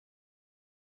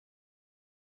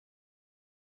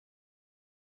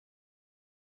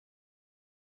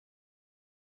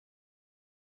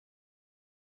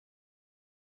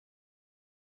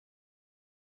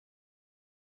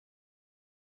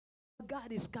God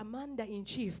is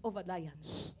commander-in-chief over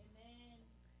lions.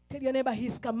 Tell your neighbor,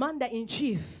 he's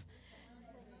commander-in-chief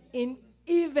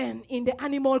even in the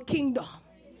animal kingdom.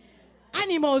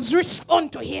 Animals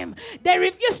respond to him. They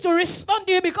refuse to respond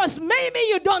to you because maybe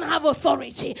you don't have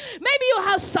authority. Maybe you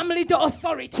have some little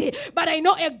authority. But I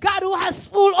know a God who has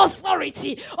full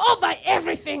authority over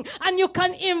everything. And you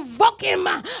can invoke him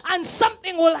and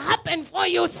something will happen for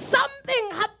you.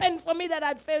 Something happened for me that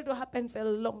had failed to happen for a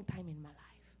long time in my life.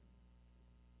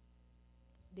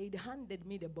 They'd handed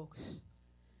me the box.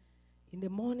 In the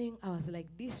morning, I was like,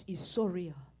 this is so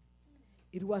real.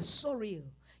 It was so real.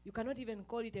 You cannot even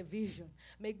call it a vision.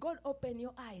 May God open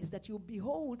your eyes that you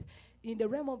behold in the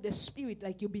realm of the spirit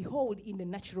like you behold in the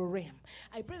natural realm.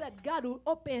 I pray that God will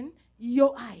open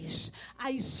your eyes.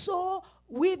 I saw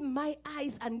with my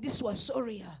eyes, and this was so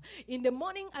real. In the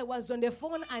morning, I was on the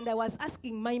phone and I was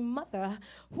asking my mother,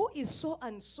 who is so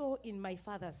and so in my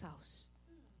father's house?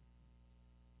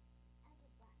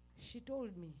 She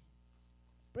told me,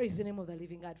 praise the name of the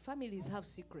living God, families have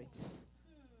secrets.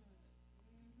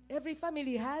 Every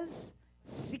family has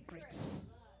secrets.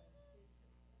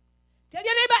 Tell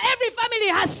your neighbor, every family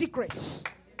has secrets.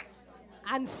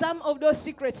 And some of those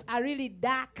secrets are really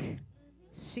dark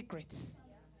secrets.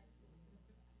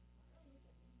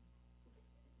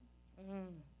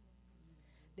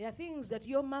 There are things that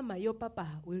your mama, your papa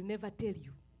will never tell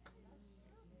you.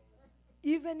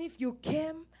 Even if you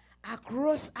came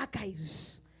across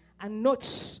archives and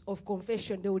notes of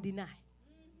confession, they will deny.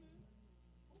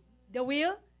 They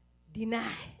will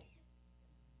deny.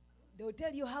 They will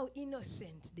tell you how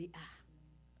innocent they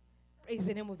are. Praise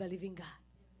the name of the living God.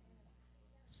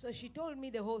 So she told me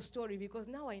the whole story because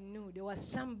now I knew there was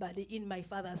somebody in my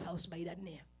father's house by that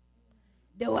name.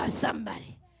 There was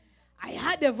somebody. I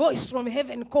heard a voice from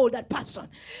heaven call that person.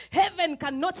 Heaven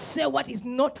cannot say what is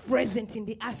not present in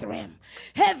the earth realm.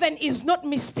 Heaven is not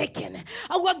mistaken.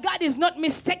 Our God is not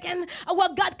mistaken.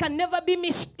 Our God can never be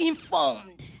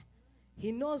misinformed.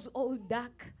 He knows all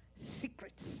dark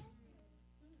secrets.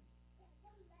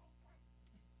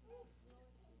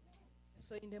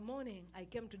 So in the morning, I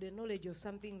came to the knowledge of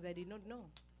some things I did not know.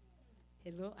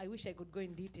 Hello? I wish I could go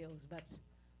in details, but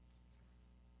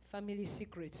family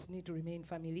secrets need to remain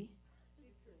family.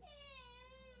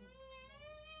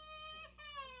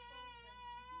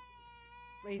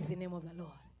 Praise the name of the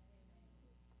Lord.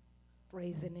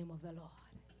 Praise the name of the Lord.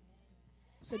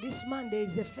 So this man, there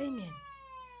is a famine.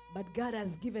 But God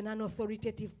has given an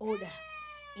authoritative order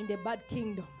in the bad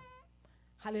kingdom.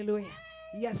 Hallelujah.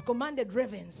 He has commanded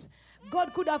ravens.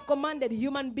 God could have commanded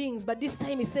human beings, but this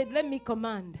time he said, let me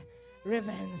command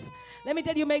ravens. Let me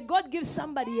tell you, may God give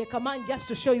somebody a command just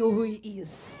to show you who he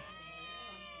is.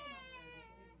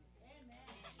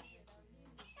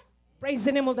 Praise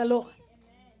the name of the Lord.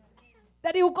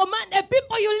 That he will command the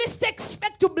people you least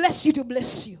expect to bless you.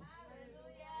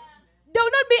 They will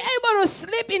not be able to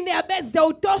sleep in their beds. They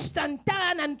will toss and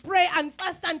turn and pray and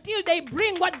fast until they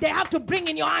bring what they have to bring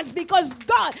in your hands because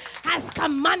God has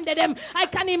commanded them. I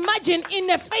can imagine in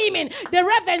the famine, the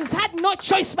ravens had no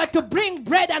choice but to bring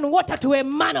bread and water to a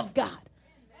man of God.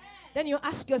 Then you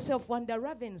ask yourself, when the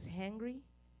ravens hungry?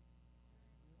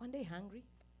 When they hungry?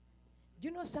 Do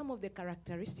you know some of the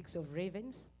characteristics of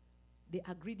ravens? They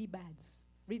are greedy birds.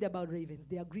 Read about ravens.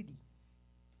 They are greedy.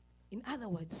 In other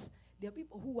words, there are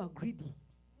people who are greedy.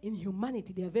 In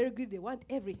humanity, they are very greedy. They want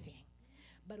everything.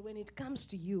 But when it comes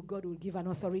to you, God will give an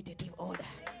authoritative order.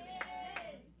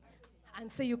 And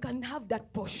say, you can have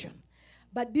that portion.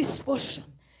 But this portion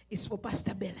is for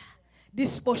Pastor Bella.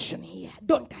 This portion here,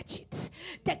 don't touch it.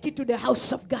 Take it to the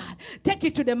house of God. Take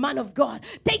it to the man of God.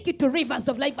 Take it to Rivers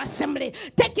of Life Assembly.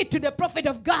 Take it to the prophet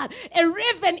of God. A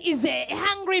raven is a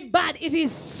hungry bird. It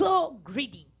is so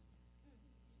greedy.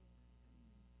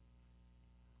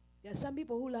 There are some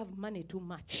people who love money too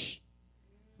much.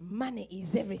 Money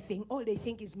is everything. All they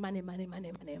think is money, money,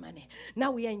 money, money, money.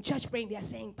 Now we are in church praying. They are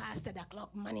saying, Pastor, the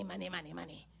clock, money, money, money,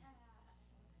 money.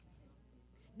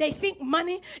 They think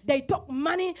money. They talk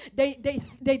money.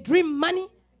 They dream money.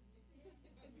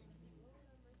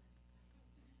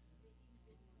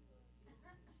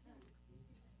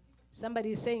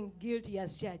 Somebody is saying guilty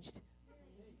as charged.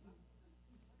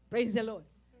 Praise the Lord.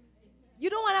 You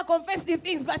don't want to confess the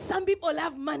things, but some people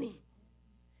love money.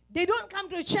 They don't come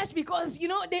to church because,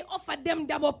 they offered them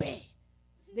double pay.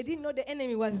 They didn't know the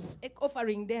enemy was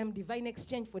offering them divine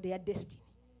exchange for their destiny.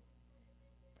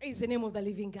 Praise the name of the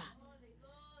living God.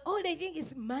 All they think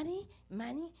is money,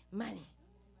 money, money.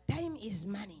 Time is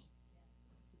money.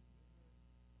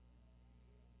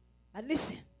 But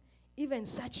listen, even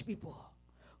such people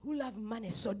who love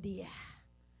money so dear,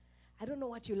 I don't know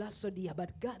what you love so dear,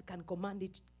 but God can command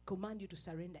you to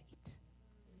surrender it.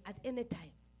 at any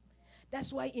time.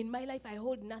 That's why in my life I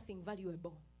hold nothing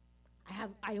valuable.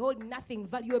 I hold nothing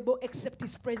valuable except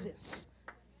His presence.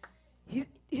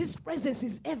 His presence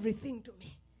is everything to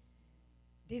me.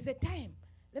 There's a time,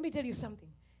 let me tell you something.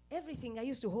 Everything I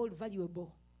used to hold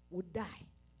valuable would die.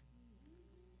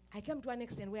 I came to an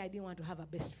extent where I didn't want to have a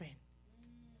best friend.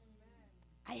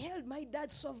 I held my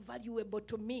dad so valuable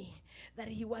to me that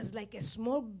he was like a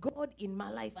small God in my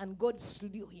life, and God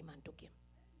slew him and took him.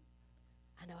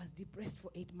 And I was depressed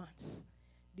for 8 months.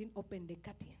 Didn't open the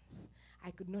curtains.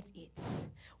 I could not eat.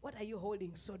 What are you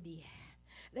holding so dear?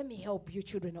 Let me help you,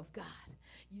 children of God.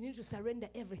 You need to surrender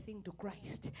everything to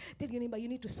Christ. Tell your neighbor, you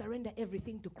need to surrender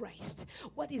everything to Christ.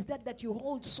 What is that you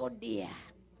hold so dear?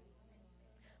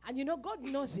 And you know, God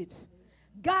knows it.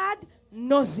 God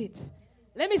knows it.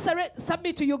 Let me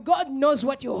submit to you. God knows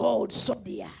what you hold so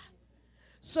dear.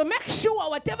 So make sure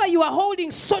whatever you are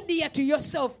holding so dear to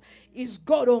yourself is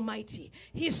God Almighty.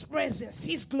 His presence,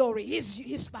 His glory,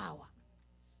 His power.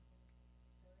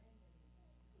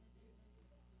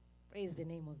 Praise the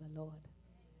name of the Lord.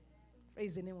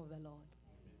 Praise the name of the Lord.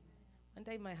 One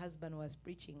time my husband was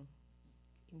preaching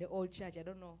in the old church. I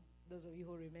don't know, those of you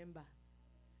who remember.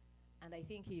 And I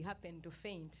think he happened to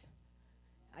faint.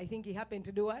 I think he happened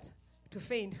to do what? To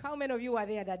faint. How many of you were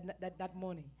there that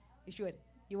morning? You should.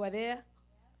 You were there?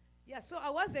 Yeah, so I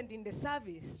wasn't in the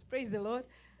service. Praise the Lord.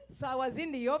 So I was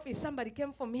in the office. Somebody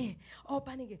came for me. Oh,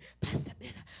 panicking. Pastor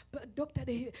Bella. Doctor,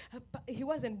 he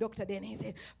wasn't doctor then. He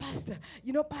said, Pastor,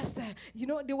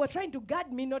 they were trying to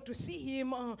guard me not to see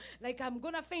him. Like I'm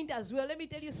going to faint as well. Let me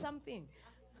tell you something.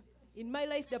 In my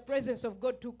life, the presence of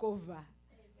God took over.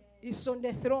 It's on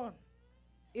the throne.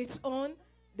 It's on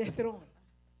the throne.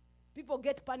 People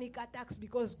get panic attacks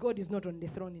because God is not on the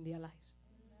throne in their lives.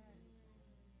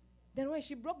 Then when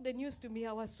she broke the news to me,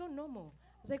 I was so normal.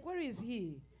 I was like, where is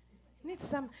he?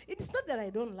 It's not that I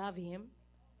don't love him,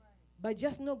 but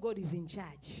just know God is in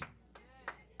charge.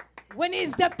 When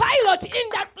he's the pilot in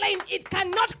that plane, it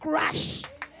cannot crash.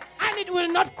 And it will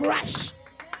not crash.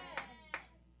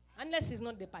 Unless he's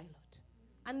not the pilot.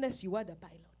 Unless you are the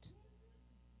pilot.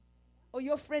 Or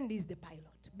your friend is the pilot.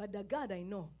 But the God I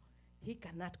know, He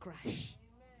cannot crash.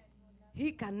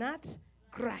 He cannot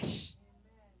crash.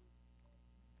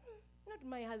 Not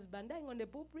my husband dying on the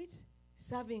pulpit,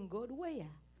 serving God. Where?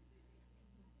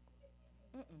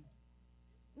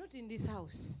 Not in this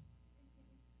house.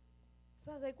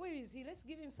 So I was like, where is he? Let's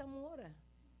give him some water.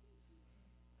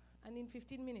 And in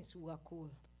 15 minutes, we were cool.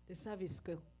 The service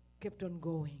kept on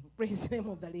going. Praise the name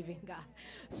of the living God.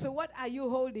 So what are you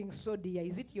holding so dear?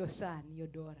 Is it your son, your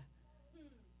daughter?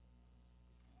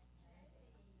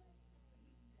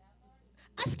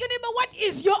 Ask your neighbor, what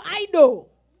is your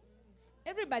idol?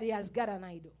 Everybody has got an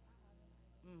idol.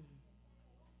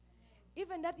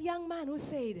 Even that young man who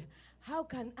said, how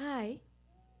can I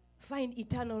find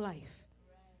eternal life?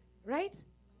 Right?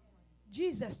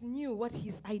 Jesus knew what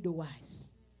his idol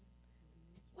was.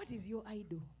 What is your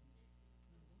idol?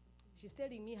 She's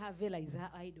telling me her vela is her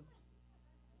idol.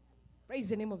 Praise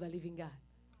the name of the living God.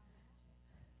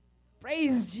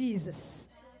 Praise Jesus.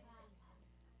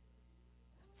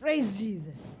 Praise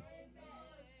Jesus.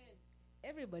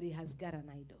 Everybody has got an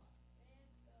idol.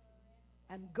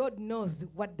 And God knows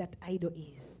what that idol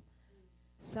is.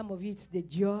 Some of you it's the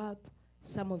job.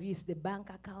 Some of you it's the bank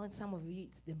account. Some of you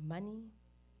it's the money.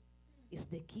 It's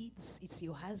the kids. It's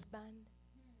your husband.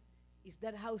 It's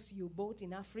that house you bought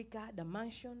in Africa, the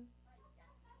mansion.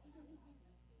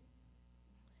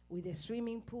 With a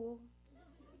swimming pool.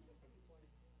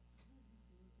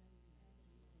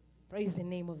 Praise the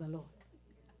name of the Lord.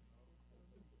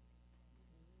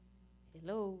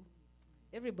 Hello.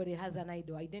 Everybody has an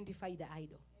idol. Identify the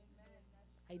idol.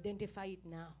 Identify it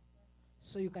now.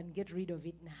 So you can get rid of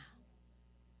it now.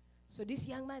 So this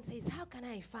young man says, how can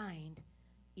I find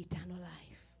eternal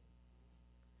life?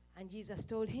 And Jesus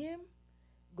told him,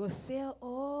 go sell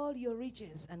all your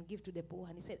riches and give to the poor.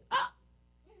 And he said,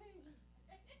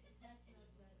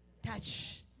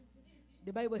 touch.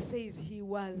 The Bible says he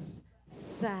was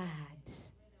sad.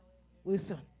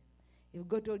 Wilson, if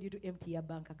God told you to empty your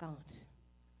bank account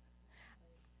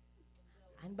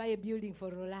and buy a building for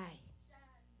Rolai,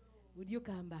 would you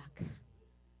come back?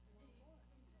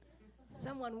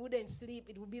 Someone wouldn't sleep.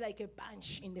 It would be like a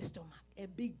punch in the stomach, a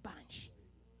big punch.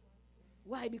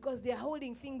 Why? Because they are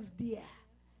holding things dear.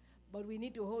 But we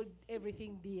need to hold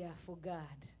everything dear for God.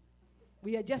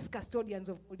 We are just custodians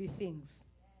of all the things.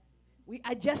 We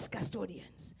are just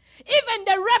custodians. Even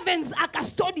the ravens are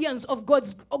custodians of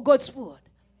God's food.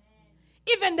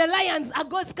 Even the lions are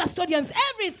God's custodians.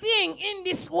 Everything in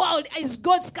this world is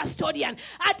God's custodian.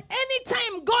 At any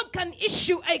time, God can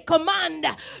issue a command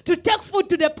to take food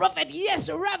to the prophet. Yes,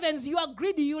 ravens, you are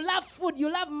greedy. You love food.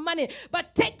 You love money.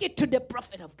 But take it to the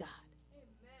prophet of God.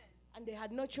 Amen. And they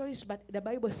had no choice, but the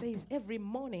Bible says every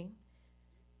morning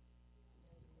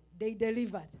they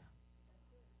delivered.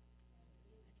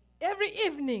 Every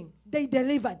evening they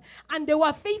delivered. And they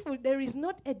were faithful. There is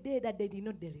not a day that they did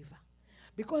not deliver.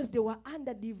 Because they were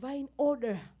under divine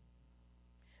order.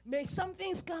 May some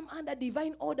things come under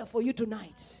divine order for you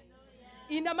tonight.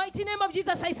 In the mighty name of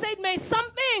Jesus, I said, may some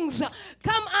things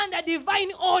come under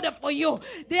divine order for you.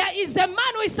 There is a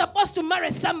man who is supposed to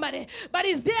marry somebody, but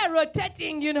is there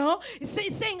rotating,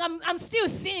 He's saying, I'm still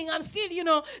seeing, I'm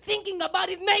still, thinking about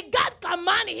it. May God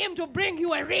command him to bring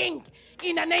you a ring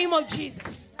in the name of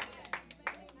Jesus.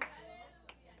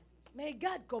 May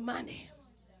God command him.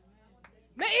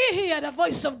 May he hear the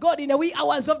voice of God in the wee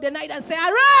hours of the night and say,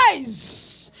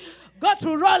 arise, go to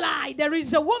Rolai. There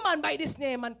is a woman by this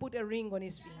name, and put a ring on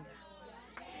his finger.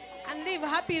 And live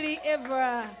happily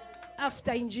ever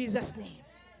after in Jesus' name.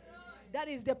 That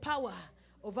is the power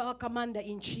of our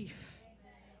commander-in-chief.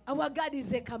 Our God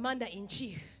is a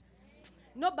commander-in-chief.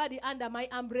 Nobody under my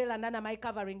umbrella and under my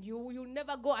covering. You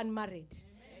never go unmarried.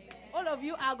 All of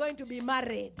you are going to be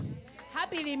married.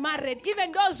 Happily married.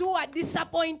 Even those who are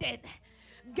disappointed,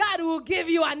 God will give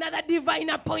you another divine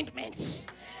appointment.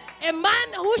 A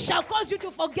man who shall cause you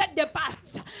to forget the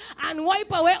past and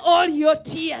wipe away all your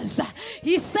tears.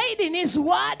 He said in his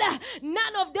word,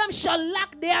 none of them shall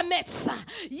lack their mates.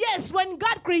 Yes, when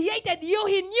God created you,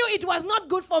 he knew it was not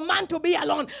good for man to be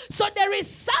alone. So there is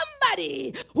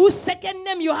somebody whose second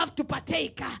name you have to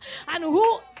partake. And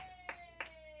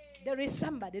there is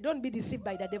somebody. Don't be deceived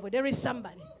by the devil. There is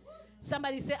somebody.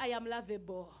 Somebody say, I am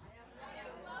lovable.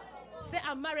 Say,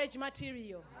 I'm marriage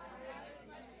material.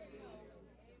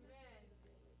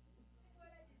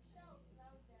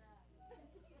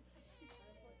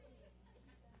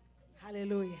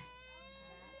 Hallelujah.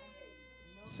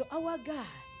 So our God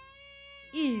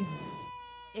is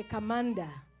a commander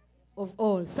of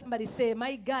all. Somebody say,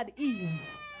 my God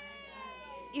is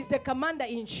the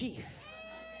commander-in-chief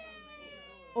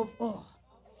of all.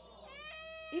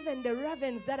 Even the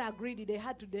ravens that are greedy, they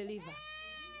had to deliver.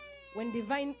 When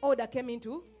divine order came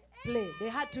into play, they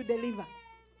had to deliver.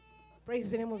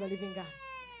 Praise the name of the living God.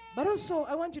 But also,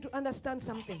 I want you to understand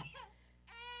something.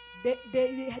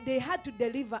 They had to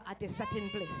deliver at a certain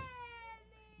place.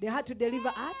 They had to deliver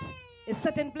at a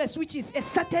certain place, which is a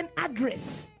certain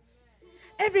address.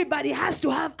 Everybody has to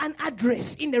have an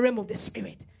address in the realm of the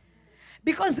spirit.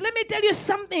 Because let me tell you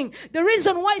something. The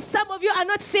reason why some of you are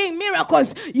not seeing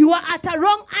miracles, you are at a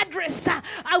wrong address.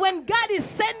 When God is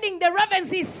sending the ravens,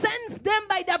 he sends them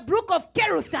by the brook of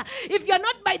Keruth. If you're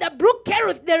not by the brook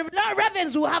Keruth, the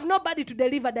ravens will have nobody to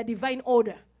deliver the divine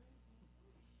order.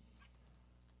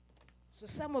 So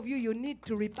some of you, you need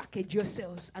to repackage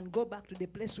yourselves and go back to the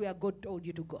place where God told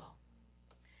you to go.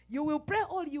 You will pray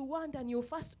all you want and you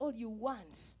fast all you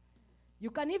want.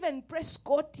 You can even pray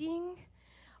squatting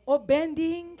or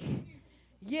bending.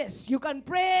 Yes, you can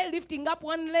pray lifting up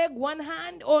one leg, one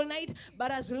hand all night.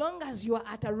 But as long as you are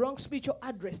at a wrong spiritual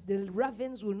address, the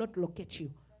ravens will not locate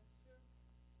you.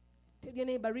 Tell your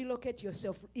neighbor, relocate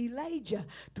yourself. Elijah,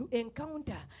 to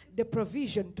encounter the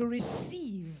provision, to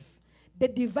receive the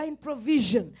divine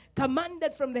provision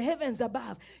commanded from the heavens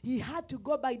above, he had to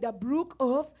go by the brook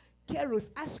of Keruth.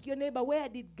 Ask your neighbor, where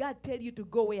did God tell you to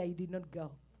go where you did not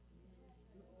go?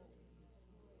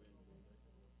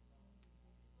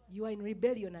 You are in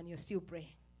rebellion and you're still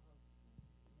praying.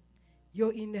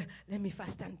 You're in, let me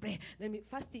fast and pray.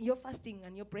 Your fasting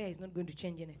and your prayer is not going to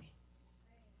change anything.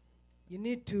 You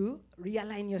need to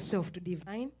realign yourself to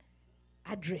divine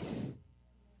address,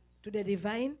 to the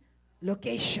divine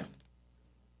location.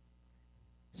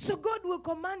 So God will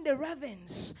command the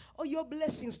ravens or your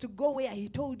blessings to go where he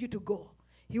told you to go.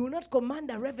 He will not command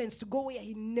the ravens to go where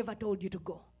he never told you to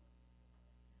go.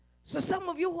 So some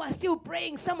of you who are still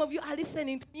praying, some of you are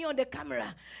listening to me on the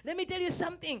camera. Let me tell you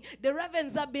something. The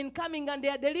ravens have been coming and they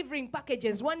are delivering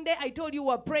packages. One day I told you we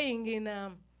were praying in,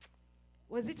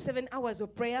 was it 7 hours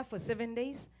of prayer for 7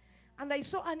 days? And I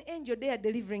saw an angel there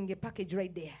delivering a package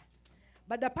right there.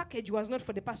 But the package was not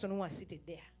for the person who was seated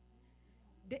there.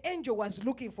 The angel was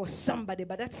looking for somebody,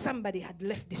 but that somebody had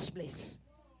left this place.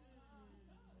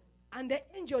 And the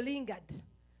angel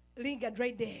lingered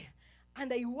right there.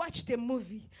 And I watched a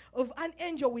movie of an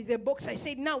angel with a box. I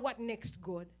said, now what next,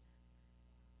 God?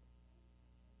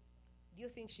 Do you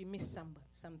think she missed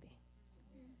something?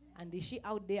 And is she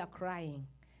out there crying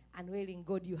and wailing,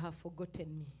 God, you have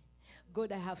forgotten me?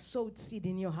 God, I have sowed seed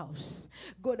in your house.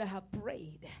 God, I have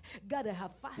prayed. God, I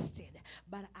have fasted.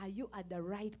 But are you at the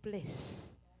right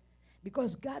place?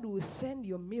 Because God will send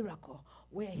your miracle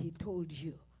where he told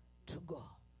you to go.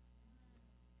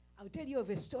 I'll tell you of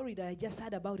a story that I just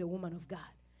heard about a woman of God.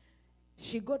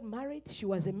 She got married. She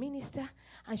was a minister.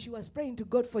 And she was praying to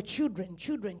God for children.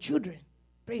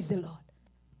 Praise the Lord.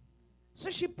 So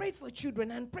she prayed for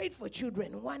children and prayed for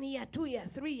children. 1 year, 2 years,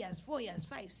 3 years, 4 years,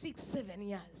 5, 6, 7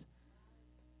 years.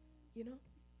 You know?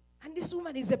 And this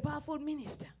woman is a powerful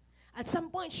minister. At some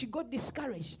point, she got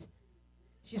discouraged.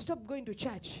 She stopped going to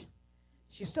church.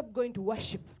 She stopped going to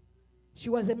worship. She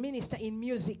was a minister in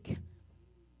music.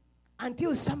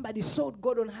 Until somebody sought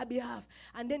God on her behalf.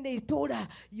 And then they told her,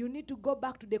 you need to go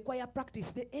back to the choir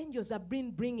practice. The angels have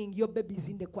been bringing your babies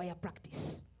in the choir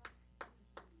practice.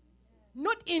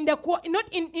 Not in the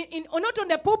not on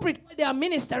the pulpit they are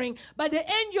ministering, but the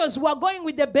angels were going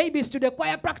with the babies to the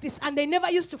choir practice, and they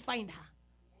never used to find her.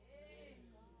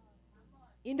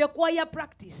 In the choir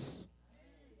practice,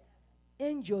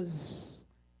 angels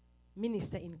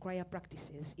minister in choir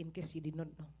practices, in case you did not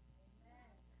know.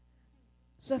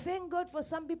 So thank God for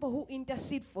some people who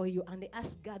intercede for you and they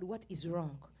ask God, what is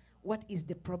wrong? What is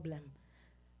the problem?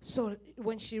 So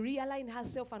when she realigned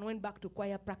herself and went back to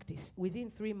choir practice, within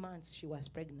 3 months she was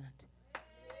pregnant.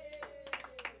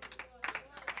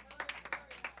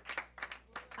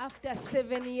 After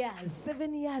 7 years,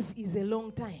 7 years is a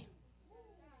long time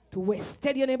to waste.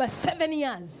 Tell your neighbor, 7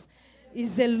 years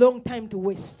is a long time to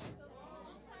waste.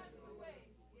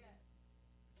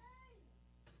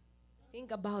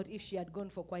 Think about if she had gone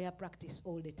for choir practice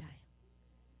all the time.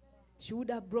 She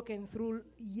would have broken through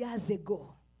years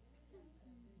ago.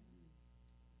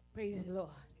 Praise the Lord.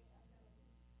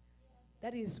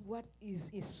 That is what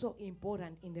is so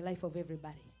important in the life of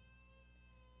everybody.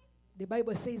 The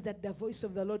Bible says that the voice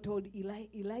of the Lord told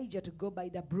Elijah to go by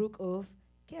the brook of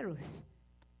Cherith.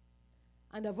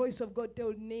 And the voice of God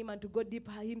told Naaman to go dip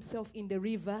himself in the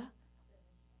river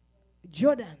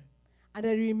Jordan. And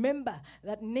I remember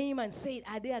that Naaman said,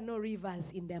 are there no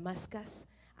rivers in Damascus?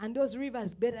 And those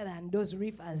rivers better than those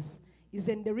rivers.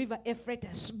 Isn't the river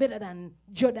Euphrates better than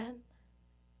Jordan?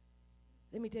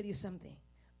 Let me tell you something.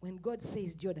 When God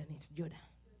says Jordan, it's Jordan.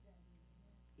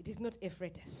 It is not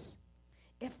Euphrates.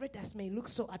 Euphrates may look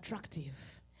so attractive.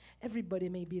 Everybody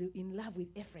may be in love with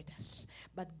Euphrates.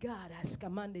 But God has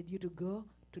commanded you to go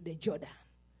to the Jordan.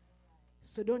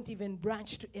 So don't even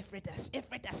branch to Euphrates.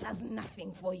 Euphrates has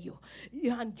nothing for you.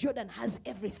 And Jordan has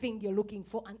everything you're looking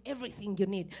for and everything you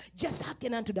need. Just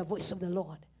hearken unto the voice of the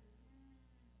Lord.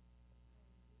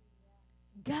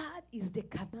 God is the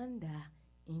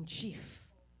commander-in-chief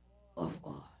of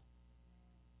all.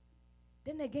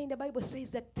 Then again, the Bible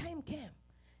says that time came.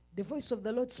 The voice of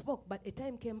the Lord spoke, but a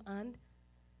time came and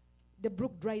the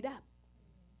brook dried up.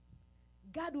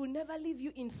 God will never leave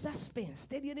you in suspense.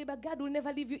 Tell your neighbor, God will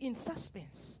never leave you in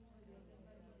suspense.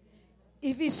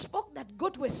 If he spoke that go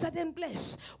to a certain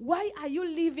place, why are you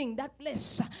leaving that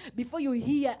place before you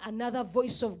hear another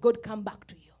voice of God come back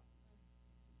to you?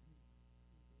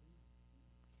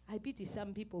 I pity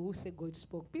some people who say God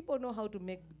spoke. People know how to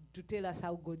tell us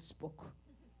how God spoke.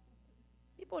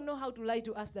 People know how to lie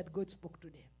to us that God spoke to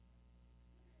them.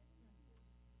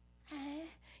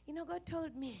 God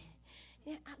told me.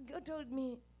 Yeah, God told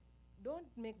me. Don't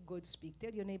make God speak.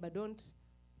 Tell your neighbor, don't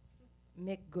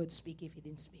make God speak if he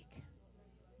didn't speak.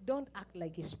 Don't act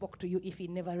like he spoke to you if he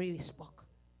never really spoke.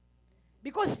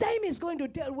 Because time is going to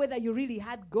tell whether you really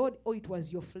had God or it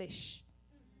was your flesh.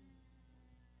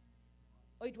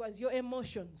 Or it was your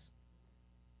emotions.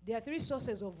 There are 3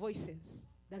 sources of voices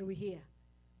that we hear.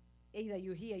 Either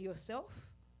you hear yourself,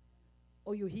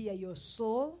 or you hear your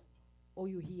soul, or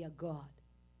you hear God,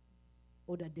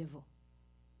 or the devil.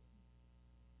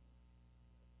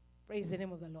 Praise the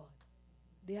name of the Lord.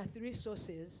 There are 3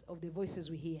 sources of the voices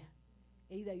we hear.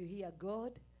 Either you hear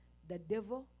God, the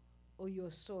devil, or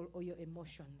your soul, or your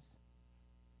emotions.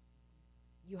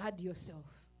 You had yourself.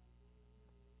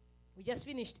 We just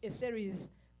finished a series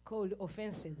called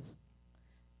Offenses.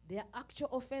 They are actual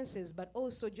offenses, but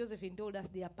also Josephine told us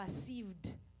they are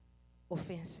perceived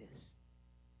offenses.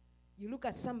 You look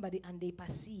at somebody and they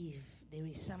perceive there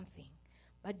is something.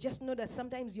 But just know that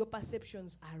sometimes your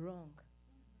perceptions are wrong.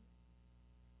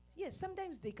 Yes,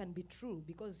 sometimes they can be true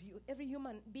because every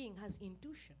human being has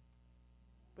intuition.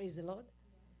 Praise the Lord.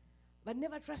 But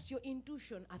never trust your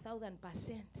intuition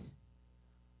 1,000%.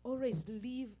 Always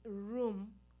leave room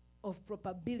of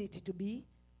probability to be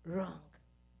wrong.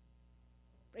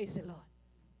 Praise the Lord.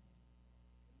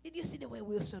 Did you see the way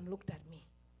Wilson looked at me?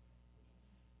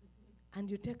 And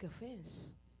you take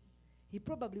offense. He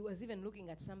probably was even looking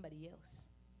at somebody else.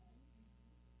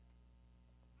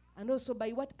 And also, by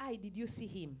what eye did you see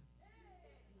him?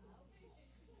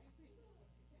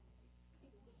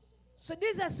 So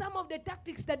these are some of the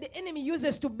tactics that the enemy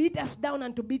uses to beat us down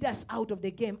and to beat us out of the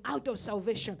game, out of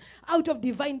salvation, out of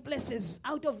divine places,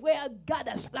 out of where God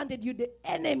has planted you. The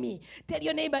enemy. Tell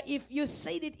your neighbor, if you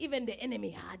said it, even the enemy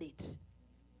had it.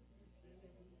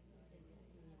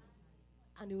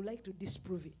 And you would like to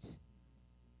disprove it.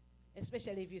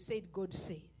 Especially if you said God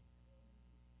said.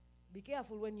 Be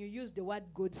careful when you use the word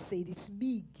God said. It's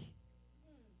big.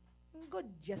 God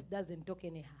just doesn't talk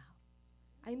anyhow.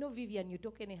 I know, Vivian, you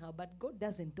talk anyhow, but God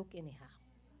doesn't talk anyhow.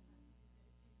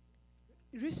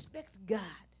 Respect God.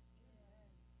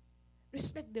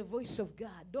 Respect the voice of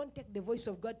God. Don't take the voice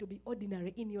of God to be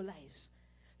ordinary in your lives.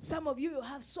 Some of you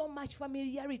have so much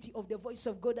familiarity of the voice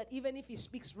of God that even if he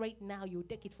speaks right now, you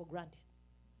take it for granted.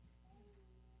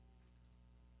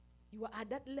 You are at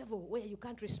that level where you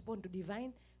can't respond to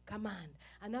divine command.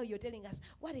 And now you're telling us,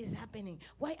 what is happening?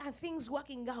 Why are things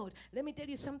working out? Let me tell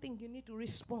you something. You need to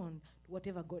respond to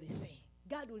whatever God is saying.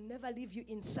 God will never leave you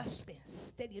in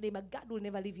suspense. Tell your neighbor, God will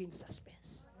never leave you in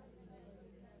suspense.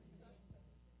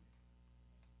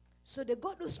 So the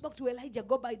God who spoke to Elijah,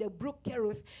 go by the brook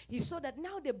Keruth, he saw that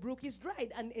now the brook is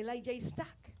dried and Elijah is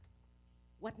stuck.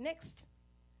 What next?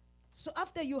 So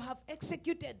after you have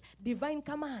executed divine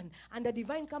command and the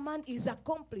divine command is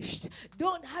accomplished,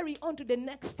 don't hurry on to the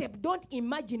next step. Don't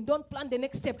imagine, don't plan the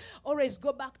next step. Always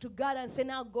go back to God and say,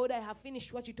 now God, I have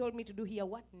finished what you told me to do here.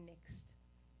 What next?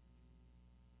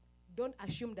 Don't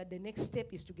assume that the next step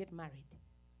is to get married.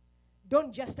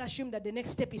 Don't just assume that the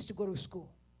next step is to go to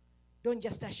school. Don't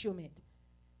just assume it.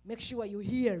 Make sure you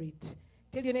hear it.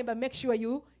 Tell your neighbor, make sure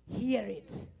you hear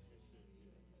it.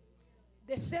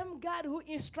 The same God who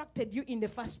instructed you in the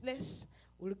first place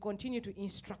will continue to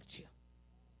instruct you.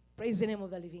 Praise the name of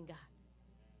the living God.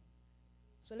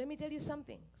 So let me tell you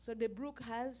something. So the brook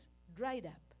has dried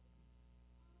up.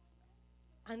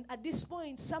 And at this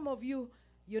point, some of you,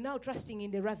 you're now trusting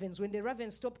in the ravens. When the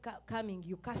ravens stop coming,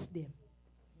 you cast them.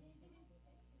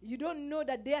 You don't know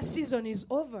that their season is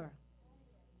over.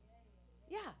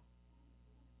 Yeah.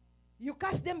 You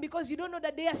cast them because you don't know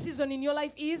that their season in your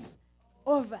life is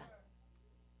over.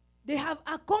 They have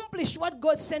accomplished what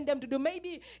God sent them to do.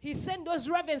 Maybe he sent those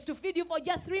ravens to feed you for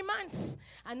just 3 months.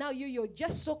 And now you're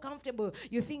just so comfortable.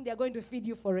 You think they're going to feed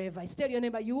you forever. Tell your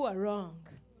neighbor, you are wrong.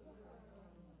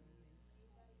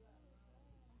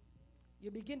 You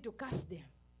begin to cast them.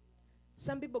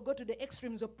 Some people go to the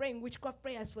extremes of praying witchcraft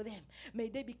prayers for them. May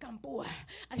they become poor.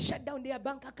 I shut down their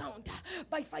bank account.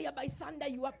 By fire, by thunder,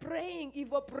 you are praying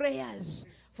evil prayers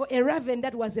for a raven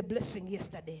that was a blessing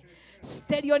yesterday.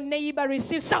 Tell your neighbor,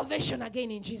 receive salvation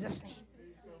again in Jesus' name.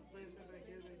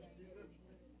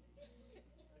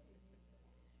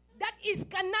 That is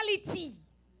carnality.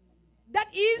 That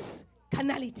is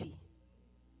carnality.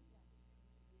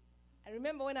 I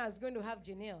remember when I was going to have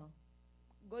Janelle,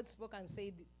 God spoke and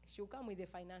said, she'll come with a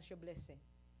financial blessing.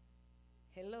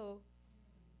 Hello.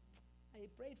 I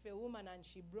prayed for a woman and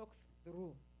she broke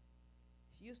through.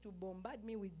 She used to bombard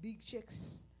me with big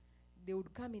checks. They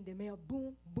would come in the mail,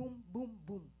 boom, boom, boom,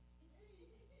 boom.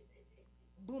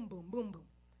 Boom, boom, boom, boom.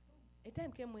 A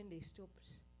time came when they stopped.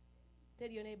 Tell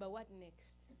your neighbor, what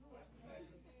next?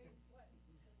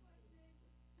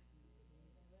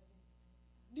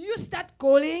 Do you start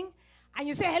calling and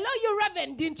you say, hello, you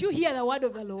raven, didn't you hear the word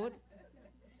of the Lord?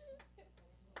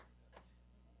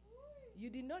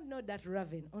 You did not know that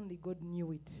raven, only God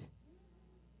knew it.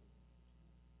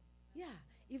 Yeah.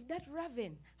 If that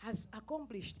raven has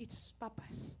accomplished its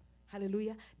purpose,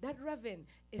 hallelujah, that raven,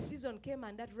 a season came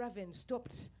and that raven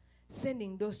stopped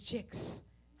sending those checks,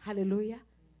 hallelujah.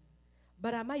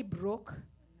 But am I broke?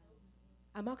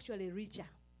 I'm actually richer.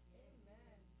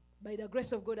 By the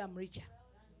grace of God, I'm richer.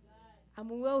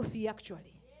 I'm wealthy,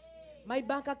 actually. My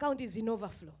bank account is in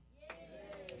overflow.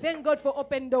 Thank God for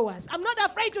open doors. I'm not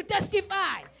afraid to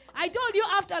testify. I told you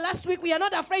after last week, we are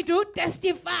not afraid to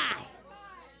testify.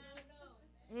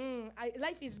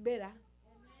 Life is better.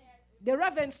 The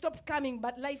raven stopped coming,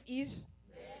 but life is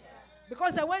better.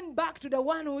 Because I went back to the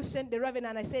one who sent the raven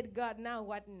and I said, God, now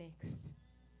what next?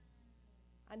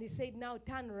 And he said, now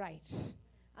turn right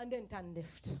and then turn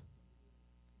left.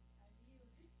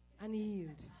 And he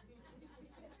healed.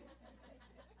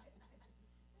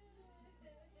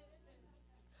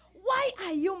 Why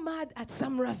are you mad at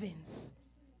some ravens?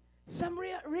 Some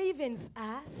ravens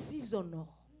are seasonal.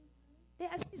 They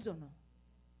are seasonal.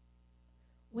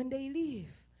 When they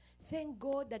leave, thank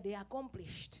God that they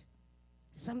accomplished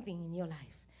something in your life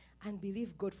and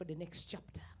believe God for the next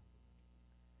chapter.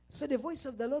 So the voice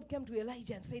of the Lord came to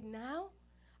Elijah and said, now,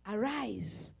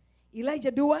 arise.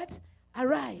 Elijah, do what?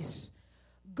 Arise.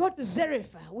 go to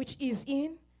Zarephath, which is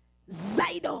in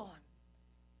Zidon.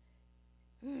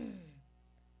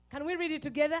 Can we read it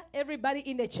together? Everybody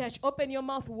in the church, open your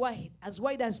mouth wide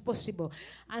as possible.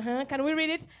 Can we read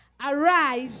it?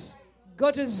 Arise,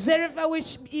 go to Zarephath,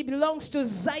 which it belongs to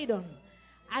Zidon,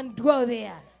 and dwell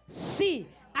there. See,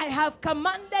 I have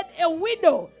commanded a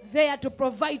widow there to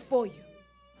provide for you.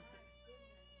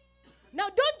 Now,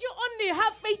 don't you only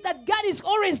have faith that God is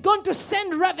always going to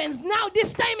send ravens? Now,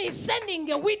 this time he's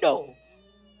sending a widow.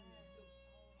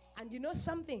 And you know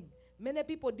something? Many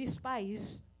people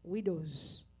despise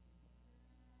widows.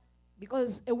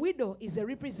 Because a widow is a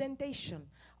representation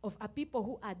of a people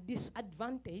who are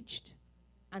disadvantaged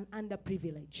and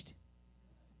underprivileged.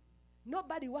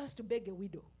 Nobody wants to beg a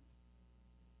widow.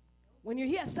 When you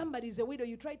hear somebody is a widow,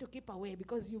 you try to keep away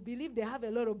because you believe they have a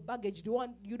lot of baggage.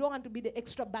 You don't want to be the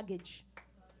extra baggage.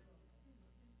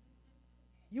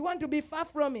 You want to be far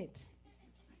from it.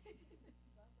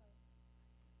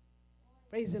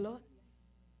 Praise the Lord.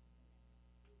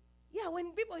 Yeah,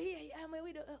 when people hear, I'm a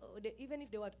widow, even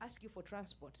if they would ask you for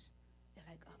transport, they're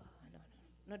like, no,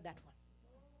 not that one.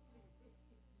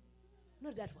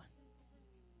 Not that one.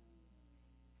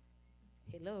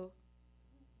 Hello?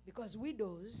 Because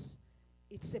widows,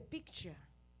 it's a picture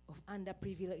of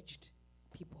underprivileged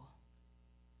people.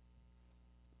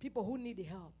 People who need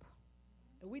help.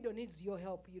 A widow needs your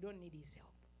help. You don't need his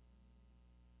help.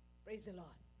 Praise the Lord.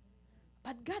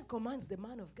 But God commands the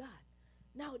man of God.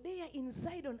 Now there in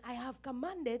Zidon, I have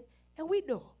commanded a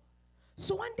widow.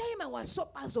 So one time I was so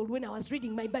puzzled when I was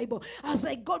reading my Bible. I was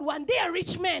like, God, one day a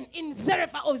rich man in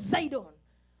Zarephath of Zidon.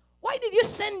 Why did you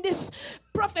send this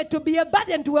prophet to be a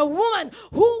burden to a woman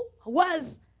who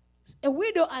was a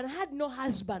widow and had no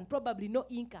husband, probably no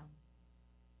income?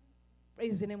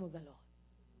 Praise the name of the Lord.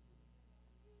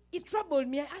 It troubled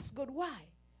me. I asked God, why?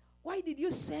 Why did you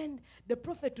send the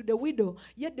prophet to the widow?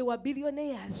 Yet they were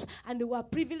billionaires and they were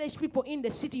privileged people in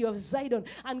the city of Zidon.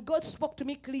 And God spoke to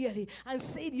me clearly and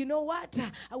said, you know what?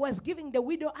 I was giving the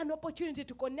widow an opportunity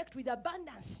to connect with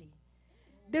abundance.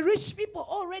 The rich people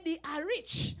already are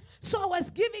rich. So I was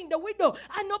giving the widow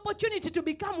an opportunity to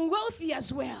become wealthy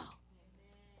as well.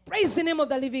 Praise the name of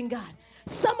the living God.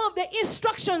 Some of the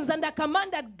instructions and the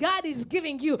command that God is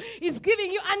giving you is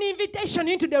giving you an invitation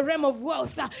into the realm of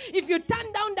wealth. If you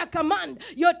turn down the command,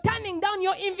 you're turning down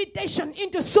your invitation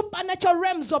into supernatural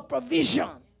realms of provision.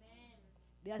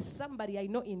 There's somebody I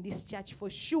know in this church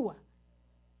for sure.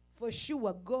 For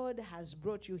sure, God has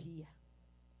brought you here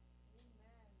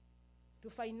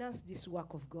to finance this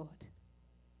work of God.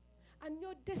 And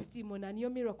your testimony and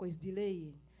your miracle is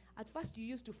delaying. At first you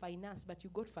used to finance, but you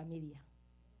got familiar.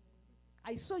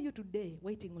 I saw you today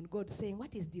waiting on God saying,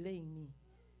 what is delaying me?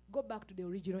 Go back to the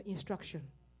original instruction.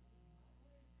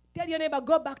 Tell your neighbor,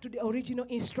 go back to the original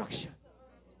instruction.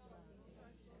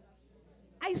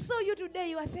 I saw you today,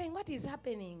 you are saying, what is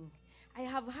happening? I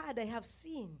have heard, I have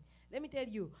seen. Let me tell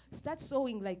you, start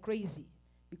sowing like crazy.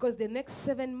 Because the next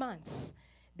 7 months,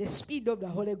 the speed of the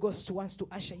Holy Ghost wants to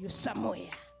usher you somewhere.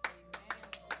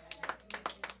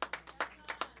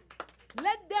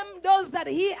 Let them, those that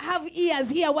have ears,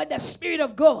 hear what the Spirit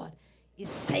of God is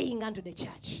saying unto the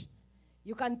church.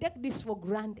 You can take this for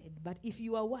granted, but if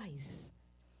you are wise,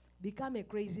 become a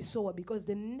crazy sower, because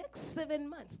the next 7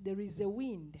 months there is a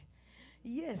wind.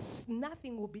 Yes,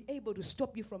 nothing will be able to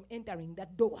stop you from entering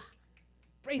that door.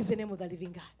 Praise the name of the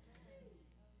living God.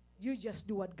 You just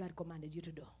do what God commanded you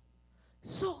to do.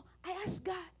 So I asked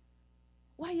God,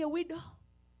 why a widow?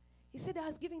 He said I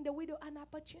was giving the widow an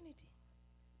opportunity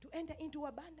to enter into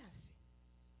abundance.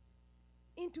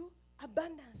 Into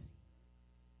abundance.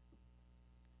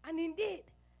 And indeed,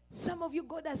 some of you,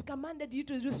 God has commanded you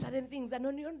to do certain things and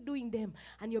you're not doing them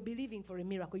and you're believing for a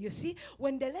miracle. You see,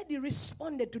 when the lady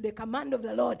responded to the command of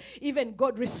the Lord, even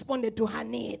God responded to her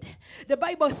need. The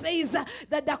Bible says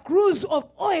that the cruse of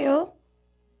oil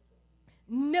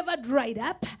never dried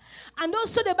up. And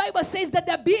also the Bible says that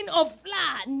the bin of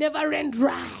flour never ran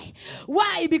dry.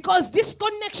 Why? Because this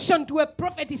connection to a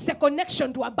prophet is a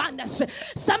connection to abundance.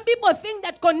 Some people think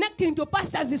that connecting to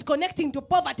pastors is connecting to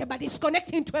poverty, but it's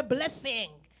connecting to a blessing.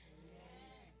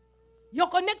 You're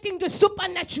connecting to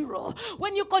supernatural.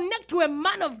 When you connect to a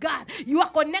man of God, you are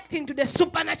connecting to the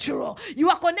supernatural. You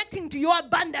are connecting to your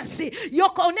abundance.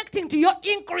 You're connecting to your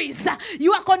increase.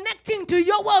 You are connecting to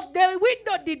your wealth. The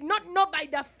widow did not know by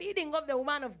the feeding of the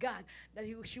woman of God that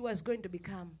she was going to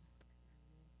become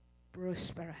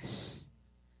prosperous.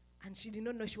 And she did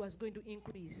not know she was going to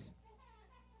increase.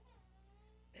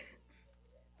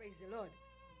 Praise the Lord.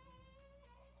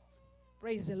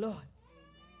 Praise the Lord.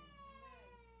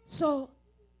 So,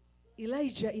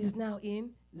 Elijah is now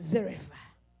in Zarephath.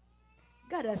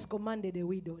 God has commanded a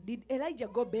widow. Did Elijah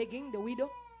go begging the widow?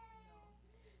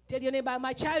 Tell your neighbor, I'm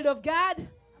a child of God,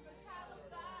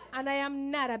 and I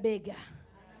am not a beggar.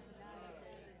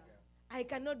 I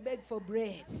cannot beg for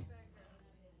bread.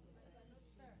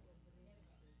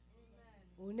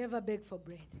 We'll never beg for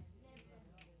bread.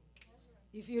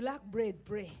 If you lack bread,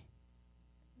 pray.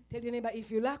 Tell your neighbor,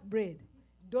 if you lack bread,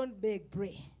 don't beg,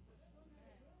 pray.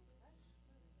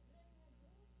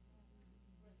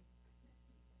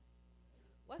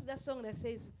 What's that song that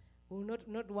says, we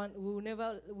will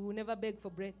never beg for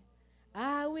bread?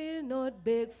 I will not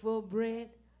beg for bread.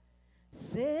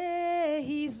 Say,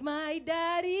 he's my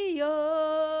daddy,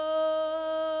 yo.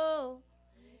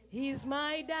 He's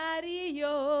my daddy,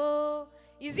 yo.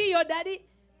 Is he your daddy?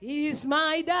 He's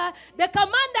my dad. The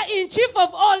commander-in-chief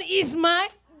of all is my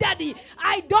daddy.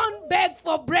 I don't beg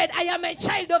for bread. I am a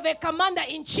child of a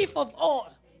commander-in-chief of all.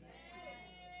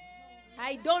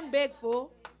 I don't beg for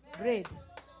bread.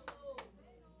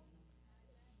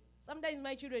 Sometimes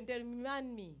my children tell me,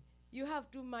 "Mommy, you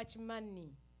have too much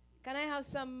money. Can I have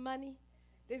some money?"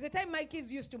 There's a time my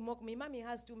kids used to mock me. "Mommy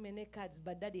has too many cards,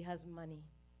 but daddy has money."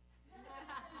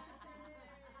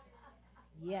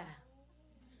 Yeah.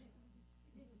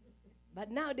 But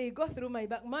now they go through my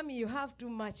back. "Mommy, you have too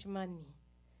much money.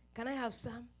 Can I have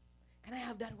some? Can I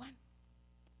have that one?"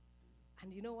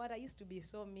 And you know what? I used to be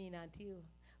so mean until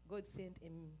God sent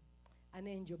an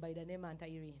angel by the name Aunt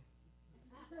Irene.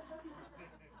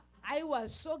 I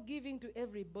was so giving to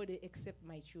everybody except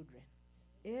my children.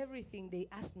 Everything they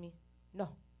asked me,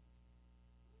 no.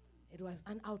 It was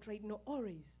an outright no,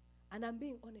 always. And I'm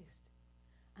being honest.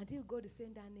 Until God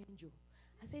sent an angel.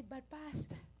 I said, "But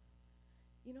Pastor,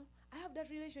 you know, I have that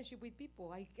relationship with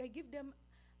people. I give them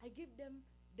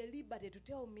the liberty to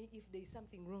tell me if there is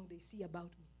something wrong they see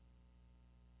about me.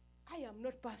 I am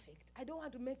not perfect. I don't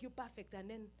want to make you perfect and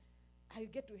then I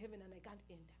get to heaven and I can't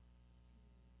enter.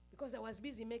 Because I was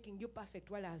busy making you perfect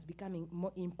while I was becoming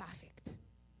more imperfect."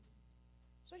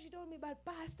 So she told me, "But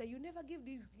Pastor, you never give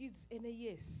these kids any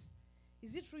yes.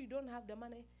 Is it true you don't have the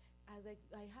money?" I was like,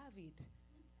 "I have it.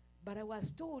 But I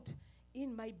was taught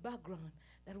in my background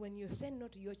that when you send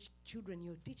not to your children,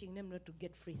 you're teaching them not to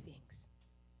get free things.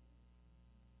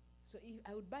 So if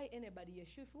I would buy anybody a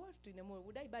shoe, if you want to in the mall,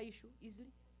 would I buy a shoe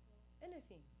easily?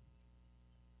 Anything.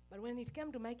 But when it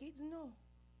came to my kids, no.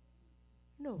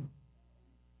 No.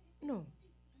 No.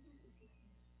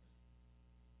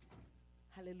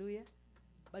 Hallelujah.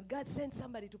 But God sent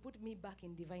somebody to put me back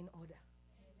in divine order.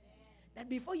 Amen. That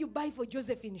before you buy for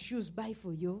Josephine shoes, buy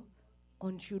for your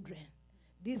own children.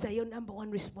 These are your number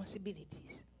one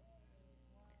responsibilities.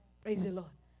 Praise the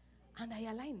Lord. And I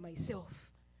align myself.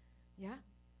 Yeah?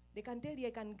 They can tell you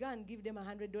I can go and give them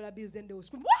 $100 bills, then they will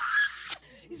scream, "Wah!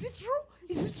 Is it true?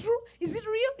 Is it true? Is it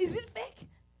real? Is it fake?"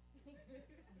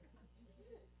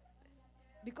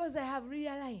 Because I have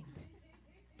realigned.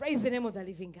 Praise the name of the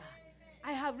living God.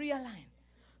 I have realigned.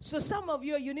 So some of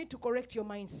you need to correct your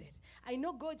mindset. I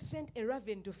know God sent a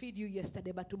raven to feed you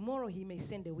yesterday, but tomorrow he may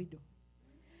send a widow.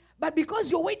 But because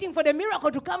you're waiting for the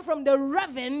miracle to come from the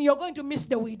raven, you're going to miss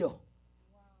the widow.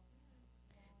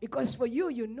 Because for you,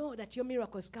 you know that your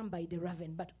miracles come by the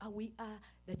raven, but we are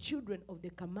the children of the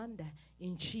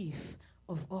commander-in-chief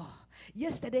of all.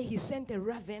 Yesterday he sent a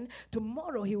raven.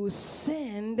 Tomorrow he will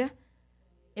send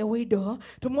a widow.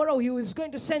 Tomorrow he was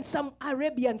going to send some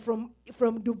Arabian from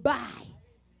Dubai.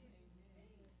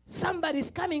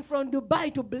 Somebody's coming from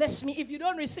Dubai to bless me. If you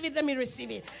don't receive it, let me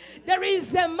receive it. There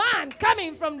is a man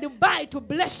coming from Dubai to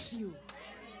bless you.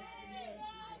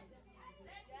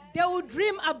 They will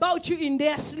dream about you in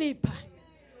their sleep.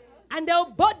 And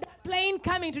they'll board that plane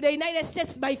coming to the United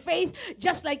States by faith,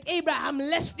 just like Abraham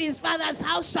left his father's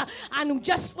house and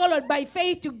just followed by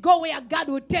faith to go where God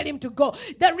would tell him to go.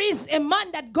 There is a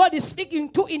man that God is speaking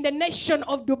to in the nation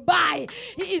of Dubai.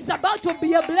 He is about to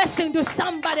be a blessing to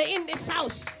somebody in this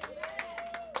house.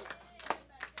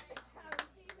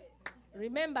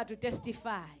 Remember to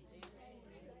testify.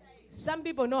 Some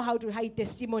people know how to hide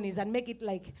testimonies and make it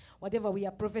like whatever we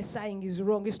are prophesying is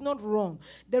wrong. It's not wrong.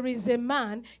 There is a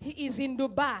man, he is in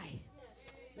Dubai.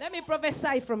 Let me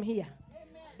prophesy from here.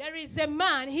 There is a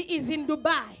man, he is in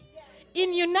Dubai,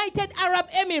 in United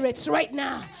Arab Emirates right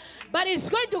now. But he's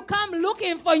going to come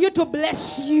looking for you to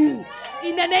bless you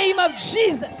in the name of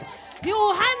Jesus. He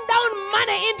will hand down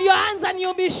money into your hands and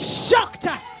you'll be shocked.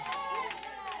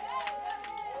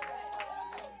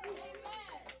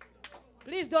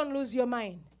 Please don't lose your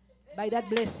mind by that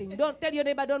blessing. Don't tell your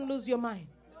neighbor, don't lose your mind.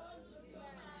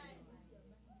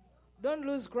 Don't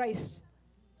lose Christ.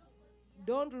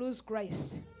 Don't lose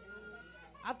Christ.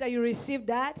 After you receive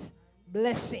that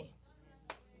blessing.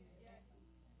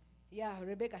 Yeah,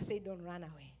 Rebecca said, don't run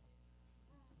away.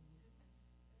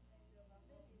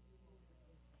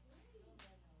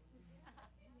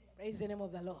 Praise the name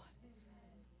of the Lord.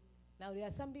 Now, there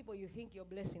are some people you think your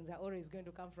blessings are always going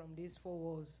to come from these four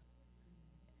walls.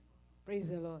 Praise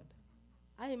the Lord.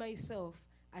 I myself,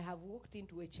 I have walked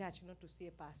into a church not to see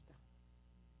a pastor.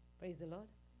 Praise the Lord.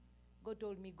 God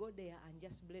told me, go there and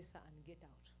just bless her and get out.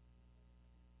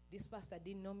 This pastor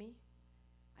didn't know me.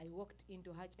 I walked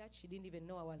into her church. She didn't even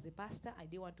know I was a pastor. I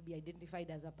didn't want to be identified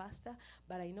as a pastor,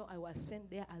 but I know I was sent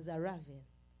there as a raven. Amen.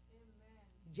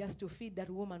 Just to feed that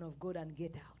woman of God and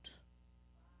get out.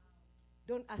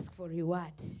 Don't ask for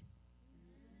reward.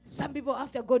 Some people,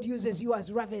 after God uses you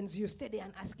as ravens, you stay there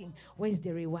and asking, where's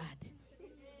the reward?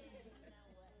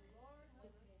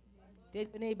 Tell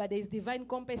your neighbor, there is divine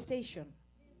compensation.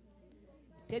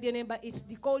 Tell your neighbor, it's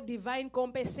called divine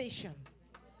compensation.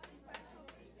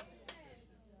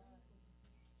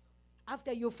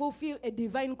 After you fulfill a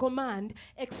divine command,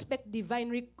 expect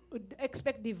divine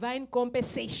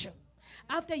compensation.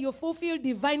 After you fulfill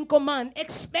divine command,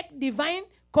 expect divine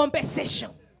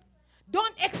compensation.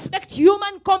 Don't expect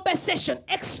human compensation.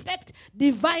 Expect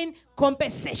divine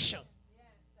compensation.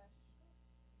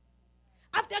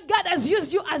 After God has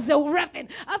used you as a raven,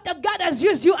 after God has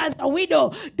used you as a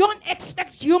widow, don't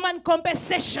expect human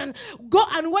compensation. Go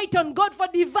and wait on God for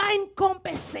divine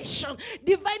compensation.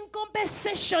 Divine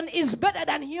compensation is better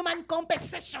than human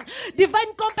compensation.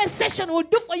 Divine compensation will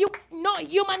do for you no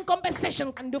human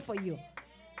compensation can do for you.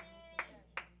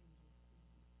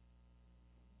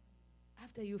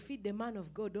 After you feed the man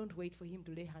of God, don't wait for him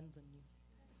to lay hands on you.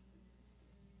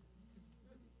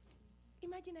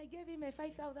 Imagine I gave him a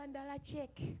 $5,000 check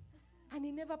and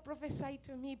he never prophesied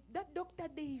to me. That Dr.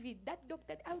 David,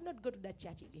 I will not go to that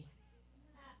church again.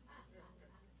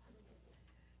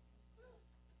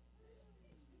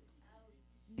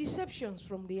 Deceptions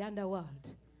from the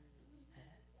underworld.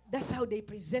 That's how they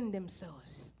present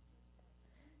themselves.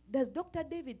 Does Dr.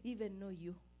 David even know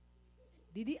you?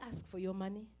 Did he ask for your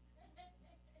money?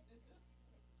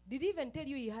 Did he even tell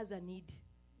you he has a need?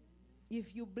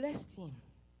 If you blessed him,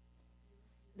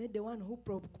 let the one who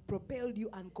propelled you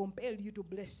and compelled you to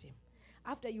bless him.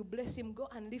 After you bless him, go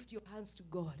and lift your hands to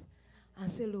God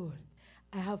and say, Lord,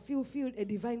 I have fulfilled a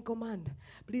divine command.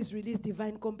 Please release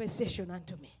divine compensation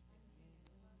unto me.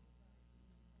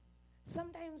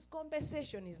 Sometimes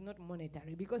compensation is not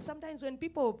monetary, because sometimes when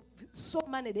people sow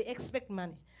money, they expect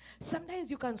money.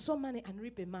 Sometimes you can sow money and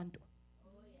reap a mantle.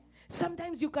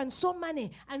 Sometimes you can sow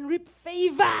money and reap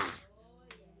favor.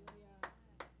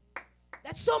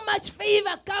 That so much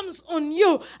favor comes on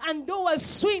you and doors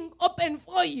swing open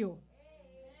for you.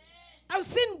 I've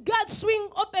seen God swing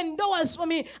open doors for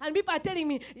me, and people are telling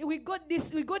me, we got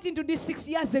into this 6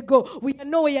 years ago. We are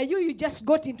nowhere. You just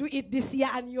got into it this year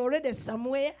and you're already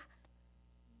somewhere.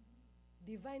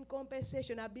 Divine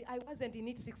compensation. I wasn't in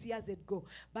it 6 years ago,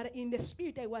 but in the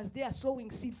spirit I was there sowing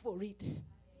seed for it.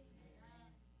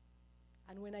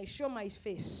 And when I show my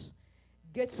face,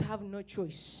 gates have no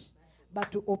choice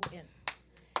but to open.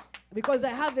 Because I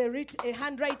have a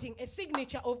handwriting, a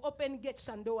signature of open gates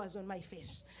and doors on my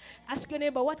face. Ask your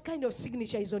neighbor, what kind of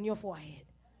signature is on your forehead?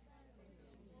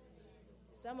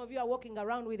 Some of you are walking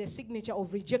around with a signature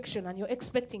of rejection and you're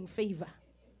expecting favor.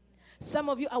 Some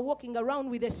of you are walking around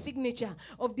with a signature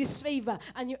of disfavor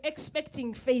and you're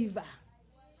expecting favor.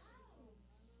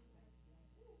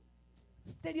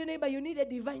 Tell your neighbor, you need a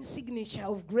divine signature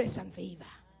of grace and favor.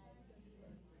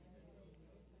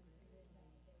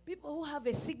 People who have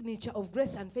a signature of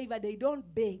grace and favor, they don't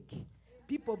beg.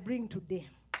 People bring to them.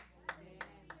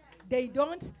 They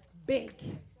don't beg.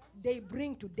 They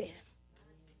bring to them.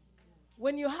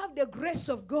 When you have the grace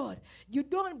of God, you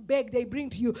don't beg, they bring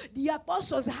to you. The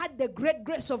apostles had the great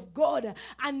grace of God,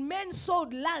 and men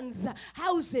sold lands,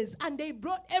 houses, and they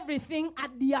brought everything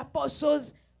at the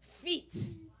apostles' feet.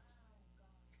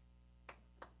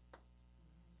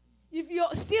 If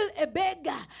you're still a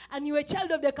beggar and you're a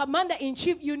child of the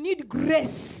commander-in-chief, you need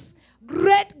grace.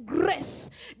 Great grace.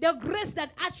 The grace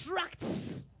that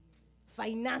attracts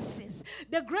finances.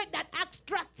 The grace that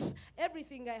attracts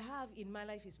everything I have in my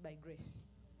life is by grace.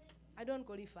 I don't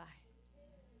qualify.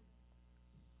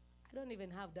 I don't even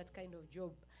have that kind of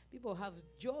job. People have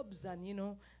jobs and,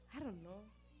 I don't know,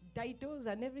 titles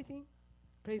and everything.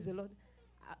 Praise the Lord.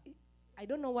 I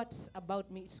don't know what's about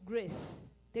me. It's grace.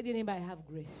 Tell your neighbor, I have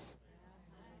grace.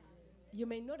 You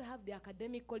may not have the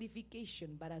academic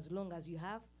qualification, but as long as you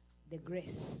have the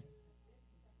grace,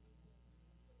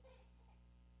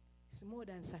 it's more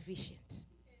than sufficient.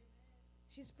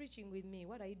 She's preaching with me.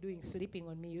 What are you doing sleeping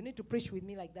on me? You need to preach with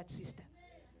me like that, sister.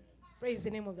 Praise the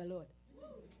name of the Lord.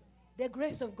 The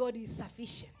grace of God is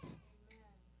sufficient.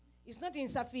 It's not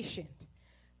insufficient.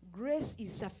 Grace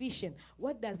is sufficient.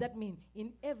 What does that mean?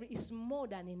 It's more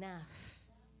than enough.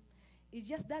 It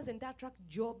just doesn't attract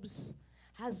jobs,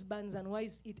 husbands and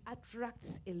wives. It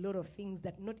attracts a lot of things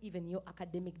that not even your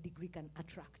academic degree can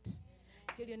attract.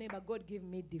 Tell your neighbor, God give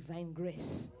me divine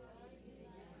grace.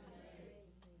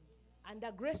 And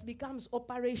that grace becomes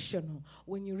operational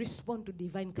when you respond to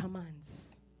divine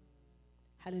commands.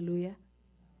 Hallelujah.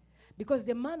 Because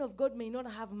the man of God may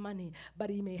not have money,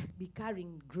 but he may be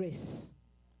carrying grace.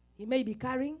 He may be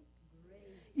carrying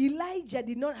grace. Elijah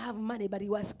did not have money, but he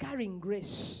was carrying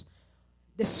grace.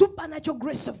 The supernatural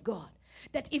grace of God.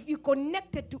 That if you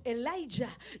connected to Elijah,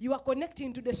 you are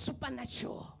connecting to the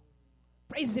supernatural.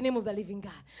 Praise the name of the living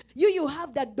God. You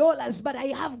have the dollars, but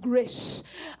I have grace.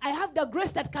 I have the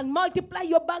grace that can multiply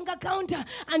your bank account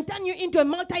and turn you into a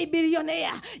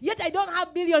multi-billionaire. Yet I don't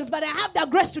have billions, but I have the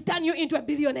grace to turn you into a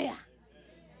billionaire.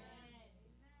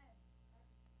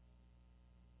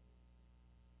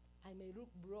 I may look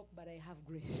broke, but I have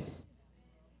grace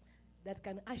that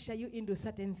can usher you into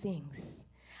certain things.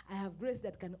 I have grace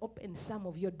that can open some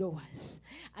of your doors.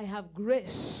 I have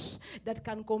grace that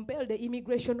can compel the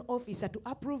immigration officer to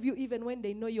approve you even when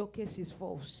they know your case is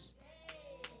false.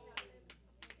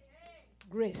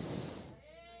 Grace.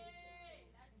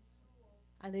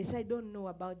 And they say, I don't know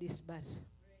about this, but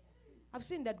I've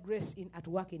seen that grace at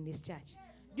work in this church.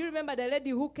 Do you remember the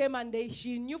lady who came and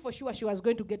she knew for sure she was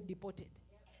going to get deported?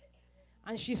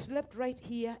 And she slept right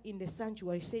here in the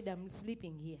sanctuary. She said, I'm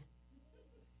sleeping here.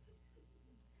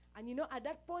 And you know, at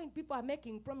that point, people are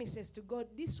making promises to God.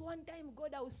 This one time,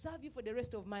 God, I will serve you for the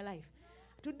rest of my life.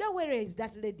 Today, where is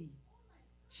that lady?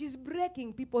 She's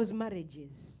breaking people's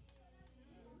marriages.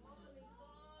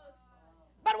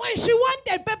 But when she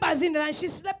wanted papers in her, and she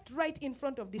slept right in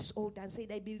front of this altar and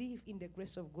said, I believe in the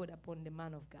grace of God upon the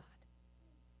man of God.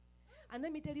 And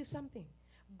let me tell you something.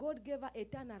 God gave her a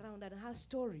turnaround, and her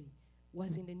story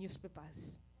was in the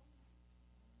newspapers.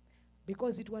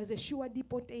 Because it was a sure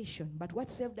deportation. But what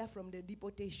saved her from the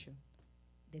deportation?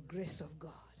 The grace of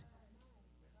God.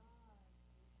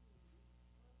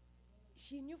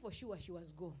 She knew for sure she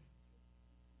was gone.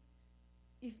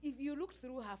 If you look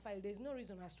through her file, there's no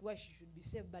reason as to why she should be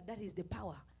saved, but that is the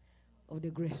power of the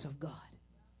grace of God.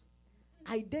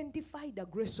 Identify the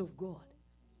grace of God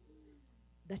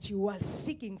that you are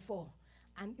seeking for.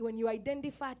 And when you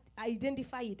identify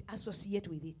it, associate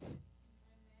with it.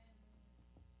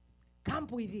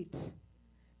 Camp with it.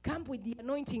 Camp with the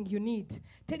anointing you need.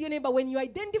 Tell your neighbor, when you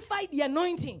identify the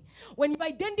anointing, when you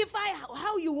identify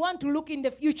how you want to look in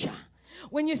the future,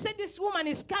 when you say this woman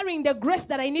is carrying the grace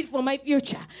that I need for my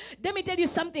future, let me tell you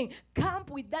something.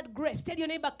 Camp with that grace. Tell your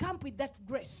neighbor, camp with that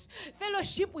grace.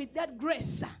 Fellowship with that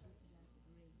grace.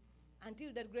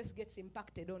 Until that grace gets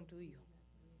impacted onto you.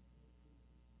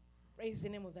 Praise the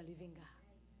name of the living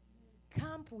God.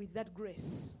 Camp with that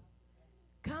grace.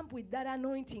 Camp with that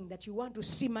anointing that you want to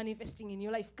see manifesting in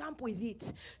your life. Camp with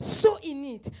it. Sow in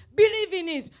it. Believe in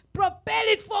it. Propel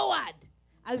it forward.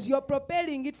 As you're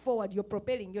propelling it forward, you're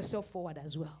propelling yourself forward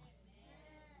as well.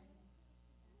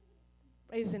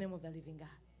 Praise the name of the living God.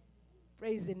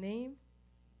 Praise the name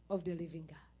of the living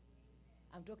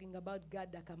God. I'm talking about God,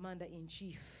 the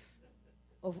commander-in-chief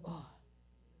of all.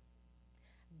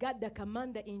 God, the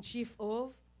commander-in-chief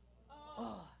of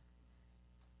all.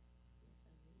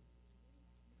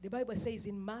 The Bible says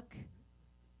in Mark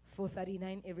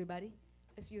 4:39, everybody.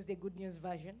 Let's use the Good News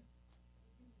version.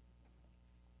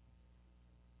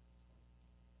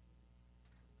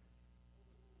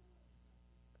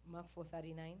 Mark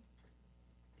 4:39,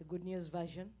 the Good News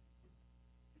version.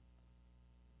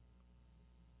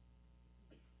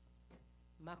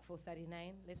 Mark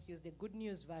 4:39, let's use the Good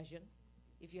News version.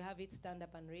 If you have it, stand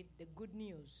up and read the Good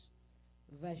News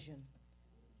version.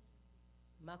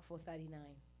 Mark 4:39.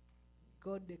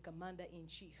 God, the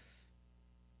commander-in-chief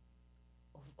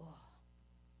of all.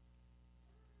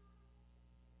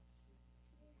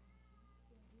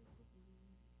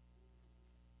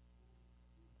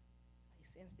 I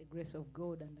sense the grace of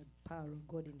God and the power of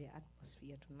God in the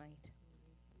atmosphere tonight.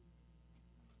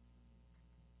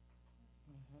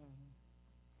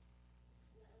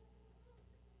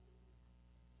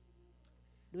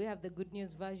 Do we have the Good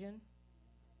News version?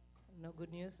 No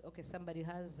Good News? Okay, somebody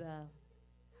has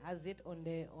it on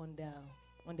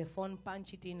the phone.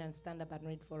 Punch it in and stand up and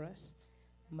read for us.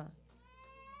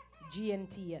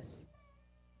 GNT, yes.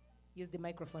 Use the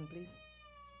microphone, please.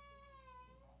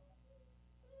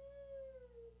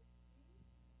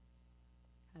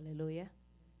 Hallelujah.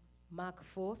 Mark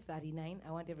 4:39.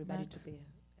 I want everybody to pay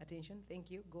attention. Thank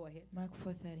you. Go ahead. Mark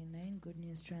 4:39, Good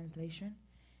News translation.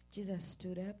 Jesus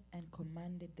stood up and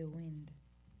commanded the wind.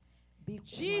 Be quiet.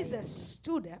 Jesus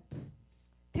stood up.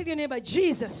 Tell your neighbor,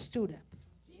 Jesus stood up.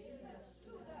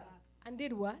 And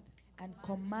did what? And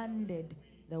commanded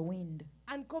the wind.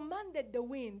 And commanded the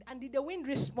wind. And did the wind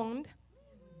respond?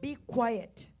 Be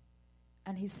quiet.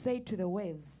 And he said to the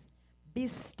waves, be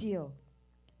still.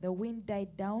 The wind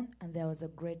died down and there was a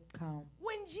great calm.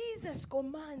 When Jesus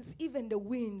commands, even the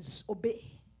winds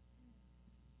obey.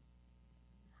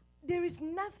 There is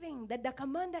nothing that the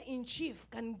commander-in-chief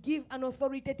can give an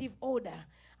authoritative order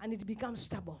and it becomes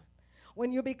stubborn.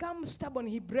 When you become stubborn,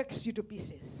 he breaks you to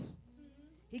pieces.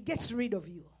 He gets rid of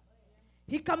you.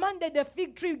 He commanded the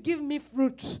fig tree, give me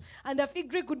fruit. And the fig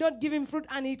tree could not give him fruit,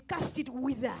 and he cast it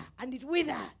wither, and it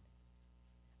withered.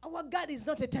 Our God is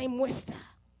not a time waster.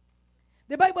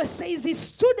 The Bible says he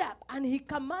stood up and he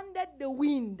commanded the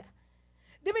wind.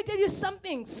 Let me tell you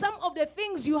something. Some of the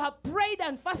things you have prayed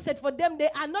and fasted for them, they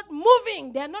are not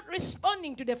moving. They are not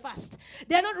responding to the fast.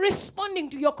 They are not responding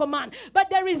to your command. But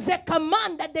there is a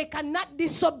command that they cannot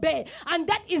disobey. And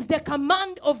that is the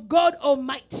command of God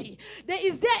Almighty.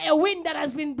 Is there a wind that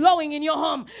has been blowing in your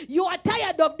home? You are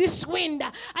tired of this wind.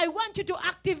 I want you to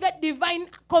activate divine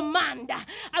command.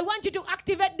 I want you to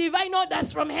activate divine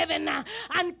orders from heaven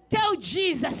and tell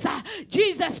Jesus,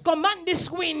 Jesus, command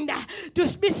this wind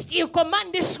to be still. Command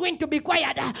this wind to be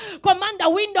quiet. Command the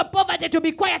wind of poverty to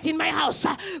be quiet in my house.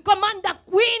 Command the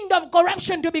wind of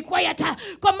corruption to be quiet.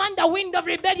 Command the wind of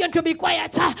rebellion to be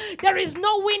quiet. There is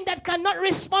no wind that cannot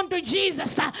respond to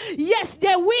Jesus. Yes,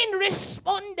 the wind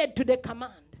responded to the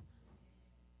command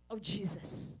of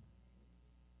Jesus.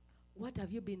 What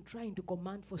have you been trying to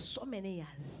command for so many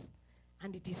years?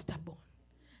 And it is stubborn.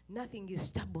 Nothing is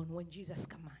stubborn when Jesus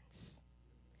commands.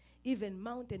 Even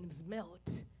mountains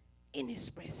melt in his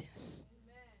presence.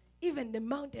 Even the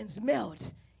mountains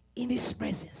melt in his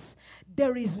presence.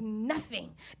 There is nothing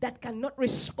that cannot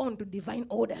respond to divine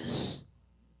orders.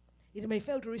 It may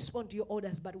fail to respond to your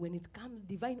orders, but when it comes,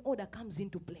 divine order comes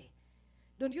into play.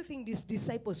 Don't you think these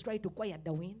disciples tried to quiet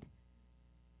the wind?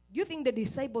 Do you think the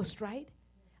disciples tried?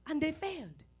 And they failed.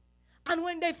 And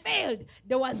when they failed,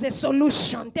 there was a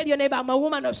solution. Tell your neighbor, I'm a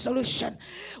woman of solution.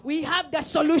 We have the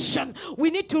solution.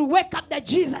 We need to wake up the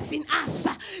Jesus in us.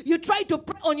 You try to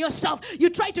pray on yourself.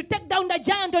 You try to take down the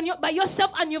giant by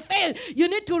yourself and you fail. You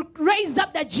need to raise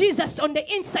up the Jesus on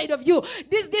the inside of you.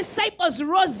 These disciples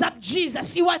rose up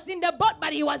Jesus. He was in the boat,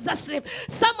 but he was asleep.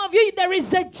 Some of you, there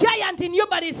is a giant in you,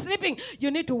 but he's sleeping. You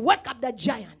need to wake up the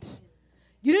giant.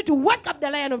 You need to wake up the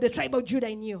Lion of the tribe of Judah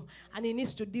in you. And he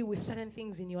needs to deal with certain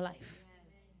things in your life.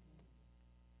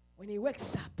 When he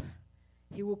wakes up,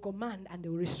 he will command and they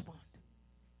will respond.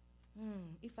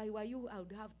 If I were you, I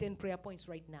would have 10 prayer points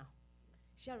right now.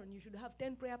 Sharon, you should have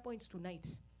 10 prayer points tonight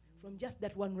from just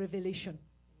that one revelation.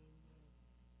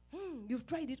 You've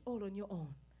tried it all on your own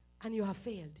and you have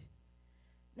failed.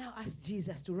 Now ask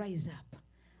Jesus to rise up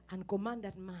and command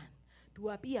that man to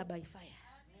appear by fire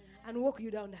and walk you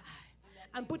down the aisle.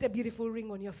 And put a beautiful ring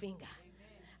on your finger.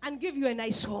 And give you a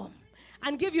nice home.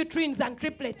 And give you twins and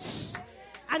triplets.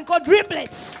 And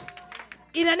quadruplets.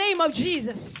 In the name of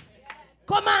Jesus.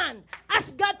 Command.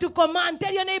 Ask God to command.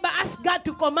 Tell your neighbor, ask God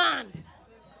to command.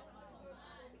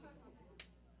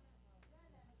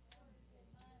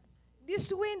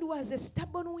 This wind was a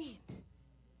stubborn wind.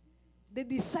 The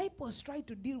disciples tried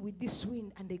to deal with this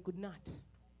wind and they could not.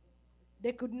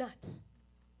 They could not.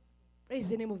 Praise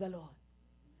the name of the Lord.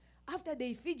 After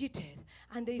they fidgeted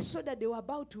and they saw that they were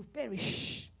about to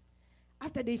perish,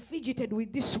 after they fidgeted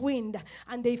with this wind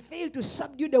and they failed to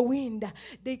subdue the wind,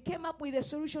 they came up with a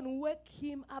solution. Wake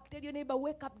him up. Tell your neighbor,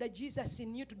 wake up the Jesus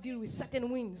in you to deal with certain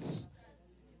winds.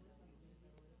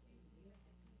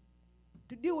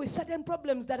 To deal with certain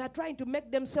problems that are trying to make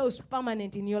themselves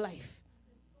permanent in your life.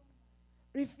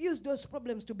 Refuse those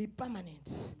problems to be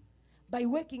permanent by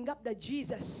waking up the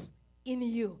Jesus in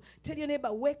you. Tell your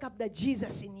neighbor, wake up the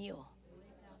Jesus in you.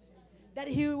 That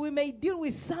we may deal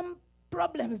with some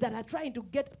problems that are trying to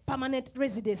get permanent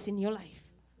residence in your life.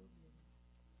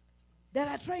 That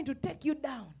are trying to take you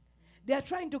down. They are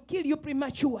trying to kill you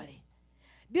prematurely.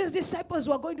 These disciples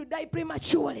were going to die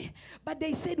prematurely. But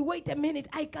they said, wait a minute,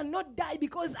 I cannot die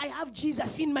because I have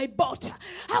Jesus in my boat.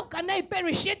 How can I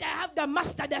perish yet? I have the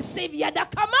Master, the Savior, the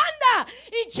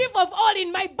Commander-in-Chief of all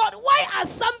in my boat. Why are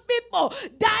some people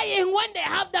dying when they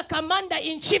have the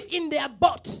Commander-in-Chief in their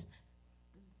boat?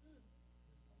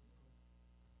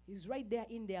 He's right there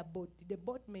in their boat. The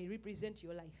boat may represent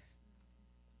your life.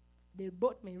 The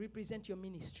boat may represent your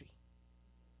ministry.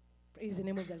 Praise the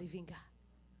name of the living God.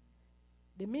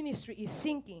 The ministry is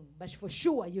sinking, but for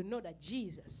sure you know that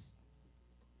Jesus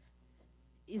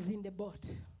is in the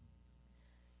boat.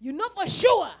 You know for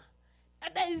sure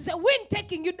that there is a wind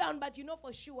taking you down, but you know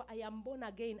for sure I am born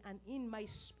again and in my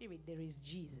spirit there is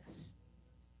Jesus.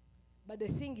 But the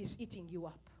thing is eating you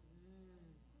up.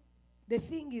 The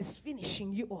thing is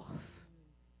finishing you off.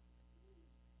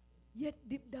 Yet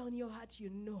deep down your heart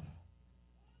you know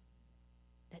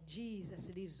that Jesus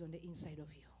lives on the inside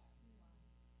of you.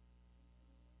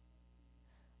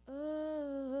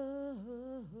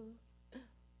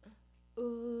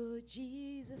 Oh,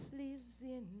 Jesus lives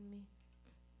in me.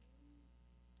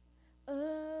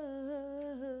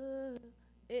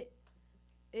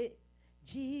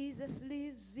 Jesus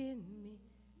lives in me.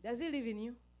 Does he live in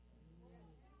you?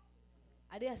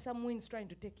 Are there some winds trying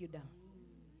to take you down?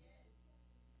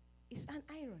 It's an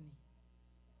irony.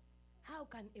 How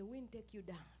can a wind take you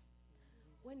down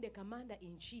when the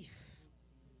commander-in-chief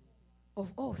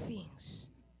of all things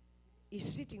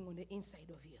is sitting on the inside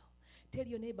of you? Tell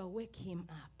your neighbor, wake him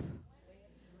up.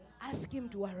 Ask him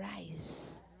to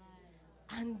arise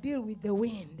and deal with the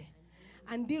wind,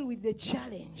 and deal with the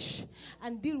challenge,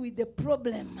 and deal with the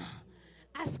problem.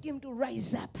 Ask him to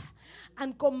rise up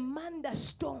and command the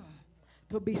storm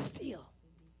to be still.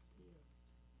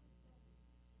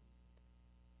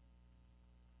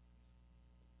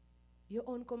 Your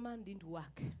own command didn't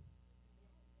work.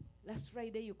 Last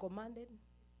Friday you commanded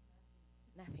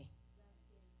nothing.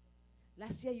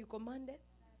 Last year you commanded,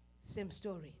 same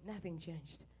story, nothing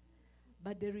changed.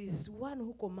 But there is one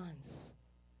who commands,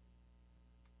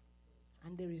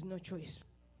 and there is no choice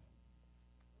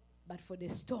but for the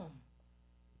storm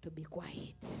to be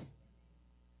quiet.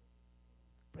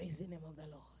 Praise the name of the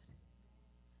Lord.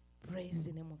 Praise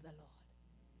the name of the Lord.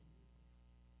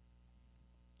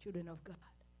 Children of God,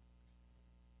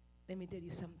 let me tell you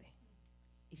something.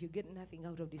 If you get nothing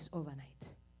out of this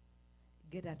overnight,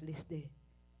 get at least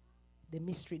the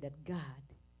mystery that God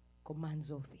commands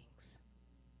all things.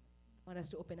 I want us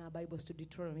to open our Bibles to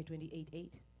Deuteronomy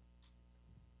 28:8.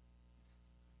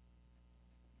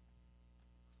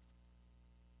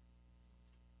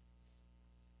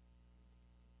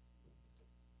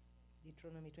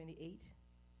 Deuteronomy 28,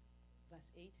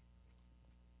 verse 8.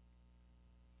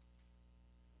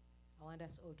 I want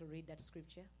us all to read that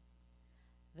scripture.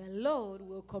 The Lord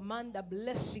will command a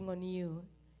blessing on you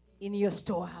in your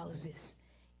storehouses,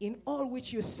 in all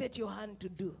which you set your hand to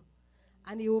do.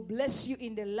 And he will bless you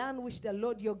in the land which the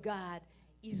Lord your God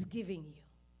is giving you.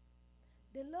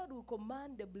 The Lord will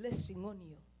command a blessing on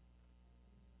you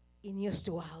in your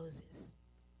storehouses.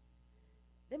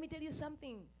 Let me tell you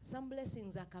something. Some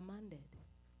blessings are commanded.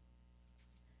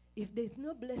 If there's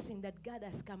no blessing that God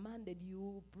has commanded,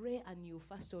 you pray and you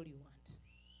fast all you want.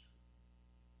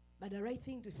 But the right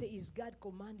thing to say is, God,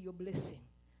 command your blessing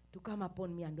to come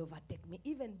upon me and overtake me.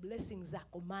 Even blessings are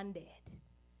commanded.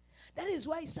 That is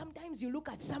why sometimes you look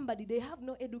at somebody, they have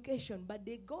no education, but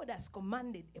God has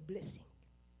commanded a blessing.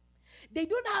 They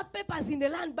don't have papers in the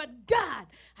land, but God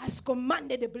has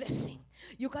commanded a blessing.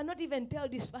 You cannot even tell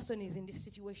this person is in this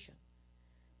situation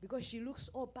because she looks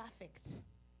all perfect.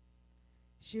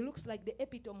 She looks like the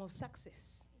epitome of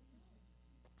success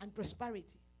and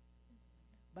prosperity.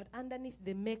 But underneath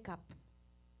the makeup,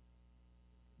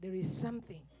 there is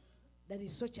something that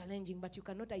is so challenging, but you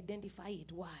cannot identify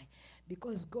it. Why?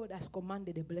 Because God has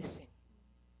commanded a blessing.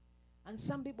 And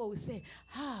some people will say,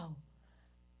 how?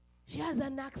 She has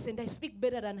an accent. I speak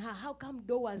better than her. How come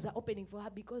doors are opening for her?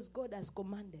 Because God has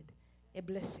commanded a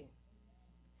blessing.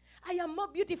 I am more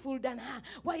beautiful than her.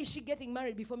 Why is she getting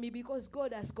married before me? Because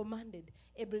God has commanded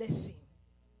a blessing.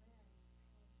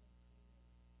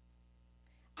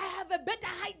 I have a better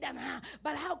height than her.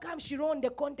 But how come she wrong the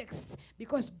context?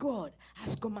 Because God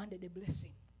has commanded a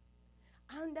blessing.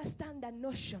 Understand the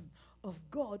notion of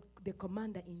God, the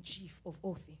commander-in-chief of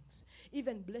all things.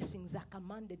 Even blessings are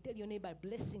commanded. Tell your neighbor,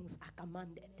 blessings are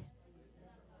commanded.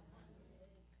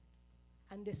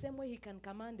 And the same way he can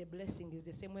command a blessing is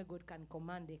the same way God can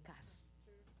command a curse.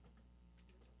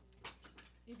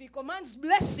 If he commands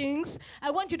blessings, I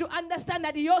want you to understand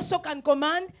that he also can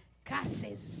command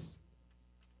curses.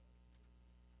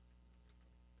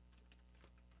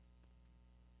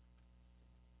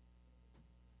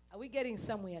 Are we getting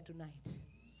somewhere tonight?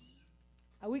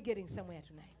 Are we getting somewhere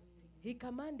tonight? He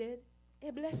commanded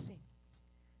a blessing.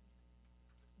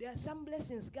 There are some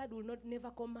blessings God will not never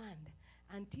command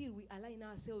until we align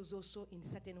ourselves also in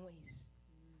certain ways.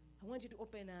 I want you to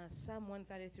open Psalm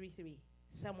 133:3.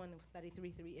 Psalm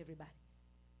 133:3, everybody.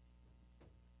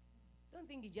 Don't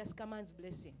think he just commands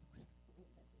blessings.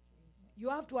 You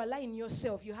have to align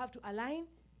yourself. You have to align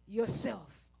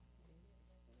yourself.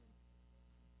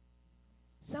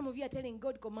 Some of you are telling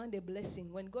God, command a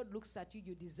blessing. When God looks at you,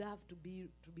 you deserve to be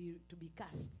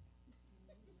cast.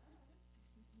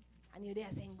 And you're there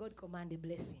saying, God command a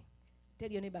blessing. Tell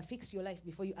your neighbor, fix your life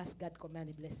before you ask God command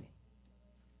a blessing.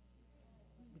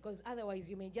 Because otherwise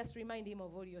you may just remind him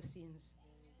of all your sins.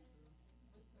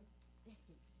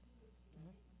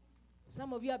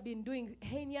 Some of you have been doing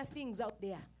heinous things out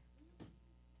there.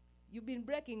 You've been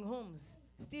breaking homes,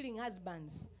 stealing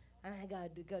husbands. And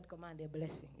God command a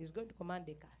blessing. He's going to command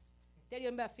a curse. Tell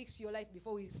your neighbor, fix your life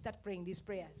before we start praying these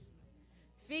prayers.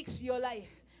 Fix your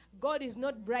life. God is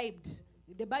not bribed.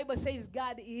 The Bible says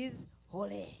God is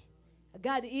holy.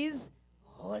 God is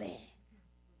holy.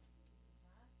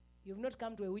 You've not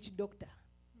come to a witch doctor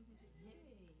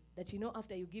that you know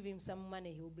after you give him some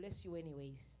money, he will bless you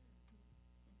anyways.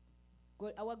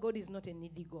 God, our God is not a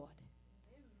needy God.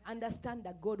 Understand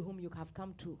the God whom you have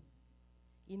come to.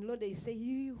 In law, they say,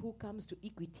 he who comes to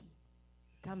equity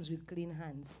comes with clean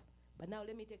hands. But now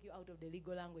let me take you out of the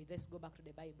legal language. Let's go back to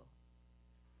the Bible.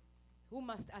 Who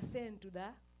must ascend to the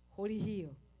holy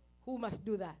hill? Who must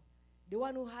do that? The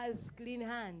one who has clean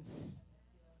hands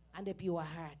and a pure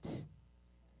heart.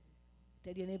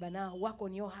 Tell your neighbor now, work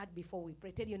on your heart before we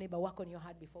pray. Tell your neighbor, work on your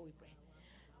heart before we pray.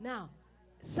 Now,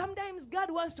 sometimes God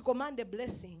wants to command a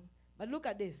blessing, but look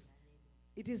at this.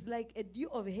 It is like a dew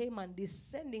of Haman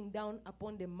descending down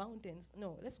upon the mountains.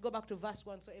 No, let's go back to verse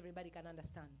 1 so everybody can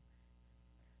understand.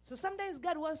 So sometimes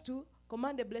God wants to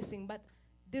command a blessing, but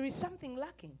there is something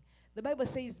lacking. The Bible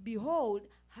says, behold,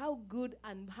 how good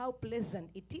and how pleasant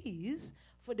it is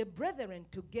for the brethren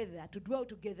together to dwell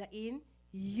together in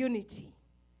unity.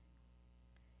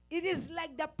 It is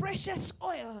like the precious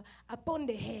oil upon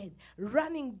the head,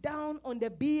 running down on the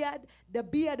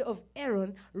beard of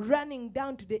Aaron, running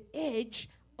down to the edge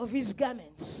of his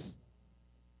garments.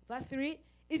 Verse 3,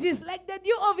 it is like the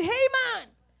dew of Haman.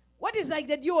 What is like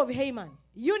the dew of Haman?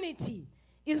 Unity.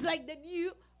 It's like the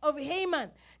dew of Haman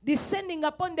descending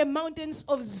upon the mountains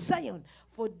of Zion.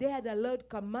 For there the Lord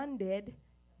commanded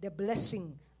the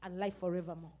blessing and life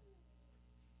forevermore.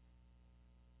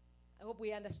 I hope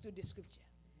we understood the scripture.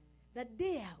 That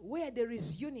there, where there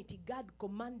is unity, God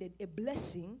commanded a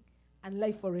blessing and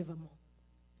life forevermore.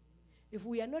 If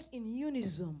we are not in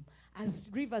unison as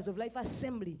Rivers of Life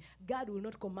Assembly, God will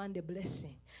not command a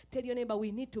blessing. Tell your neighbor,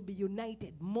 we need to be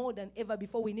united more than ever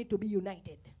before. We need to be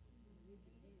united.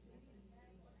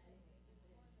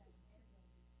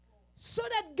 So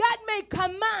that God may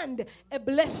command a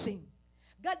blessing.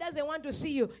 God doesn't want to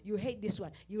see you hate this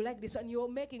one, you like this one.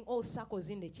 You're making all circles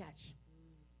in the church.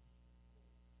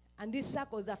 And these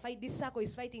circles are fighting. This circle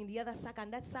is fighting the other circle,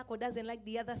 and that circle doesn't like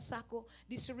the other circle.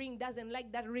 This ring doesn't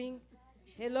like that ring.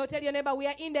 Hello, tell your neighbor, we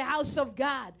are in the house of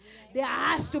God. There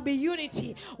has to be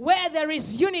unity. Where there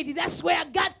is unity, that's where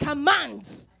God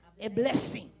commands a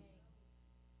blessing.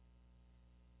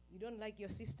 You don't like your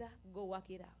sister? Go work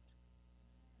it out.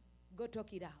 Go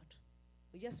talk it out.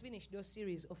 We just finished those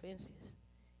series of offenses.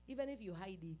 Even if you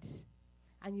hide it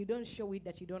and you don't show it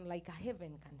that you don't like her,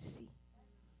 heaven can see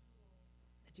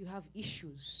that you have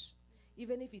issues.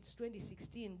 Even if it's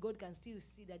 2016, God can still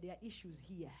see that there are issues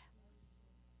here.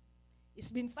 It's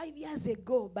been 5 years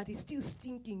ago, but it's still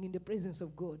stinking in the presence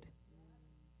of God.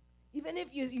 Even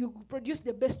if you produce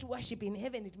the best worship in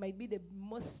heaven, it might be the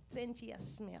most sentient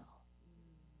smell.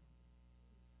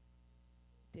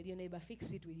 Tell your neighbor,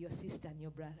 fix it with your sister and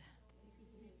your brother.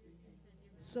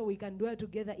 So we can dwell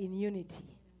together in unity.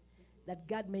 That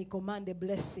God may command a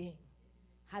blessing.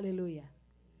 Hallelujah.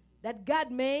 That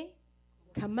God may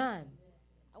command.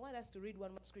 I want us to read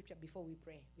one more scripture before we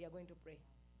pray. We are going to pray.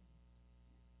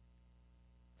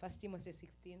 1 Timothy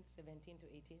 16, 17 to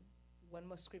 18. One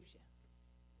more scripture.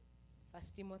 1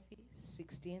 Timothy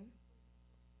 16.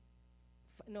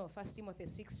 1 Timothy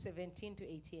 6, 17 to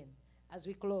 18. As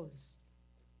we close.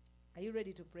 Are you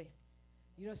ready to pray?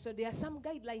 You know, so there are some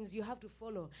guidelines you have to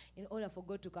follow in order for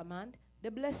God to command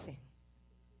the blessing.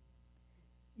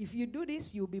 If you do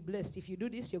this, you'll be blessed. If you do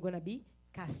this, you're going to be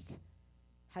cursed.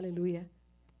 Hallelujah.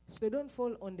 So don't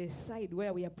fall on the side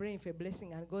where we are praying for a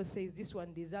blessing and God says this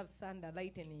one deserves thunder,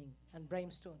 lightning, and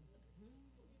brimstone.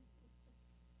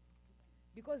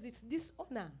 Because it's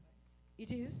dishonor.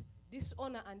 It is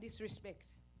dishonor and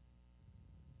disrespect.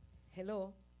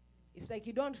 Hello? It's like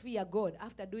you don't fear God.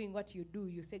 After doing what you do,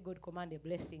 you say, God, command a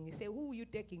blessing. You say, who are you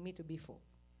taking me to be for?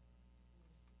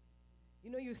 You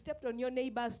know, you stepped on your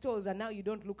neighbor's toes and now you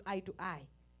don't look eye to eye.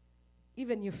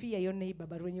 Even you fear your neighbor,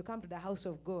 but when you come to the house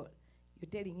of God, you're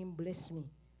telling him, bless me,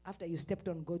 after you stepped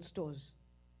on God's toes.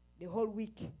 The whole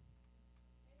week.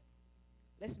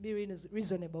 Let's be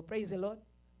reasonable. Praise the Lord.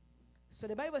 So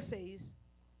the Bible says,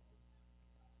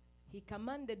 he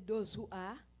commanded those who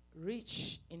are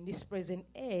rich in this present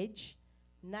age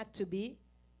not to be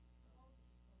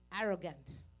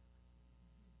arrogant.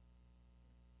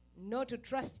 not to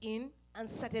trust in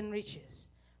uncertain riches,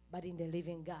 but in the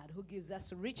living God who gives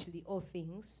us richly all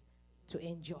things to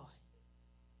enjoy.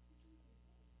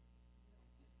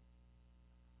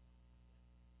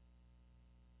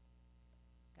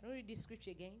 Can we read this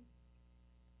scripture again?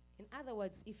 In other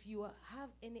words, if you have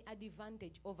any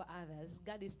advantage over others,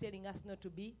 God is telling us not to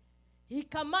be. He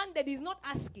commanded, he's not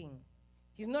asking.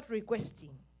 He's not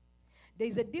requesting. There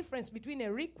is a difference between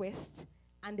a request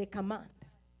and a command.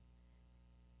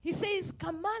 He says,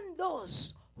 command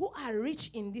those who are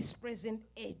rich in this present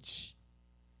age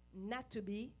not to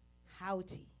be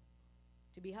haughty.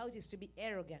 To be haughty is to be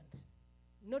arrogant.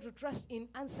 Not to trust in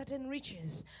uncertain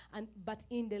riches, but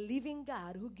in the living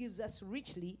God who gives us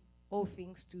richly all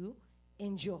things to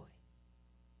enjoy.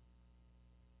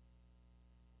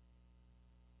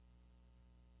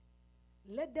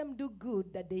 Let them do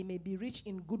good that they may be rich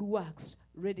in good works,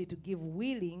 ready to give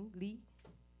willing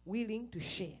to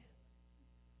share.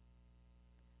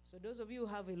 So those of you who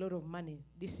have a lot of money,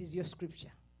 this is your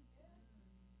scripture.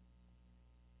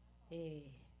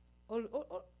 All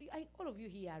of you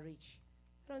here are rich.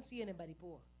 I don't see anybody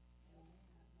poor.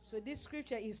 So this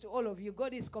scripture is to all of you.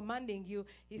 God is commanding you.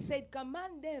 He said,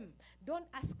 command them. Don't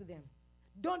ask them.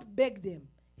 Don't beg them.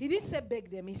 He didn't say beg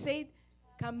them. He said,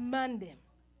 command them.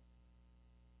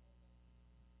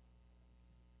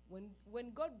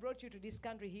 When God brought you to this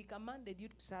country, he commanded you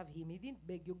to serve him. He didn't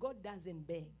beg you. God doesn't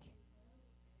beg.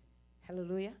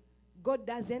 Hallelujah. God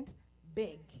doesn't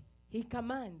beg. He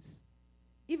commands.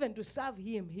 Even to serve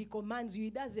him, he commands you. He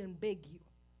doesn't beg you.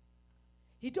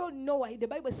 He told Noah, the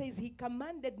Bible says he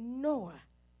commanded Noah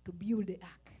to build the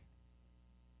ark.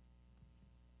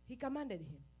 He commanded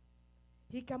him.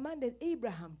 He commanded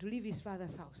Abraham to leave his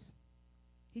father's house.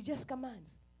 He just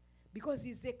commands. Because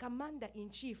he's the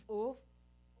commander-in-chief of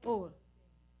all.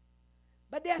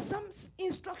 But there are some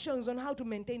instructions on how to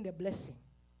maintain the blessing.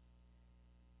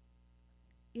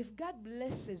 If God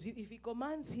blesses you, if he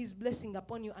commands his blessing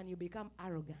upon you and you become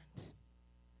arrogant.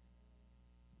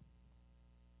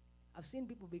 I've seen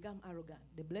people become arrogant.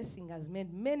 The blessing has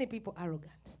made many people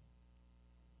arrogant.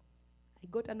 I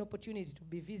got an opportunity to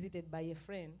be visited by a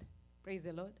friend. Praise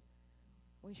the Lord.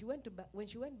 When she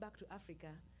went back to Africa,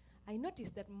 I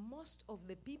noticed that most of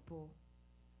the people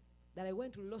that I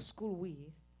went to law school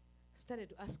with started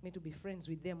to ask me to be friends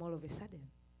with them all of a sudden.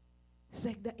 It's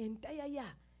like the entire year,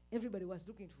 everybody was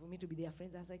looking for me to be their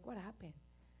friends. I was like, what happened?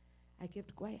 I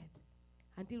kept quiet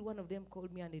until one of them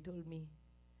called me and they told me,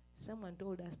 someone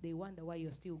told us they wonder why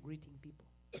you're still greeting people.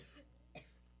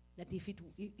 That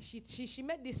she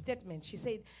made this statement. She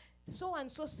said,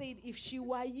 so-and-so said if she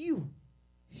were you,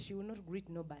 she would not greet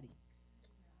nobody.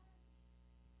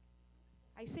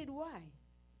 I said, why?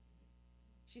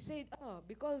 She said, oh,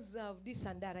 because of this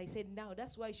and that. I said, no,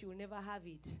 that's why she will never have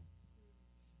it.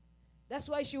 That's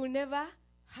why she will never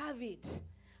have it.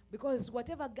 Because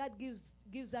whatever God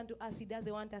gives unto us, he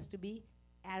doesn't want us to be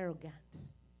arrogant.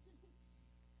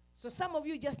 So some of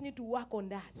you just need to work on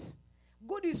that.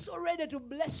 God is so ready to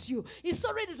bless you. He's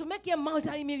so ready to make you a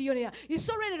multi-millionaire. He's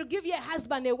so ready to give you a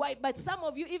husband, a wife. But some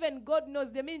of you, even God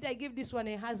knows, the minute I give this one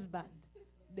a husband,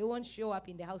 they won't show up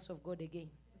in the house of God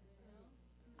again.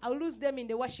 I'll lose them in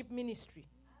the worship ministry.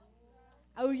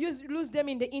 I will lose them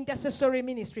in the intercessory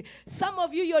ministry. Some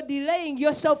of you, you're delaying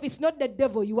yourself. It's not the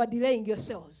devil. You are delaying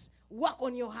yourselves. Work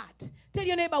on your heart. Tell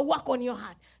your neighbor, work on your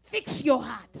heart. Fix your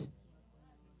heart.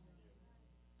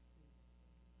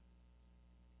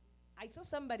 I saw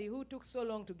somebody who took so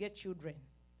long to get children.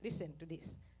 Listen to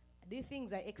this. These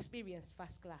things I experienced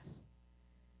first class.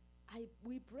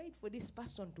 We prayed for this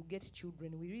person to get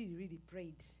children. We really, really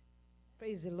prayed.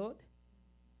 Praise the Lord.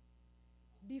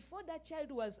 Before that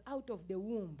child was out of the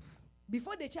womb,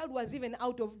 before the child was even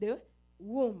out of the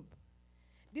womb,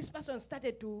 this person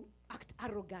started to act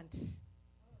arrogant.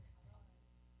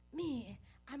 Me,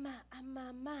 I'm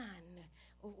a man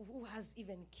who has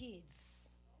even kids.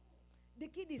 The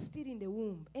kid is still in the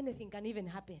womb. Anything can even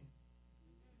happen.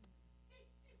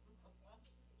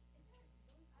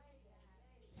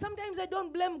 Sometimes I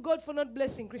don't blame God for not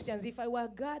blessing Christians. If I were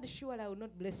God, sure I would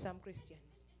not bless some Christians.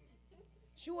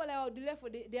 Sure I would delay for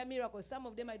their miracles. Some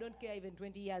of them I don't care even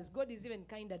 20 years. God is even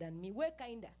kinder than me. We're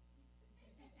kinder.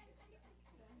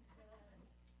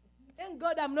 Thank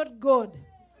God I'm not God.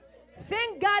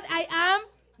 Thank God I am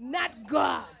not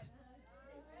God.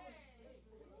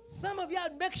 Some of you,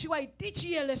 I'd make sure I teach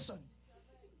you a lesson.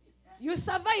 You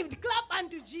survived. Clap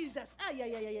unto Jesus. Yeah.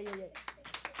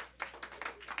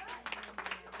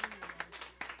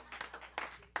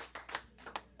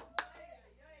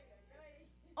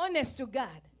 Honest to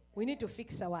God, we need to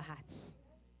fix our hearts.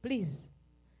 Please.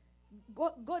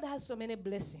 God has so many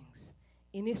blessings.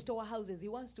 in his storehouses. He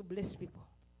wants to bless people.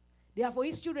 They are for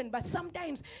his children, but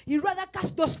sometimes he'd rather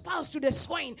cast those pearls to the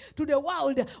swine, to the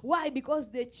world. Why? Because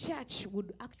the church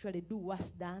would actually do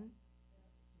worse than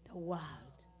the world.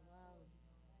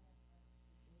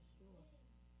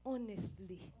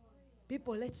 Honestly,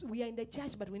 people, we are in the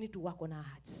church, but we need to work on our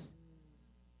hearts.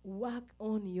 Work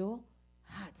on your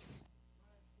hearts.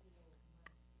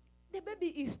 The baby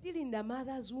is still in the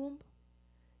mother's womb.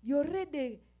 You're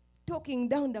already talking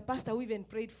down the pastor who even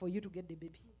prayed for you to get the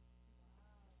baby.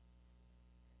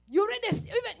 You've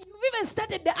even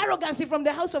started the arrogancy from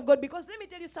the house of God, because let me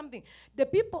tell you something. The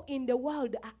people in the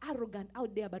world are arrogant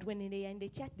out there, but when they are in the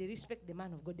church, they respect the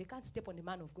man of God. They can't step on the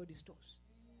man of God's toes.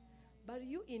 But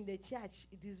you in the church,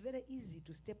 it is very easy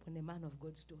to step on the man of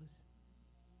God's toes.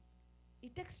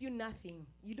 It takes you nothing.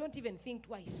 You don't even think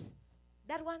twice.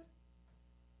 That one,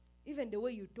 even the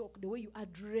way you talk, the way you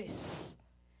address.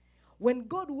 When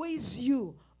God weighs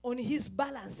you on his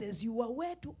balances, you are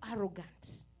way too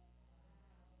arrogant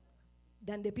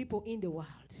than the people in the world.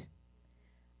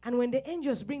 And when the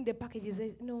angels bring the packages, they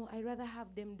say, no, I'd rather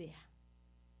have them there.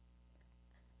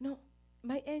 No,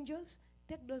 my angels,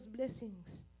 take those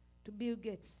blessings to Bill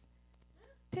Gates.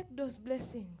 Take those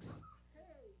blessings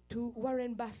to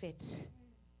Warren Buffett.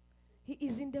 He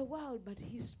is in the world, but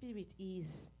his spirit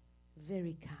is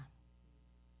very calm.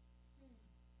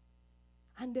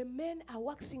 And the men are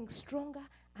waxing stronger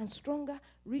and stronger,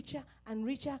 richer and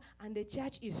richer, and the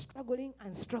church is struggling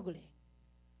and struggling.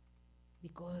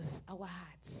 Because our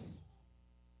hearts,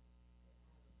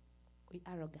 we're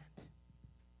arrogant.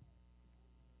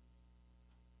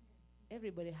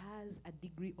 Everybody has a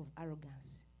degree of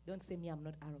arrogance. Don't say me, I'm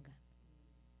not arrogant.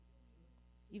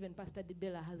 Even Pastor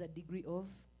DeBella has a degree of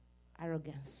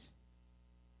arrogance.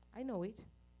 I know it.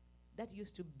 That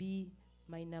used to be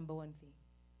my number one thing.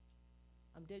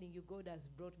 I'm telling you, God has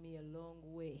brought me a long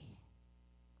way.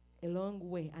 A long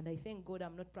way. And I thank God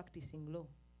I'm not practicing law.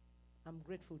 I'm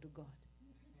grateful to God.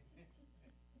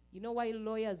 You know why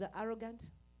lawyers are arrogant?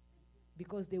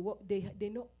 Because they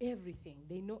know everything.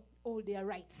 They know all their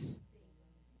rights.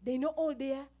 They know all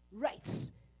their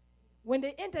rights. When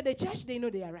they enter the church, they know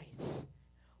their rights.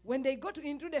 When they go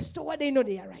into the store, they know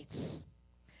their rights.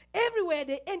 Everywhere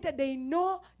they enter, they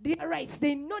know their rights.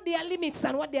 They know their limits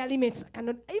and what their limits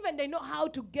cannot. Even they know how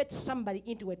to get somebody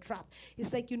into a trap.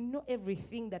 It's like you know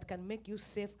everything that can make you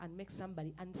safe and make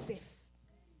somebody unsafe.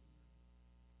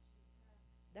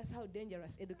 That's how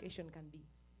dangerous education can be.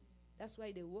 That's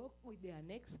why they walk with their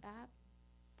necks up.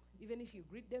 Even if you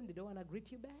greet them, they don't want to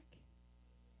greet you back.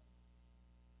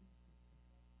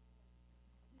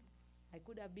 I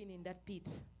could have been in that pit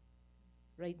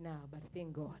right now, but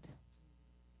thank God.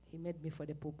 He made me for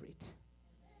the pulpit.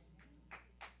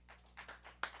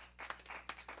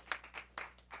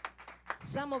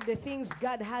 Some of the things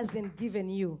God hasn't given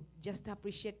you, just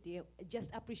appreciate him.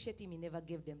 He never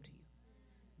gave them to you.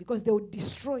 Because they will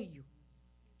destroy you.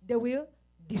 They will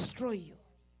destroy you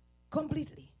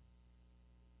completely.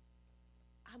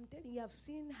 I'm telling you, I've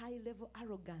seen high-level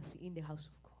arrogance in the house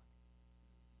of God.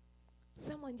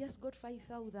 Someone just got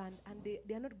 5,000 and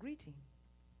they are not greeting.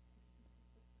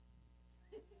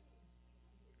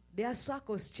 Their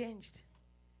circles changed.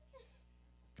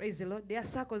 Praise the Lord. Their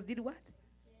circles did what?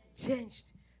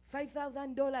 Changed.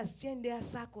 $5,000 changed their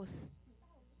circles.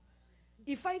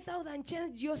 If 5,000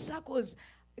 changed your circles,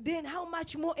 then how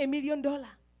much more $1 million?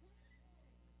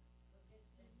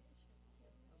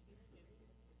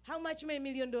 How much more $1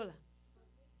 million?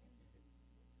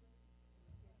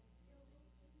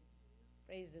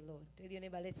 Praise the Lord. Tell your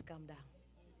neighbor, let's calm down.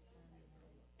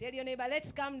 Tell your neighbor,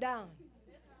 let's calm down.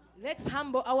 Let's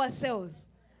humble ourselves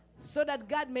so that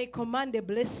God may command a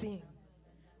blessing.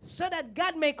 So that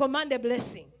God may command a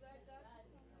blessing.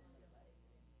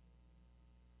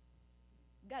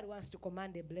 God wants to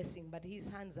command a blessing, but his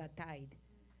hands are tied.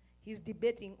 He's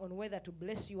debating on whether to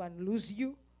bless you and lose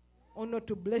you, or not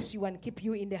to bless you and keep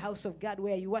you in the house of God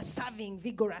where you are serving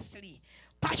vigorously,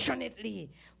 passionately,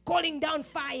 calling down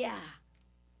fire.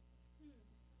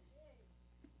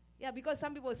 Yeah, because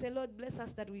some people say, Lord, bless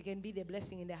us that we can be the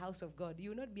blessing in the house of God.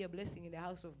 You will not be a blessing in the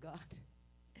house of God.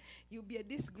 You'll be a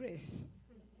disgrace.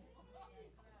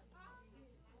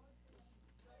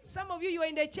 Some of you are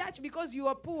in the church because you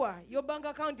are poor. Your bank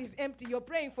account is empty. You're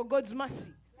praying for God's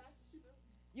mercy.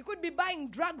 You could be buying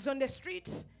drugs on the street,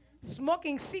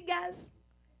 smoking cigars,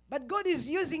 but God is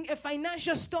using a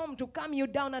financial storm to calm you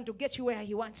down and to get you where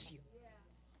he wants you.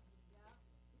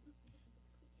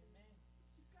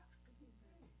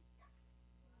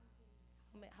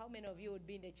 How many of you would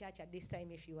be in the church at this time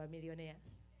if you were millionaires?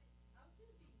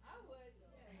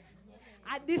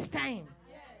 At this time.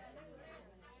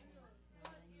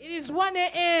 It is 1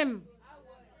 a.m.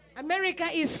 America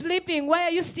is sleeping. Why are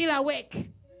you still awake?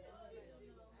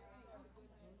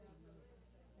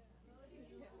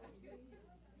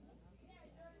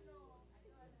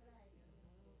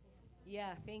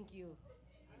 Yeah, thank you.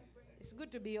 It's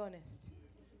good to be honest.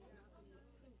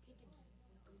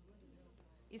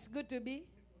 It's good to be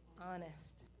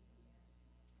honest.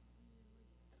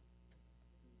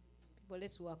 People,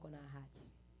 let's work on our hearts.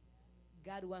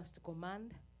 God wants to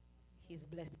command his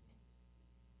blessing.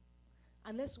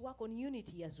 And let's work on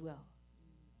unity as well.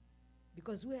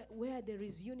 Because where there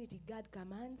is unity, God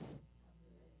commands.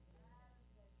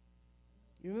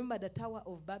 You remember the Tower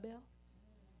of Babel?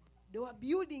 They were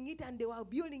building it and they were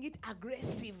building it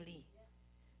aggressively.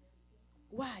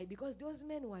 Why? Because those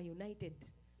men were united.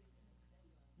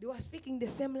 They were speaking the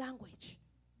same language.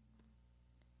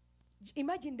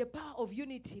 Imagine the power of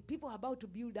unity. People are about to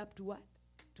build up to what?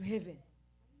 To heaven.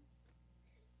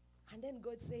 And then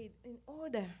God said, in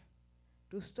order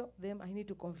to stop them, I need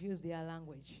to confuse their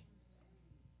language.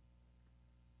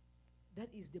 That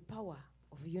is the power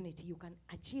of unity. You can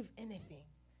achieve anything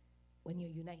when you're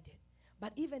united.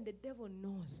 But even the devil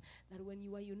knows that when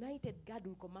you are united, God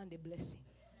will command a blessing.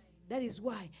 That is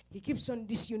why he keeps on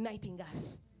disuniting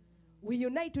us. We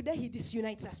unite today, he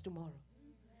disunites us tomorrow.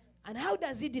 And how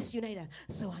does he disunite us?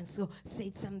 So and so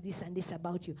said some this and this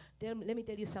about you. Let me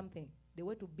tell you something. The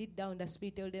way to beat down the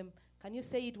spirit, tell them, can you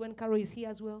say it when Carol is here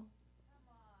as well?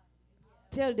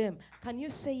 Tell them, can you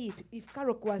say it? If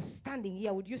Carol was standing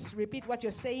here, would you repeat what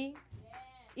you're saying?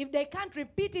 Yeah. If they can't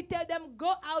repeat it, tell them,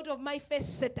 go out of my face,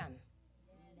 Satan.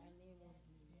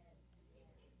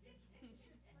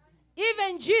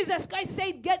 Even Jesus Christ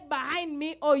said, get behind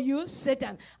me, or you,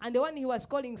 Satan. And the one he was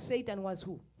calling Satan was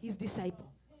who? His disciple.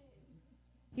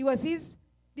 He was his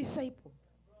disciple.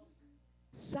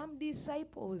 Some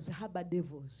disciples harbor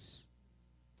devils.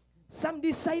 Some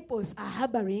disciples are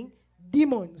harboring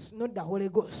demons, not the Holy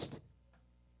Ghost.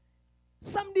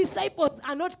 Some disciples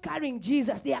are not carrying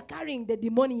Jesus, they are carrying the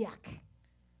demoniac.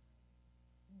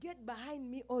 Get behind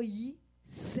me, O ye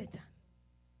Satan.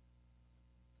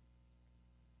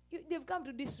 They've come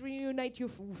to reunite you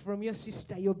from your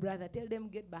sister, your brother. Tell them,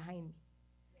 get behind me.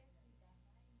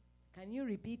 Can you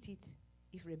repeat it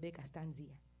if Rebecca stands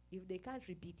here? If they can't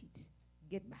repeat it,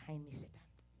 get behind me, Satan.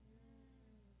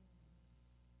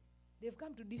 They've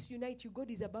come to disunite you. God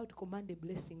is about to command a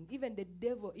blessing. Even the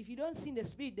devil, if you don't see in the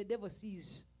spirit, the devil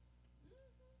sees.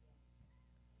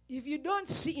 If you don't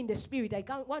see in the spirit, I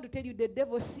want to tell you, the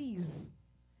devil sees.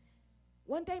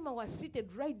 One time I was seated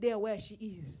right there where she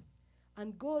is.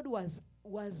 And God was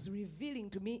revealing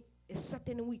to me a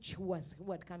certain witch who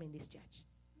had come in this church.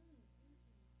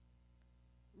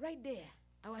 Right there.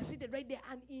 I was seated right there.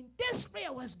 And intense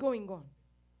prayer was going on.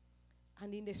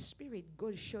 And in the spirit,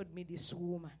 God showed me this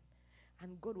woman.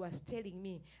 And God was telling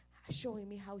me, showing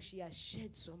me how she has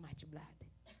shed so much blood.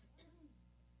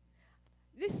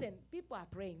 Listen, people are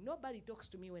praying. Nobody talks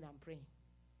to me when I'm praying.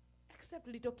 Except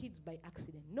little kids by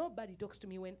accident. Nobody talks to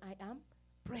me when I am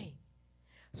praying.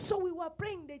 So we were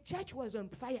praying. The church was on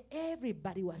fire.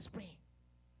 Everybody was praying.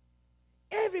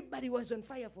 Everybody was on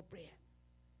fire for prayer.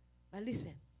 But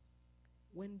listen,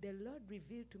 when the Lord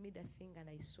revealed to me that thing and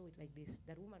I saw it like this,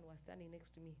 that woman was standing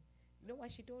next to me. You know what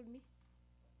she told me?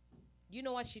 You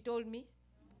know what she told me?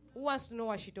 Who wants to know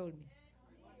what she told me?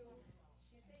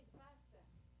 She said, Pastor,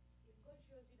 if God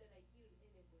shows you that I killed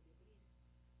anybody, please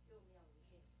tell me I will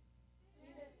repent.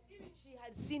 In the spirit, she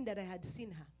had seen that I had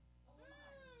seen her.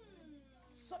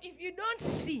 So if you don't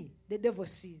see, the devil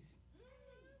sees.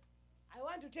 I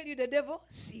want to tell you, the devil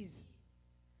sees.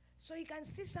 So he can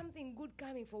see something good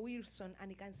coming for Wilson and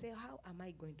he can say, how am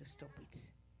I going to stop it?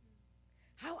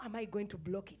 How am I going to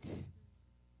block it?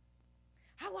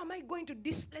 How am I going to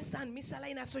displace and Miss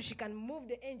Alina so she can move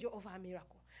the angel of her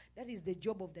miracle? That is the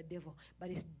job of the devil. But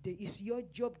it's your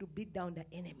job to beat down the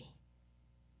enemy.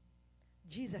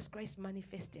 Jesus Christ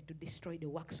manifested to destroy the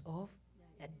works of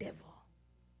the devil.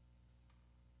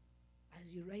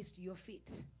 As you rise to your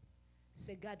feet,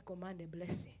 say, God, command a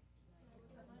blessing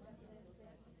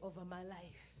over my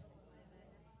life.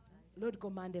 Lord,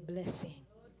 command a blessing.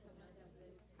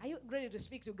 Are you ready to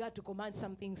speak to God to command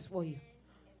some things for you?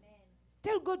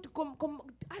 Tell God to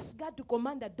ask God to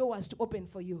command the doors to open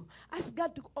for you. Ask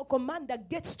God to command the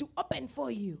gates to open for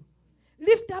you.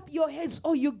 Lift up your heads,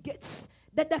 all you gates,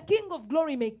 that the King of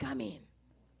Glory may come in.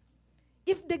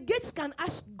 If the gates can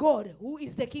ask God, who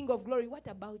is the King of Glory, what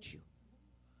about you?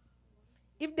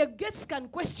 If the gates can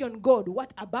question God,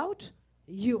 what about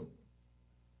you?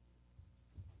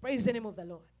 Praise the name of the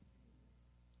Lord.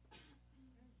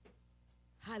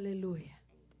 Hallelujah.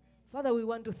 Father, we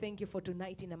want to thank you for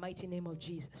tonight in the mighty name of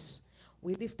Jesus.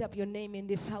 We lift up your name in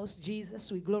this house,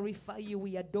 Jesus. We glorify you,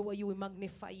 we adore you, we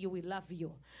magnify you, we love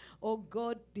you. Oh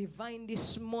God, divine,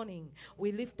 this morning,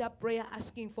 we lift up prayer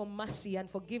asking for mercy and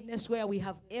forgiveness where we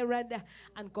have erred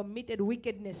and committed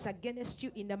wickedness against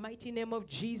you in the mighty name of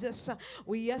Jesus.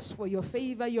 We ask for your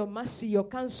favor, your mercy, your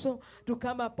counsel to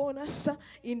come upon us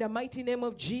in the mighty name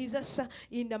of Jesus.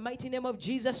 In the mighty name of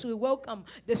Jesus, we welcome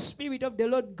the Spirit of the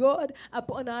Lord God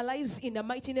upon our lives. In the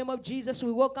mighty name of Jesus,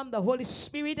 we welcome the Holy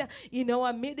Spirit in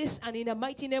our midst, and in the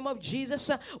mighty name of Jesus,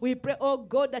 we pray, oh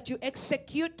God, that you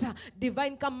execute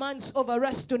divine commands over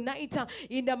us tonight.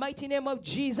 In the mighty name of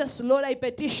Jesus, Lord, I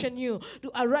petition you to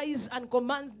arise and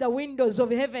command the windows of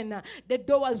heaven, the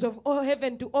doors of all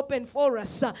heaven to open for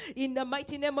us. In the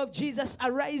mighty name of Jesus,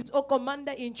 arise, O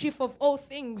Commander in Chief of all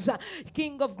things,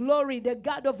 King of glory, the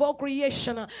God of all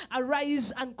creation.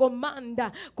 Arise and command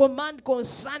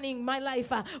concerning my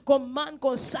life, command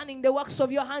concerning the works of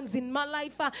your hands in my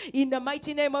life. In the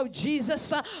mighty name of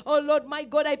Jesus, oh Lord, my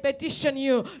God, I petition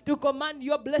you to command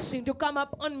your blessing to come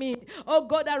upon me. Oh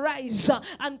God, arise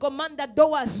and command the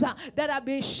doors that have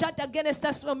been shut against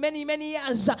us for many, many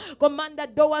years. Command the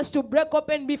doors to break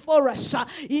open before us.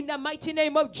 In the mighty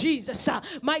name of Jesus,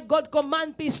 my God,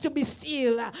 command peace to be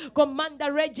still. Command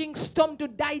the raging storm to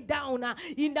die down.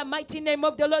 In the mighty name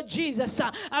of the Lord Jesus,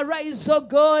 arise, oh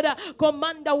God,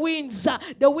 command the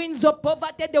winds of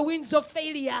poverty, the winds of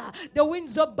failure, the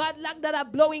winds of bad luck that are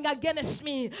blowing against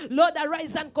me. Lord,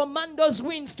 arise and command those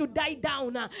winds to die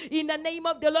down. In the name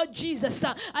of the Lord Jesus,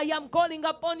 I am calling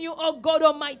upon you, oh God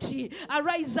Almighty.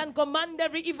 Arise and command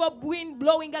every evil wind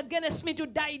blowing against me to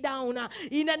die down.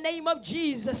 In the name of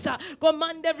Jesus,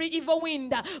 command every evil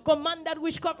wind, command that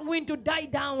witchcraft wind to die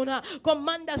down.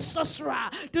 Command the sorcerer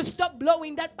to stop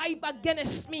blowing that pipe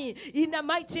against me. In the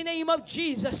mighty name of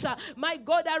Jesus, my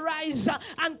God, arise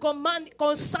and command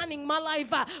concerning my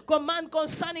life, command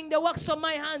concerning the works of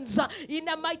my hands. In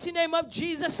the mighty name of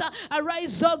Jesus,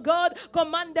 arise, oh God,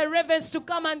 command the ravens to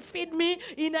come and feed me.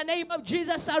 In the name of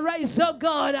Jesus, arise, oh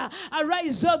God,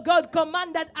 arise, oh God,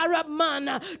 command that Arab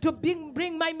man to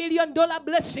bring my $1 million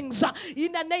blessings.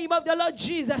 In the name of the Lord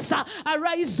Jesus,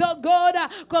 arise, oh God,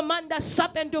 command the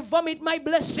serpent to vomit my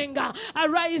blessing.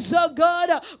 Arise, oh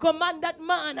God, command that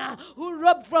man who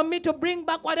robbed from me to bring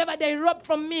back whatever they robbed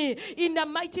from me. In the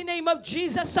mighty name of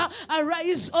Jesus,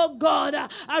 arise, oh God,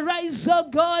 arise, oh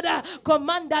God,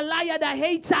 command the liar, the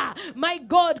hater, my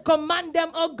God, command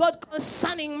them, oh God,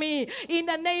 concerning me. In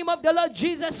the name of the Lord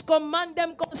Jesus, command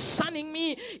them concerning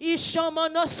me.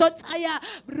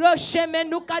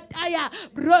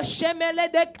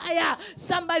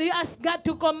 Somebody ask God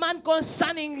to command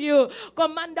concerning you.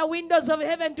 Command the windows of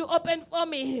heaven to open for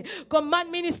me.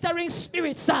 Command ministering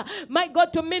spirits, my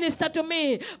God, to minister to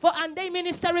me. For and they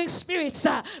ministering spirits,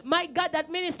 my God,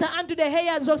 that minister unto the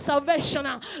heirs of salvation.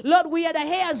 Lord, we are the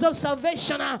heirs of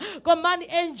salvation. Command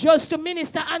angels to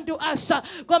minister unto us.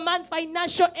 Command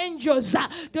financial angels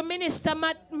to minister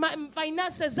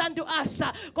finances unto us.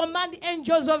 Command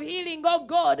angels of healing, oh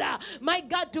God, my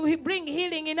God, to bring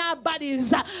healing in our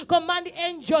bodies. Command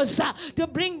angels to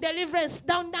bring deliverance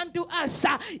down unto us.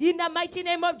 In the mighty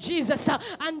name of Jesus.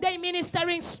 And they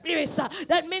ministering spirits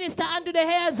that minister unto the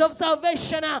heirs of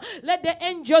salvation. Let the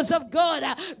angels of God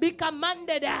be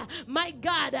commanded, my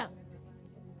God,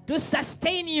 to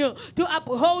sustain you, to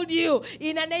uphold you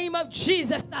in the name of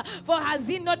Jesus. For has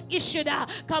he not issued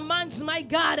commands, my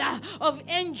God, of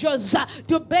angels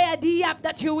to bear thee up,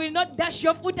 that you will not dash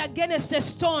your foot against a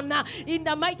stone. In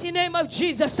the mighty name of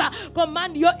Jesus,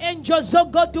 command your angels, oh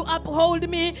God, to uphold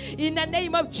me. In the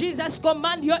name of Jesus,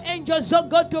 command your angels, oh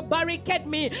God, to barricade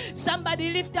me.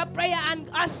 Somebody lift up prayer and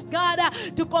ask God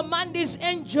to command these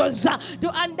angels to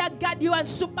undergird you and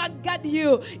supergird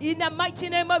you. In the mighty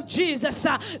name of Jesus,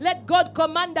 let God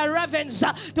command the ravens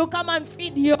to come and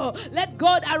feed you. Let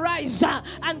God arise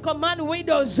and command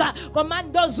widows,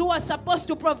 command those who are supposed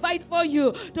to provide for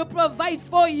you, to provide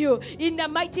for you. In the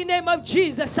mighty name of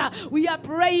Jesus, we are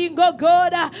praying, oh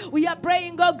God,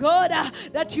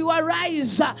 that you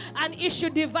arise and issue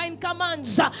divine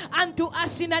commands unto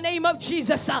us in the name of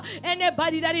Jesus.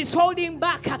 Anybody that is holding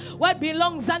back what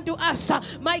belongs unto us,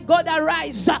 my God,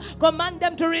 arise. Command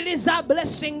them to release our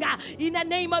blessing in the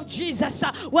name of Jesus.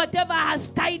 Whatever has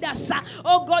tied us,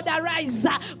 oh God, arise.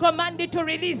 Command it to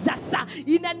release us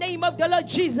in the name of the Lord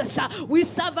Jesus. We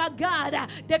serve a God,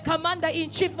 the commander in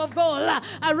chief of all.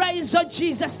 Arise, oh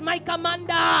Jesus, my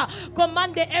commander.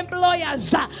 Command the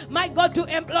employers, my God, to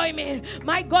employ me.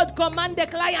 My God, command the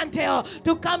clientele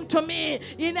to come to me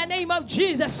in the name of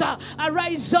Jesus.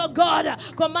 Arise, oh God.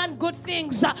 Command good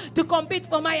things to compete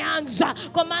for my hands.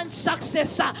 Command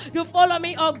success to follow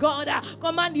me, oh God.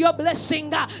 Command your blessing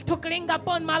to cling upon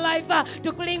upon my life,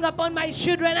 to cling upon my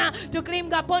children, to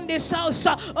cling upon this house.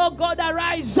 Oh God,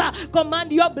 arise.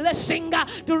 Command your blessing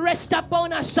to rest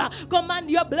upon us. Command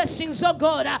your blessings, oh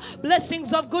God.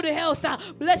 Blessings of good health,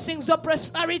 blessings of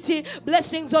prosperity,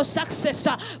 blessings of success,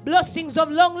 blessings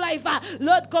of long life.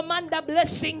 Lord, command the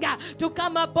blessing to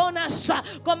come upon us.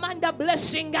 Command the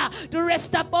blessing to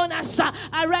rest upon us.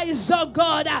 Arise, oh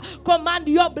God. Command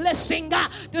your blessing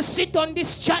to sit on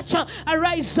this church.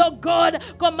 Arise, oh God.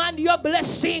 Command your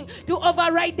blessing to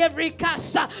override every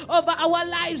curse over our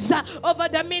lives, over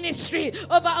the ministry,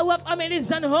 over our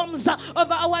families and homes,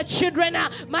 over our children.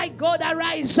 My God,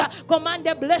 arise. Command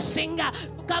the blessing to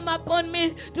come upon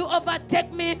me, to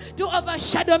overtake me, to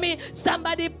overshadow me.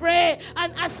 Somebody pray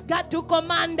and ask God to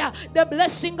command the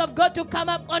blessing of God to come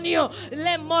upon you.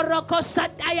 Le moroko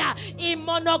sataya,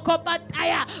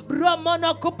 imonokopataya,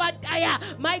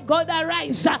 bromonokopataya. My God,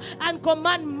 arise and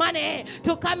command money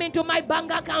to come into my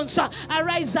bank accounts.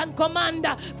 Arise and command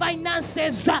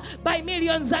finances by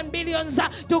millions and billions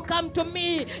to come to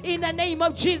me in the name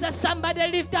of Jesus. Somebody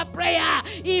lift up prayer.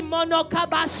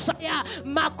 Imonokabasaya,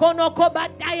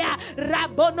 makonokobataya,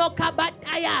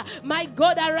 rabonokabataya. My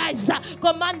God, arise.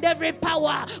 Command every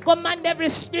power, command every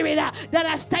spirit that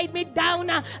has tied me down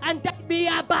and tied me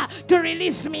up to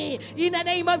release me in the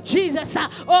name of Jesus.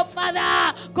 Oh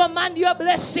Father, command your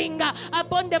blessing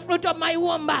upon the fruit of my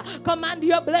womb. Command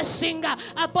your blessing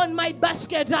upon my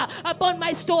basket, upon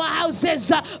my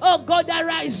storehouses. Oh God,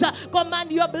 arise.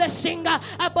 Command your blessing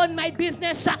upon my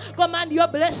business. Command your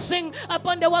blessing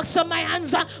upon the works of my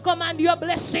hands. Command your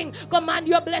blessing. Command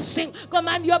your blessing.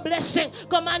 Command your blessing.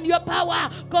 Command your power.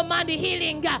 Command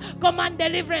healing. Command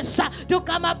deliverance to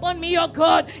come upon me, oh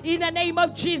God, in the name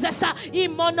of Jesus.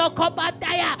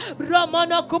 Imonokopataya,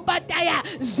 Romonokupataya,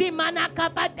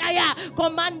 Zimanakapataya.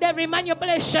 Command every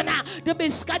manipulation to be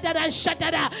scattered and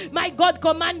shattered. My God,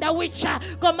 command the witch,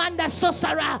 command the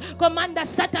sorcerer, command the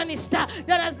satanist that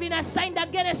has been assigned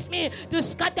against me to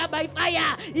scatter by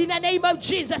fire in the name of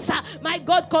Jesus. My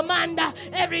God, command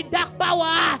every dark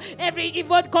power, every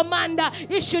evil command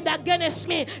issued against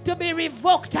me to be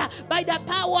revoked by the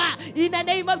power in the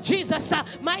name of Jesus.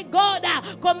 My God,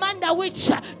 command the witch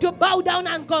to bow down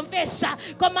and confess.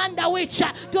 Command the witch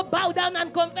to bow down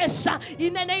and confess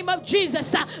in the name of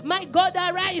Jesus. My God,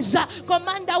 arise.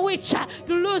 Command the witch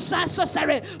to lose her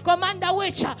sorcery. Command the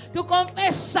witch to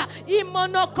confess.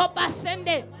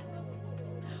 Imonokopasende.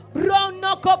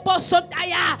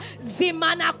 Bronokoposotaya,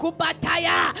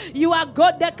 Zimanakupataya. You are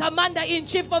God, the commander in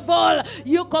chief of all.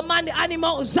 You command the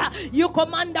animals, you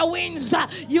command the winds,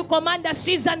 you command the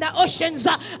seas and the oceans.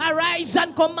 Arise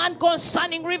and command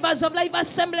concerning Rivers of Life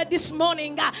Assembly this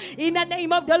morning in the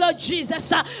name of the Lord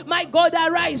Jesus. My God,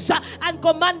 arise and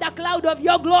command the cloud of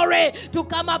your glory to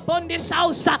come upon this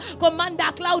house. Command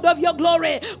the cloud of your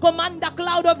glory, command the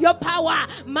cloud of your power.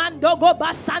 Mandogo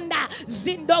Basanda,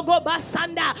 Zindogo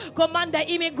Basanda. Command the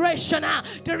immigration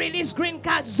to release green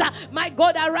cards. My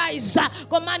God, arise.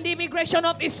 Command the immigration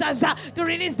officers to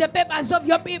release the papers of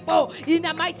your people in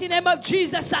the mighty name of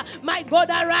Jesus. My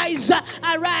God, arise.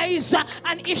 Arise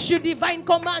and issue divine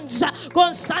commands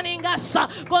concerning us,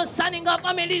 concerning our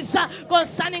families,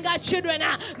 concerning our children.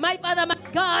 My Father, my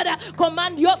God,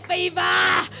 command your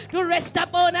favor to rest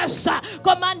upon us.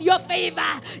 Command your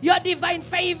favor, your divine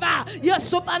favor, your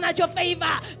supernatural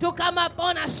favor to come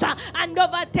upon us and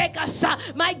overtake us.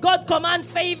 My God, command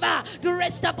favor to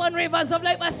rest upon Rivers of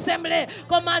Life Assembly.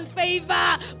 Command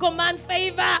favor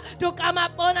to come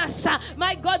upon us.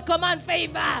 My God, command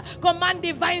favor, command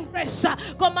divine grace,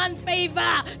 command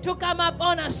favor to come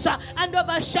upon us and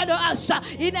overshadow us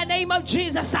in the name of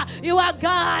Jesus. You are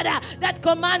God that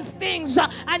commands things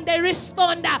and they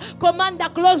respond. Command the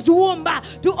closed womb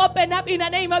to open up in the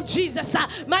name of Jesus.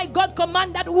 My God,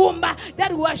 command that womb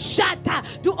that was shut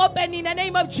to open in the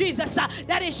name of Jesus,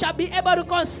 that it shall be able to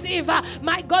conceive.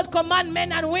 My God, command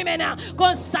men and women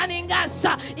concerning us.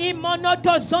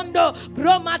 Imonotozondo,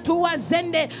 Bromatuwa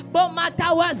Zende,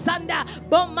 Bomatawa Zanda,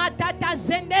 Bomatata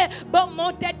Zende,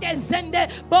 Bomotete Zende,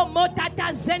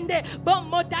 Bomotata Zende,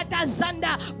 Bomotata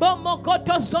Zanda,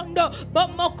 Bomokoto Zondo,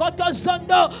 Bomokoto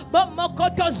Zondo,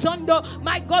 Bomokoto Zondo.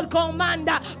 My God, command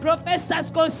professors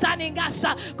concerning us.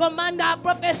 Command our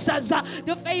professors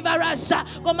to favor us.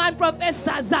 Command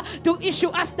professors to issue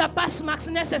us the pass marks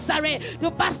necessary to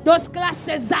pass those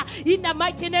classes in the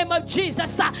mighty name of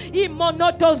Jesus.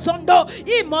 Imonoto Zondo,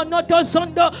 Imonoto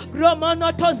Zondo,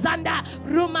 Bromonoto Zanda,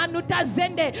 Brumanuta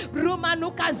Zende,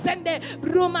 Brumanuka Zende,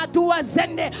 Brumatua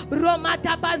Zende,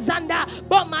 Bromataba Zanda,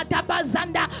 Bomataba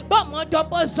Zanda,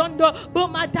 Bomotopo zondo,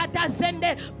 Bumatata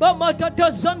zende,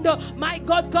 Bomototo zondo. My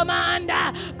God,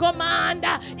 command,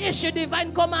 issue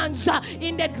divine commands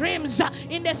in the dreams,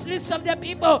 in the sleeps of the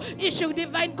people. Issue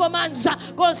divine commands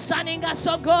concerning us,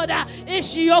 oh God.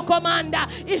 Issue your command,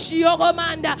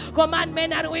 command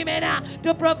men and women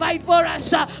to provide for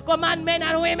us. Command men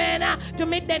and women to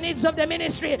meet the needs of the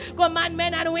ministry. Command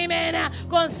men and women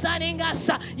concerning us.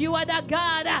 You are the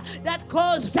God that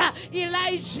caused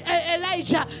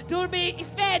Elijah to be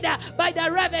fed by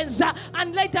the ravens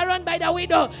and later on by the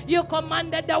widow. You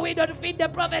commanded the widow to feed the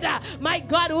prophet. My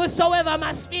God, whosoever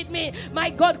must feed me, my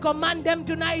God, command them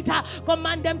tonight.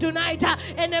 Command them tonight.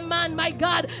 And a man, my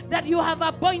God, that you have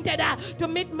appointed to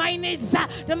meet my needs,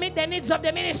 to meet the needs of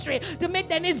the ministry, to meet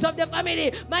the needs of the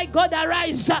family. My God,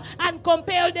 arise and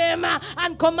compel them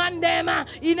and command them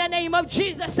in the name of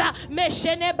Jesus.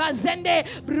 Meshene bazende,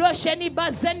 brosheni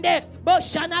bazende,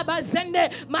 boshana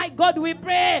bazende. My God, we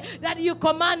pray that you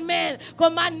command men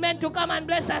to come and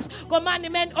bless us. Command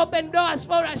men open doors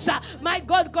for us. My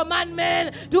God, command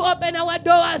men to open our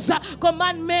doors.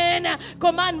 Command men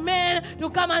to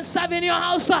come and serve in your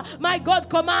house. My God,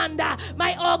 command,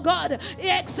 my oh God,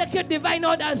 execute divine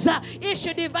orders.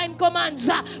 Issue divine commands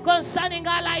concerning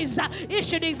our lives.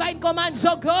 Issue divine commands,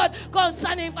 oh God,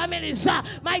 concerning families.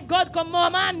 My God,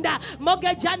 command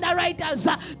mortgage underwriters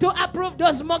to approve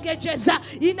those mortgages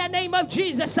in the name of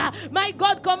Jesus. My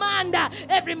God, command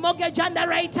every mortgage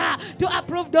underwriter to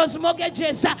approve those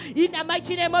mortgages in the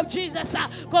mighty name of Jesus.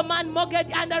 Command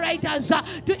mortgage underwriters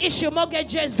to issue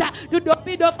mortgages to the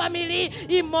Dopido family.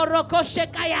 Imoroko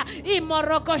Shekaya,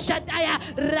 Imoroko Shataya,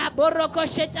 Raboroko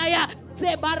Shetaya,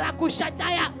 Zebaraku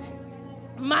Shataya.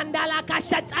 Mandala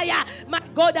Kashataya. My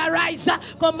God, arise.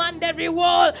 Command every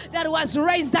wall that was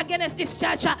raised against this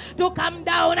church to come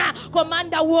down.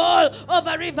 Command the wall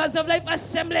over Rivers of Life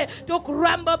Assembly to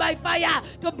crumble by fire,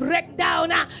 to break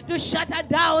down, to shatter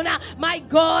down. My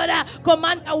God,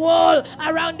 command the wall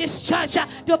around this church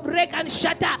to break and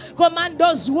shatter. Command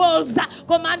those walls,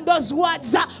 command those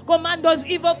words, command those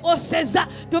evil forces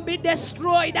to be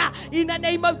destroyed in the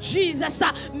name of Jesus.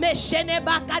 Meshene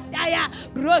Bakataya,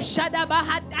 Broshada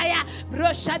Bahataya,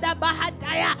 Broshada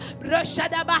Bahataya,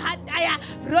 Broshada Bahataya,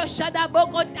 Broshada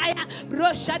Bogotaya,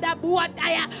 Broshada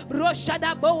Buataya,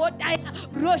 Broshada Bogotaya,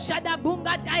 Broshada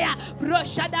Bungataya,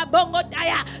 Broshada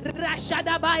Bongotaya,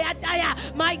 Rashada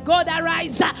Bayataya. My God,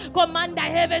 arise. Command the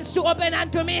heavens to open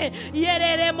unto me.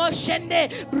 Yerere Moshende,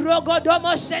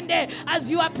 Brogodomo Sende. As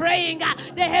you are praying,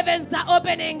 the heavens are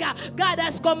opening. God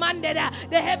has commanded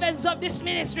the heavens of this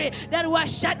ministry that were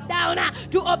shut down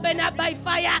to open up by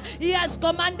fire. He has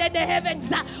commanded the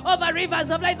heavens over Rivers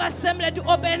of Life Assembly to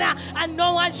open, and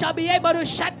no one shall be able to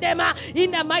shut them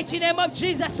in the mighty name of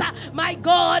Jesus. My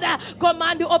God,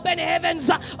 command to open heavens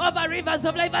over Rivers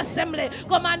of Life Assembly.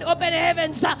 Command open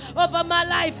heavens over my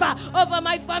life, over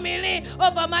my family,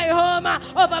 over my home,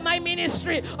 over my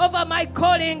ministry, over my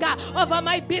calling, over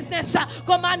my business.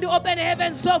 Command to open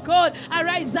heavens, so God.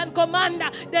 Arise and command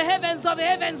the heavens of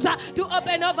heavens to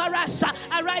open over us.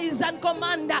 Arise and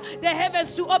command the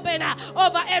heavens to open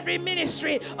over every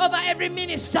ministry, over every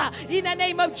minister, in the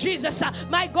name of Jesus.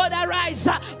 My God, arise.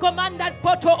 Command that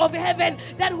portal of heaven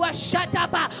that was shut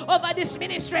up over this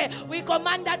ministry. We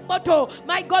command that portal.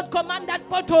 My God, command that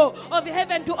portal of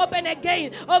heaven to open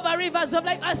again over Rivers of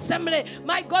Life Assembly.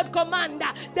 My God, command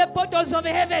the portals of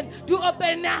heaven to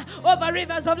open over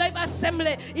Rivers of Life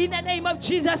Assembly in the name of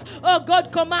Jesus. Oh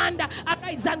God, command,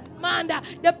 arise and command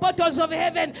the portals of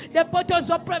heaven, the portals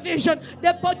of provision,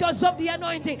 the portals of the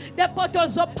anointing, the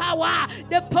portals of power,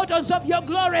 the portals of your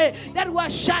glory that were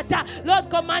shut. Lord,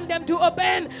 command them to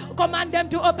open. Command them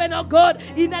to open, oh God,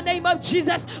 in the name of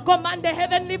Jesus. Command the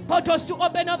heavenly portals to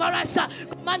open over us.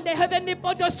 Command the heavenly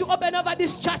portals to open over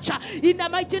this church in the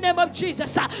mighty name of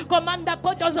Jesus. Command the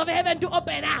portals of heaven to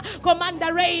open. Command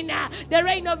the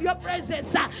rain of your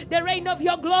presence, the rain of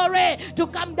your glory to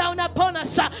come down upon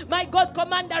us. My God,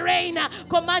 command the rain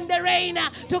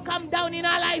to come down in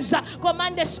our lives.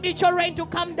 Command the spiritual rain to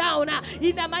come down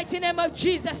in the mighty name of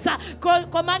Jesus.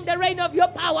 Command the rain of your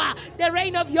power, the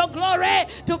rain of your glory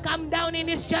to come down in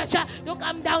this church, to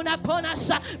come down upon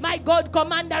us. My God,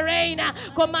 command the rain,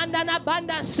 command an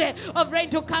abundance of rain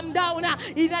to come down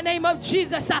in the name of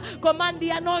Jesus. Command the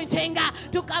anointing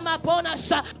to come upon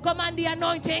us. Command the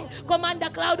anointing, command the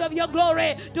cloud of your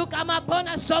glory to come upon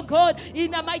us, so God,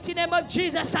 in the mighty name of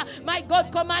Jesus. My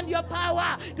God, command Command your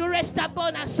power to rest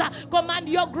upon us. Command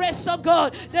your grace, oh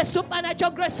God, the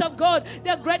supernatural grace of God,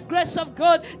 the great grace of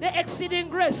God, the exceeding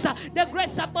grace, the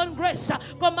grace upon grace.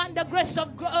 Command the grace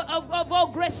of all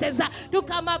graces to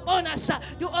come upon us,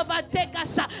 to overtake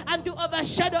us, and to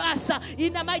overshadow us.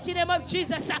 In the mighty name of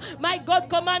Jesus, my God,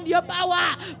 command your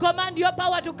power. Command your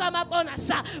power to come upon us.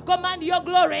 Command your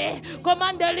glory.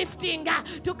 Command the lifting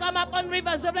to come upon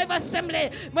Rivers of Life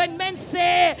Assembly. When men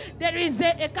say there is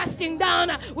a casting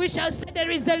down, we shall say there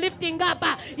is a lifting up.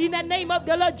 In the name of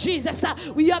the Lord Jesus,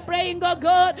 we are praying, oh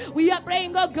God,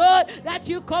 that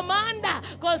you command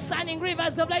concerning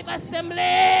Rivers of Life Assembly.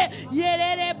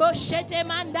 Yerere boshete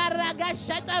mandaraga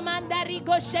shata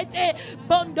mandarigo shete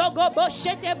bondogo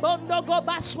boshete bondogo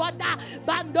baswata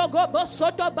bandogo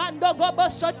bosoto bandogo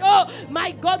bosoto.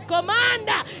 My God, command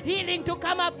healing to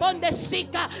come upon the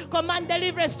sick. Command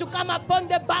deliverance to come upon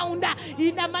the bound.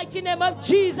 In the mighty name of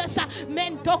Jesus.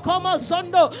 Mentoko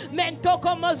mozondo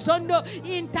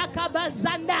intaka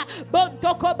bazanda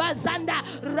bontoko bazanda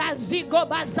razigo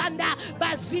bazanda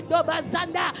bazido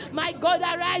bazanda. My God,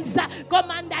 arise.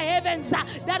 Command the heavens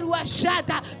that were shut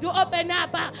to open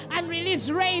up and release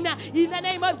rain in the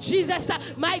name of Jesus.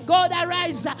 My God,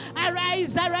 arise,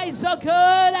 oh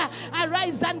God,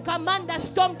 arise and command the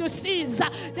storm to cease.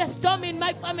 The storm in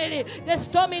my family, the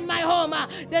storm in my home,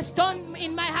 the storm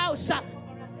in my house.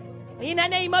 In the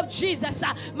name of Jesus,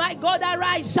 my God,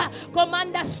 arise.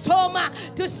 Command the storm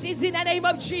to cease in the name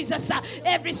of Jesus.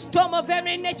 Every storm of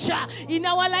every nature in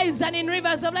our lives and in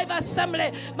Rivers of Life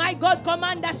Assembly, my God,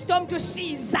 command the storm to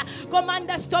cease. Command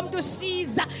the storm to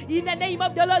cease in the name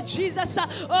of the Lord Jesus.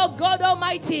 Oh God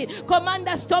Almighty, command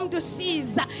the storm to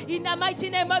cease in the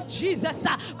mighty name of Jesus.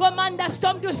 Command the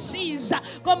storm to cease.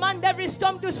 Command every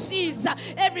storm to cease.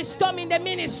 Every storm in the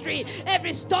ministry,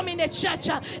 every storm in the church,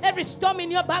 every storm in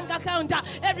your bank account,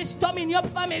 every storm in your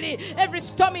family, every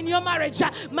storm in your marriage.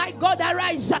 My God,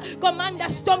 arise. Command the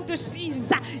storm to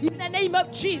cease in the name of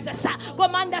Jesus.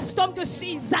 Command the storm to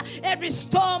cease. Every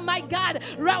storm, my God,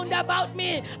 round about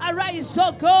me, arise,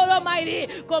 oh God Almighty.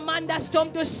 Command the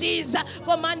storm to cease.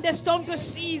 Command the storm to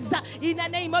cease in the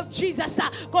name of Jesus.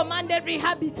 Command every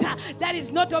habit that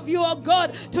is not of you, oh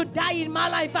God, to die in my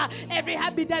life. Every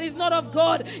habit that is not of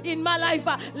God in my life,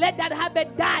 let that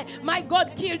habit die. My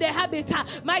God, kill the habit.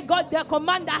 My God,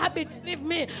 command the habit to leave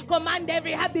me. Command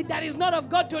every habit that is not of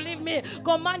God to leave me.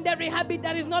 Command every habit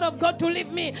that is not of God to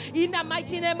leave me. In the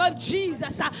mighty name of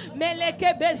Jesus.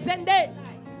 Meleke bezende.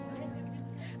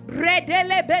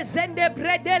 Bredele bezende,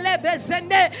 bredele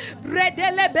bezende,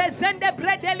 bredele bezende,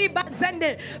 bredeli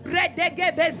bazende,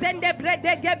 bredege bezende,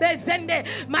 bredege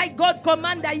bezende. My God,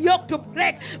 command the yoke to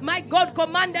break. My God,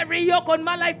 command every yoke on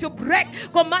my life to break.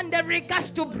 Command every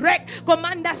curse to break.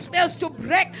 Command the spells to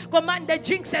break. Command the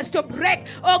jinxes to break.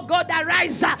 Oh God,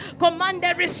 arise. Command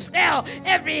every spell,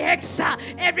 every hexa,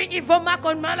 every evil mark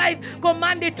on my life.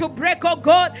 Command it to break, oh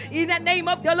God, in the name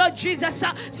of the Lord Jesus.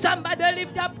 Somebody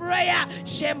lift up prayer.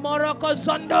 Moroko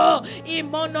zondo,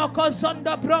 imonoko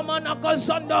zondo, bromonoko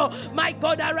zondo. My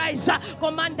God, arise.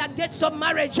 Command the gates of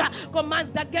marriage.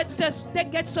 Commands the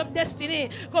gates of destiny.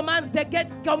 Command the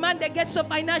gates of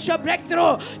financial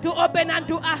breakthrough to open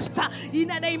unto us. In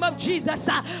the name of Jesus,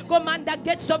 command the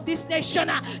gates of this nation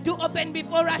to open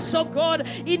before us, oh God.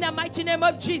 In the mighty name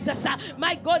of Jesus,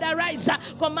 my God, arise.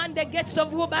 Command the gates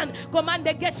of Wuhan. Command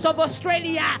the gates of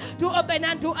Australia to open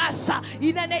unto us.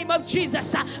 In the name of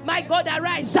Jesus, my God,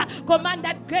 arise. Command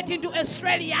that gate into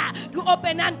Australia to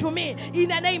open unto me. In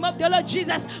the name of the Lord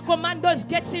Jesus, command those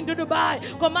gates into Dubai.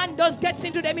 Command those gates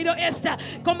into the Middle East.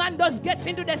 Command those gates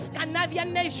into the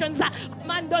Scandinavian nations.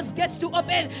 Command those gates to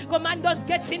open. Command those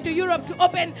gates into Europe to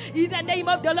open. In the name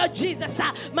of the Lord Jesus,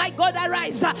 my God,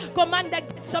 arise. Command the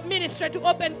gates of ministry to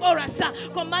open for us.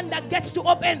 Command the gates to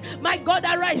open. My God,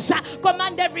 arise.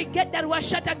 Command every gate that was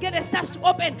shut against us to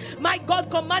open. My God,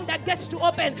 command the gates to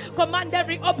open. Command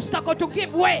every obstacle to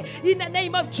give way. In the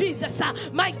name of Jesus,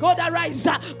 my God, arise.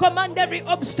 Command every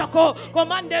obstacle,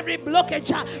 command every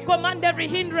blockage, command every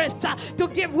hindrance to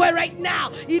give way right now.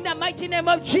 In the mighty name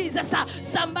of Jesus,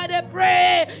 somebody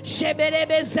pray.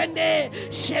 Sheberebe zende,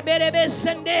 sheberebe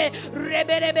zende,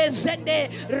 reberebe zende,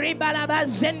 ribalaba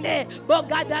zende,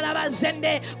 bogadalaba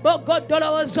zende,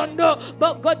 bogodoloba zondo,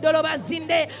 bogodoloba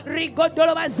zinde,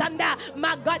 rigodoloba zanda,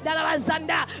 magadalaba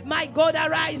zanda. My God,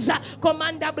 arise.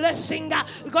 Command the blessing,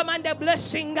 command the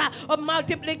blessing of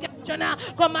multiplication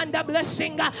Command the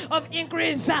blessing of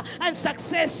increase and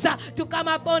success to come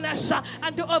upon us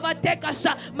and to overtake us.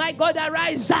 My God,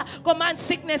 arise. Command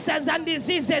sicknesses and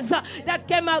diseases that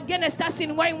came against us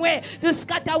in one way to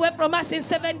scatter away from us in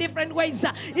 7 different ways.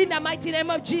 In the mighty name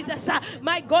of Jesus,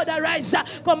 my God, arise.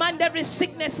 Command every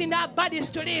sickness in our bodies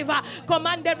to leave.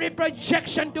 Command every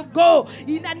projection to go.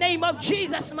 In the name of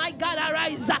Jesus, my God,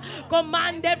 arise.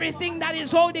 Command everything that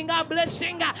is holding our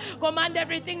blessing. Command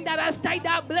everything that has tied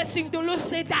our blessing to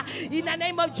loose it. In the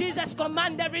name of Jesus,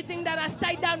 command everything that has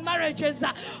tied down marriages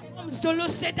to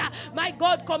loose it. My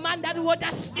God, command that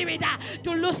water spirit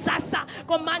to loose us.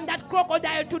 Command that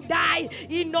crocodile to die.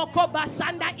 Inoko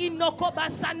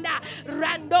basanda,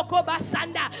 randoko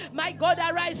basanda. My God,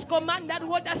 arise. Command that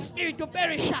water spirit to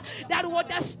perish. That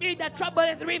water spirit that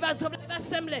troubleth rivers of the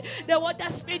assembly. The water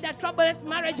spirit that troubleth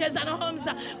marriages and homes.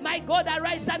 My God,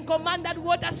 arise and command that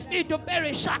water spirit to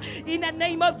perish. In the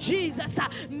name of Jesus.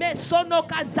 Mesono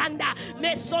kazanda,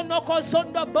 mesono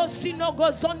kozondo, bosino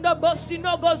gozondo,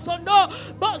 bosino gozondo.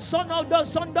 Bosono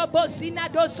dozondo bosina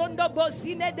dozondo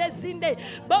bosine desinde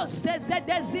boseze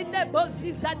desinde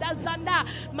bosiza dazanda.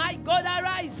 My God,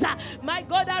 arise. My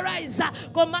God, arise.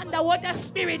 Command the water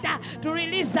spirit to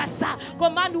release us.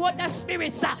 Command water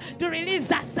spirits to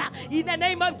release us. In the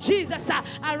name of Jesus,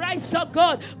 arise, oh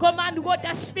God. Command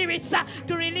water spirits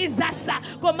to release us.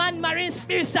 Command marine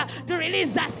spirits to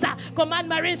release us. Command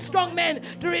marine strong men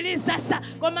to release us.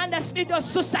 Command the spirit of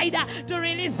suicide to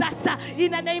release us.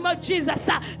 In the name of Jesus,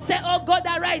 say, oh God,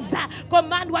 arise.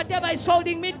 Command whatever is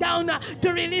holding me down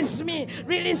to release me.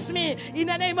 Release me in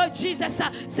the name of Jesus.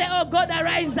 Say, oh God,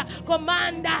 arise.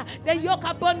 Command the yoke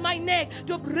upon my neck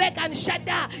to break and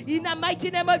shatter in the mighty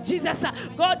name of Jesus.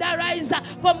 God, arise.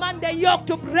 Command the yoke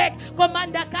to break.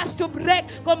 Command the curse to break.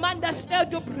 Command the spell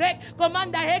to break.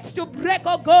 Command the hex to break,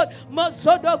 oh God.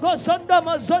 Mozodogo zondo,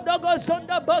 mozodogo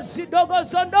zondo, bozidogo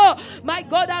zondo. My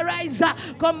God, arise.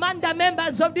 Command the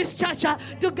members of this church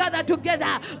to gather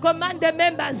together. Command the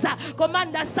members,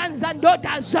 command the sons and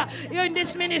daughters in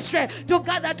this ministry to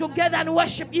gather together and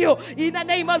worship you in the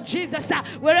name of Jesus.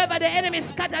 Wherever the enemy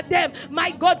scattered them,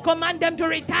 my God, command them to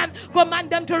return. Command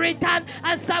them to return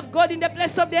and serve God in the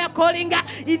place of their calling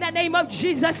in the name of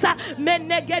Jesus.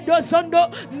 Menegedo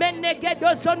zondo,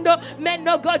 menegedo zondo,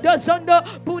 menogodo zondo,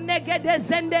 bunegede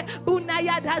zende,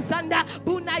 bunayada zanda,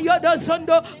 bunayodo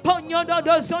zondo,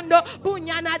 ponyodo zondo,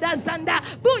 bunyana zanda,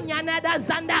 bunyana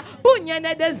zanda,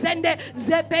 bunyana de zende,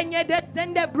 zepenye de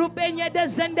zende, brupenye de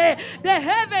zende. The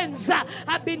heavens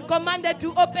have been commanded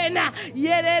to open.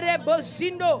 Yerere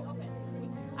bosindo.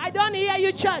 I don't hear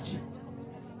you, church.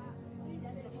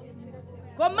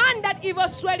 Command that evil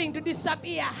swelling to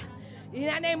disappear in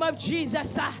the name of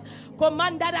Jesus.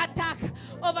 Command that attack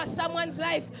over someone's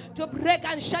life to break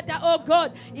and shatter, oh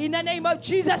God, in the name of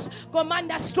Jesus.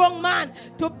 Command a strong man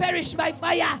to perish by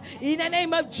fire in the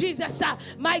name of Jesus.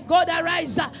 My God,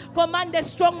 arise. Command the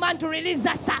strong man to release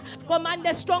us. Command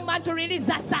the strong man to release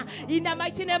us in the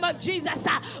mighty name of Jesus.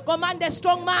 Command the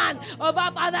strong man of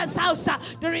our Father's house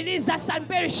to release us and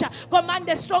perish. Command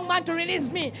the strong man to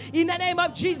release me in the name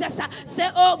of Jesus. Say,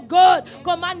 oh God,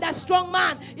 command the strong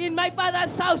man in my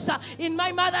father's house, in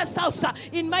my mother's house,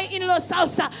 in my in-laws'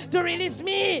 house to release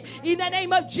me in the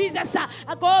name of Jesus.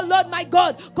 Oh Lord, my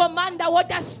God, command the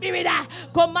water spirit,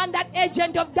 command that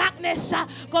agent of darkness,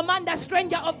 command the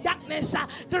stranger of darkness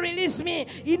to release me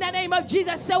in the name of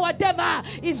Jesus. Say, whatever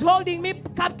is holding me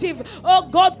captive, oh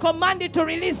God, command it to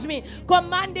release me.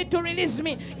 Command it to release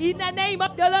me in the name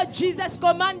of the Lord Jesus.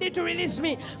 Command it to release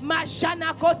me.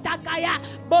 Mashana kotakaya,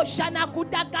 boshana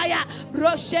kutakaya,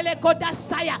 broshele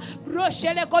kotasaya,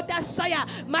 broshele kotasaya.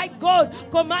 My God,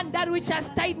 command that which has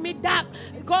tied me down.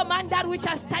 Command that which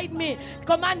has tied me.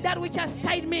 Command that which has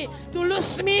tied me to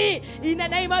loose me in the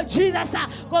name of Jesus.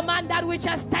 Command that which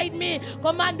has tied me.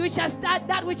 Command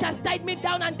that which has tied me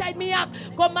down and tied me up.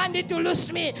 Command it to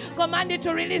loose me. Command it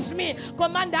to release me.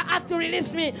 Command the earth to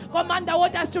release me. Command the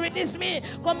waters to release me.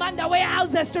 Command the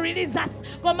warehouses to release us.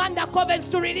 Command the covens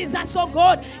to release us, oh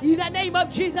God, in the name of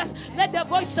Jesus. Let the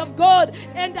voice of God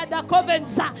enter the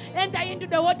covens, enter into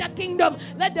the water kingdom.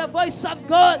 Let the voice of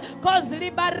God cause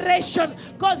liberation,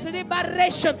 cause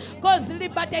liberation, cause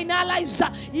liberty in our lives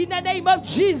in the name of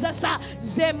Jesus.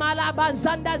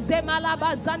 Zemalabazanda,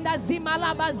 Zemalabazanda,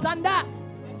 Zimalabazanda.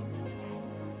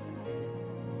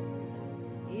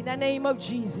 In the name of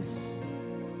Jesus.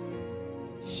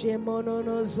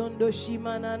 Shemonono zondo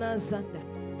shimanana zanda.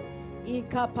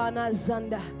 Ikapana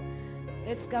zanda.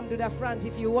 Let's come to the front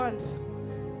if you want.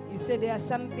 You say there are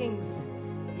some things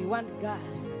you want God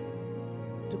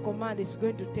to command. It's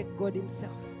going to take God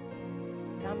himself.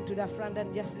 Come to the front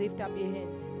and just lift up your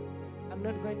hands. I'm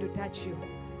not going to touch you.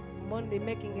 I'm only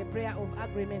making a prayer of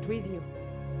agreement with you.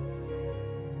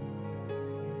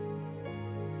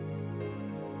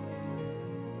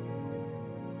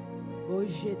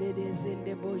 Boje de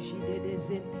zende, boji de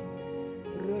zende,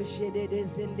 roje de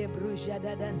zende, bruja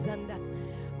da zanda,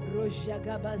 roja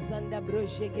gabazanda,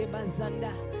 broje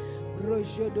gebazanda,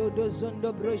 brojo do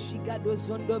zondo, broshiga do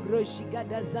zondo, broshiga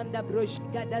da zanda,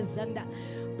 broshiga da zanda,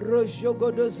 brojo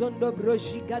do zondo,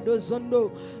 broshiga do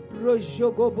zondo,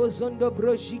 brojo go bozondo,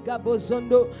 broshiga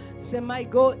bozondo. Say, my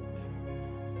God,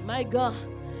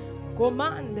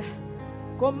 command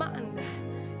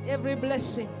every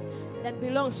blessing that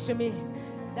belongs to me,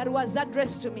 that was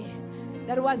addressed to me,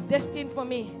 that was destined for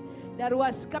me, that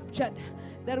was captured,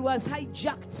 that was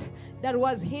hijacked, that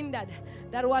was hindered,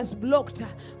 that was blocked.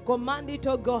 Command it,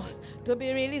 oh God, to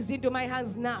be released into my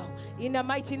hands now. In the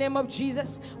mighty name of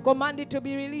Jesus, command it to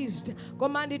be released.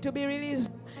 Command it to be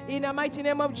released. In the mighty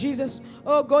name of Jesus,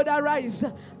 oh God, arise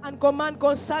and command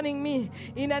concerning me.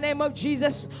 In the name of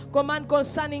Jesus, command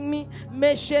concerning me.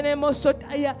 Meshene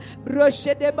mosotaya,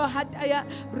 broshe de bahataya,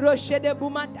 broshe de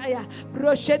bumataya,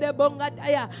 broshe de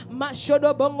bongataya,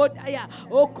 mashodo bongotaya,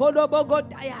 okodo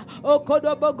bogotaya,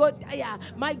 okodo bogotaya.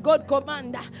 My God,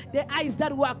 command the eyes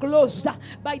that were closed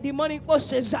by demonic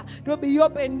forces to be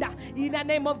opened. In the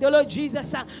name of the Lord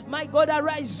Jesus, my God,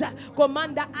 arise.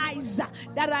 Command the eyes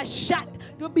that are shut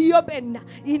to be opened.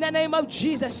 In the name of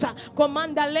Jesus,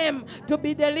 command the lamb to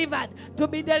be delivered. To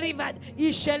be delivered.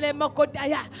 Ishele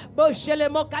mokotaya, boshele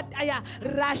mokataya,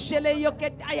 rashele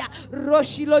yoketaya,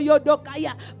 roshilo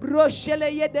yodokaya,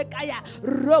 broshele yedekaya,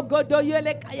 rogodo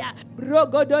yelekaya,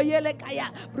 rogodo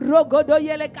yelekaya, rogodo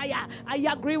yelekaya. I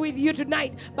agree with you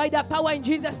tonight by the power in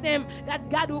Jesus' name that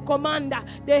God will command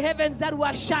the heavens that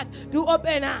were shut to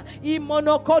open.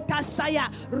 Imonokota saya,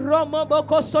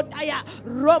 romoboko sotaya,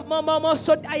 romomomo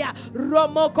sotaya,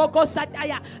 romokoko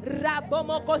sataya,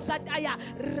 rabomoko sataya,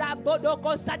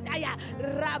 rabodoko sataya,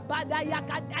 rabadaya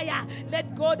kataya.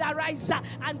 Let God arise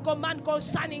and command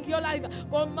concerning your life,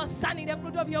 concerning the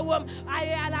fruit of your womb.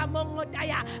 Ayala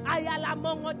mongotaya, ayala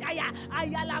mongotaya,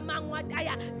 ayala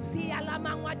mangwataya, ziala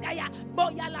mangwataya,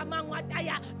 boyala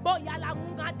mangwataya, boyala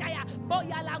ngungataya,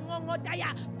 boyala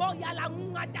ngongotaya, boyala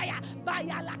ngungataya,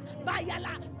 bayala,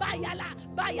 bayala, bayala,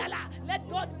 bayala. Let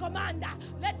God command,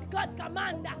 let God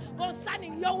command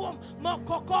concerning your womb.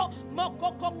 Mokoko,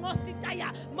 mokoko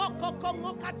ngositaya, mokoko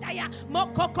ngokataya,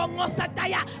 mokoko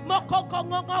ngosataya, mokoko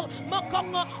ngongo,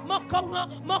 mokongo, mokongo,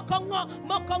 mokongo,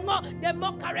 mokongo. The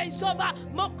mockery is over.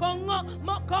 Mokongo,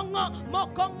 mokongo,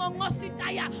 mokongo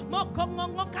ngositaya, mokongo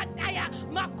ngokataya,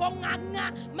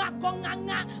 makonganga,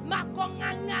 makonganga,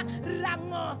 makonganga,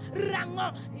 rango,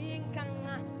 rango,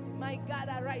 inkanga. My God,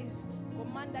 arise.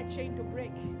 Command that chain to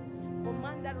break.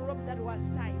 Command that rope that was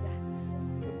tied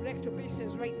to break to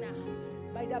pieces right now.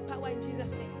 By the power in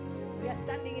Jesus' name. We are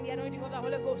standing in the anointing of the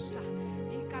Holy Ghost.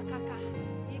 Ikakaka,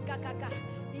 ikakaka,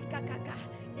 ikakaka,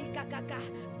 ikakaka.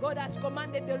 God has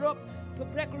commanded the rope to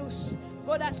break loose.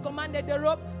 God has commanded the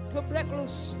rope to break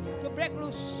loose. To break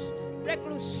loose. Break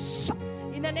loose.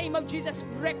 In the name of Jesus,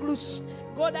 break loose.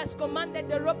 God has commanded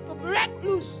the rope to break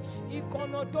loose.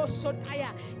 Ikono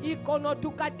dosotaya, ikono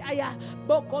tukataya,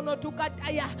 bokono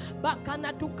tukataya,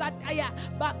 bakana tukataya,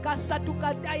 bakasa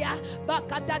tukataya,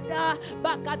 bakatata,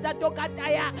 bakata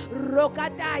tukataya,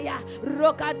 rokataya,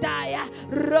 rokataya,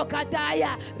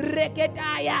 rokataya,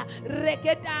 reketaya,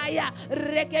 reketaya,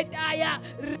 reketaya,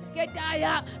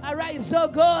 reketaya. Arise, oh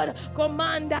God,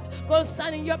 command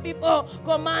concerning your people,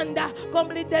 command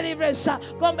complete deliverance,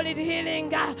 complete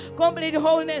healing, complete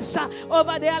wholeness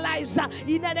over their lives.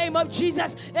 In the name of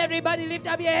Jesus, everybody lift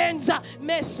up your hands.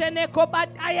 Mesene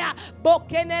kopataya,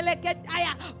 bokenele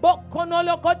ketaya,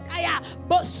 bokonolo kotaya,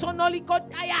 bosonoli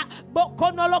kotaya,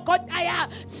 bokonolo kotaya.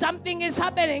 Something is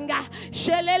happening.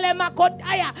 Shelele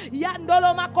makotaya,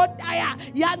 yandolo makotaya,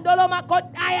 yandolo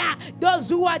makotaya. Those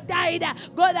who are died,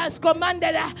 God has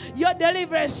commanded your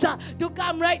deliverance to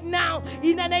come right now.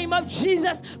 In the name of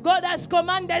Jesus, God has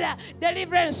commanded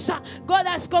deliverance. God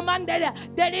has commanded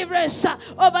deliverance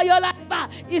over your life.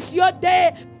 It's your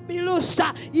day. Your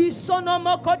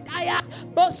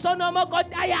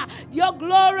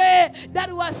glory that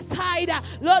was tied,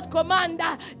 Lord, command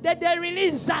the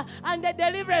release and the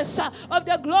deliverance of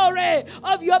the glory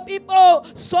of your people.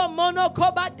 Somono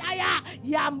kobataya,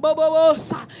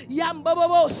 yambobobosa,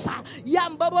 yambobobosa,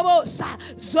 yambobobosa,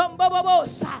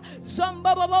 zombobobosa,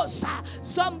 zombobobosa,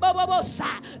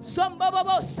 zombobobosa,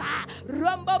 zombobobosa,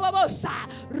 rombobobosa,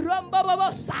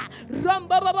 rombobobosa,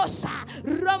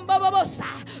 rombobobosa,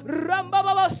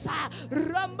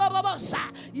 rombobobosa.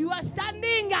 You are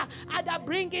standing at the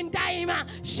bringing time.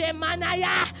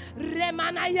 Shemanaya,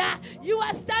 Remanaya. You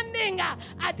are standing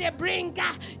at a brink.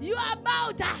 You are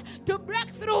about to break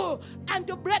through and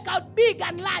to break out big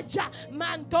and large.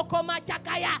 Mantoko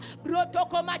machakaya,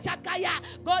 brotoko machakaya.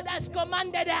 God has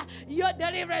commanded your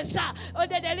deliverance, or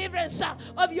the deliverance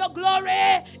of your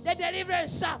glory, the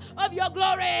deliverance of your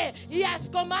glory. He has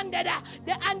commanded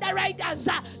the underwriters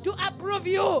to approve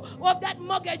you of that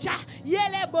mortgage.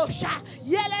 Yele bosha,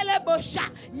 yelele bosha,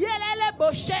 yelele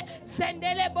boshe,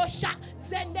 zendele bosha,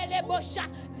 zendele bosha,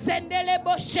 zendele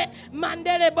boshe,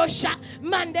 mandele bosha,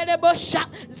 mandele bosha,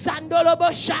 zandolo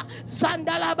bosha,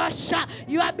 zandala bosha.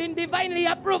 You have been divinely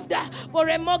approved for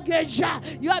a mortgage.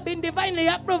 You have been divinely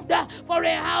approved for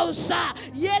a house.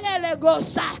 Yelele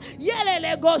gosa,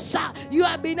 yelele gosa. You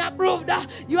have been approved.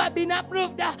 You have been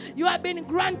approved. You have been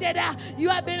granted. You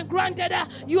have been granted.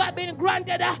 You have been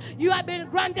granted. You have been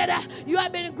granted. You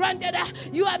have been granted.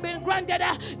 You have been granted.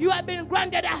 You have been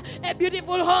granted a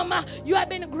beautiful home. You have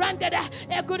been granted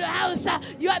a good house.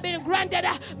 You have been granted.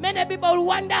 Many people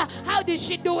wonder, how did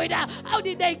she do it? How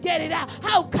did they get it?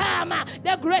 How come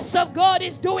the grace of God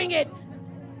is doing it?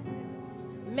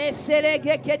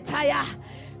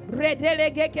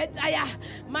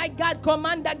 My God,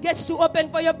 commander gets to open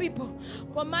for your people.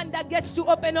 Commander gets to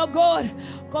open, oh God.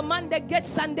 Commander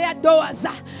gets on their doors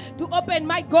to open,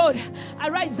 my God.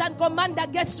 Arise and commander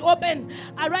gets to open.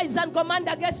 Arise and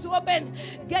commander gets to open.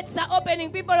 Gates are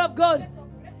opening, people of God.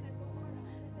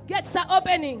 Gates are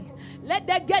opening. Let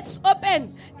the gates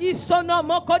open.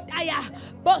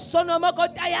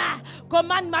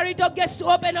 Command marital gates to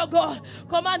open, oh God.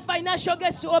 Command financial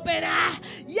gates to open.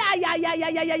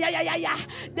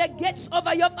 The gates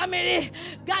over your family.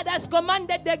 God has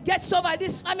commanded the gates over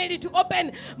this family to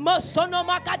open.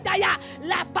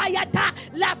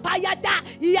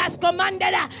 He has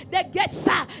commanded the gates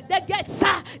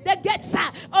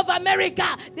of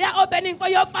America. They are opening for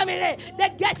your family.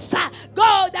 The gates,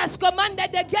 God has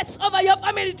commanded the gates over your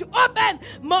family to open.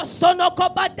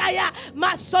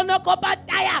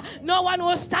 No one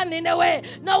will stand in the way.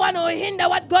 No one will hinder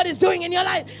what God is doing in your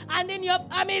life and in your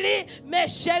family. The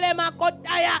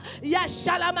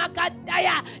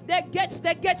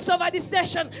gates over this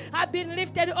nation have been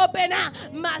lifted open.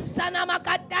 Masana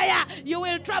Makataya. You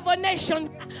will travel nations.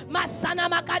 Masana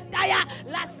Makataya.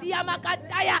 Lasia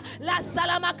Makataya. La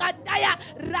Salamakataya.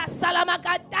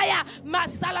 Rasalamakataya.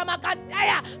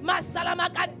 Masalamakataya.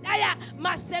 Masalamakataya.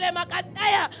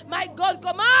 Maselemakataya. My God,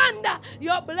 command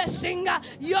your blessing,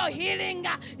 your healing,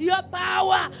 your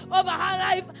power over her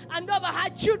life and over her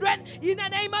children in the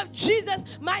name of Jesus.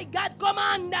 My God,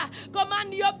 command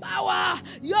your power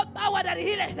that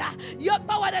healeth, your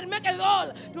power that maketh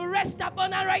all to rest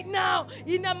upon her right now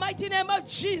in the mighty name of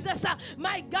Jesus.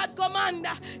 My God, command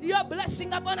your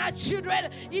blessing upon our children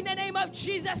in the name of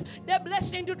Jesus. The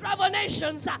blessing to travel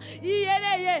nations.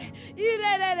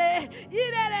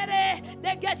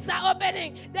 The gates are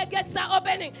opening. The gates are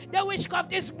opening. The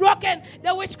witchcraft is broken.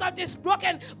 The witchcraft is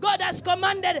broken. God has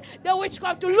commanded the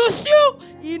witchcraft to loose you.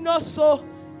 Inoso,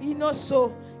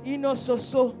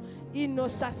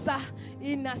 inosasa,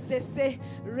 inasese,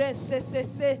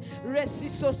 resesese,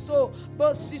 resisoso,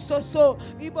 bosisoso.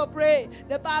 People pray.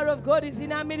 The power of God is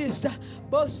in our minister.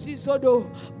 Bosizodo,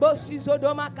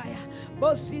 bosizodomakaya,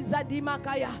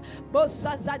 bosizadimakaya,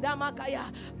 bosazadamakaya,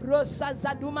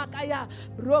 brosazadumakaya,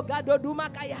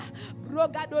 brogadodumakaya,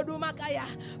 brogadodumakaya,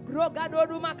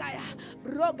 brogadodumakaya,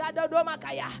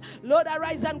 brogadodumakaya. Lord,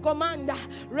 arise and command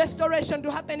restoration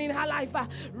to happen in her life.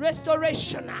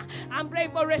 Restoration. I'm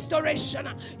praying for restoration.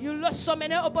 You lost so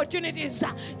many opportunities.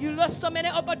 You lost so many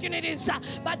opportunities.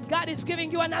 But God is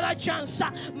giving you another chance.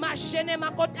 Mashene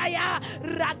makotaya,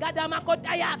 ragada makotaya.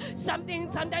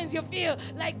 Sometimes you feel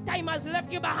like time has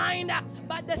left you behind.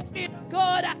 But the Spirit of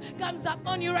God comes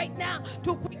upon you right now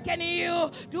to quicken you,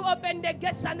 to open the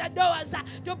gates and the doors,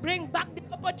 to bring back the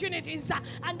opportunities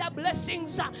and the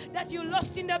blessings that you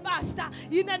lost in the past.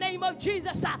 In the name of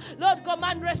Jesus, Lord,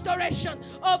 command restoration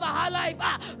over her life.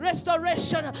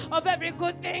 Restoration of every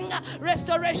good thing.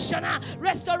 Restoration.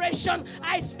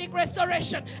 I speak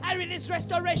restoration. I release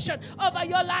restoration over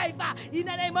your life. In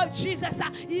the name of Jesus.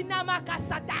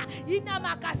 Inamakasata.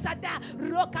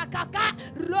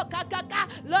 Rokakaka.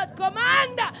 Lord,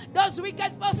 command those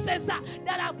wicked forces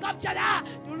that have captured her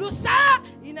to loose her.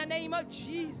 In the name of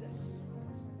Jesus.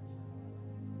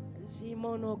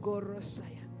 Zimono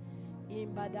Gorosaya.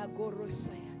 Imbada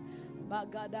Gorosaya.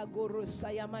 Bagada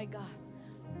Gorosaya, my God.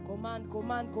 Command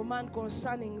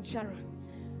concerning Sharon.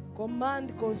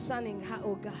 Command concerning her,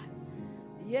 oh God.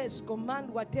 Yes, command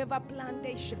whatever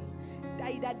plantation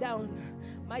died her down.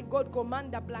 My God,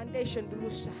 command the plantation to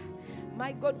loose her.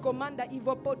 My God, command the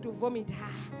evil pot to vomit her.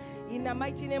 In the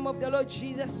mighty name of the Lord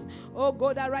Jesus, oh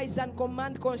God, arise and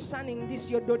command concerning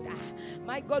this your daughter.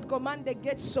 My God, command the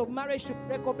gates of marriage to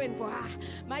break open for her.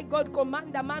 My God,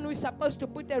 command the man who is supposed to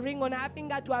put a ring on her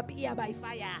finger to appear by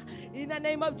fire. In the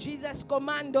name of Jesus,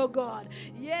 command, oh God.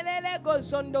 Yelele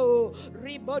gozondo,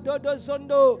 ribododo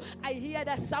zondo. I hear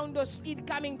the sound of speed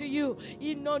coming to you.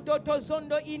 Inodoto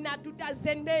zondo, inatuta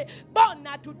zende,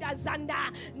 bona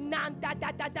tutazanda, nanta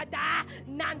tatatata,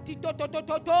 nanti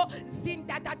totototo,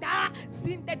 zintatata.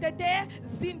 Zintete,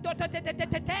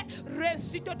 zintotete,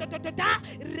 resitototota,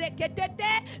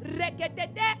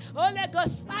 reketete, Holy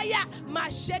Ghost fire,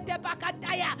 machete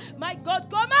pakataya. My God,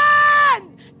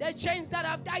 command the chains that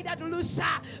have tied her to loose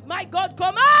her. My God,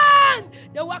 command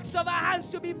the works of our hands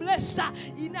to be blessed.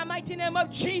 In the mighty name of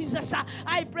Jesus,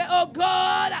 I pray, oh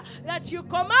God, that you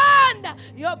command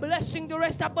your blessing to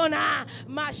rest upon her.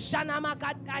 Mashana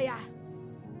makataya.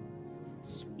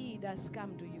 Speed has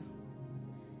come to you.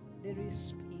 There is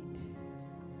speed.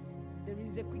 There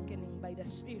is a quickening by the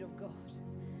Spirit of God.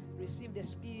 Receive the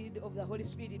speed of the Holy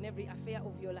Spirit in every affair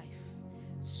of your life.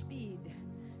 Speed.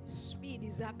 Speed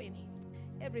is happening.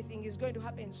 Everything is going to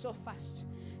happen so fast.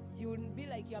 You will be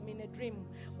like you're in a dream.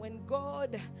 When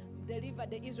God delivered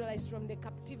the Israelites from the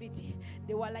captivity,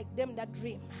 they were like them that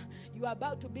dream. You are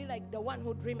about to be like the one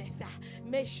who dreameth.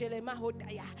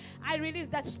 I release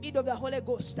that speed of the Holy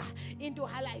Ghost into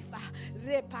her life.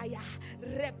 Repaya,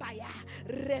 repaya,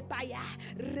 repaya,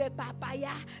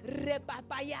 repapaya,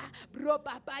 repapaya,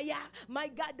 bropapaya. My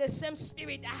God, the same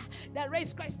spirit that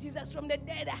raised Christ Jesus from the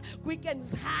dead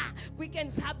quickens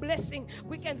her blessing,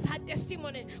 quickens her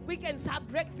testimony, quickens her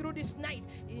breakthrough this night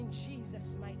in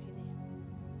Jesus' mighty name.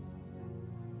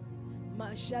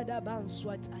 Mashada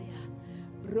banswataya,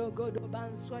 brogodo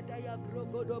banswataya,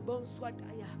 brogodo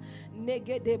bonswataya,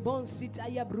 negede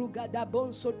bonsitaya, brugada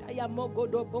bonsotaya,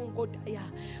 mogodo bonkotaya,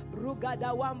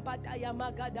 brugada wampataya,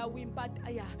 magada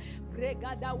wimpataya,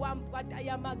 bregada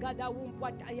wampataya, magada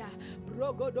wumpataya,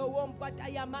 brogodo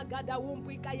wampataya, magada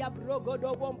wumpikaya,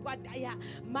 brogodo wampataya,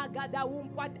 magada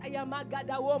wumpataya,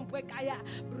 magada wumpekaya,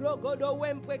 brogodo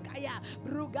wempekaya,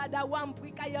 brugada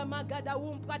wampikaya, magada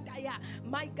wumpataya.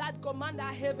 My God, command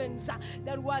our heavens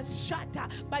that was shut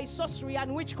by sorcery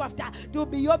and witchcraft to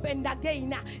be opened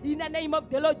again in the name of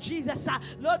the Lord Jesus.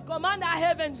 Lord, command our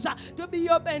heavens to be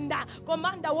opened.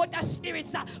 Command the water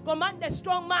spirits, command the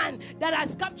strong man that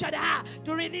has captured her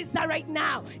to release her right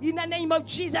now in the name of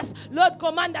Jesus. Lord,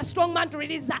 command the strong man to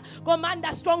release her. Command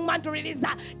the strong man to release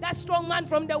her. That strong man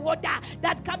from the water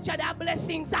that captured her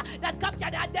blessings, that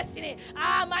captured her destiny.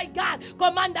 Ah, my God,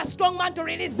 command the strong man to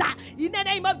release her in the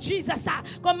name of Jesus.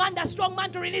 Command the strong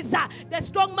man to release her. The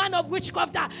strong man of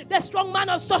witchcraft, the strong man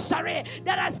of sorcery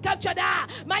that has captured her.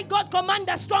 My God, command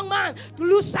the strong man to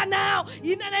loose her now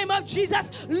in the name of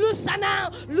Jesus. Loose her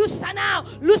now, loose her now,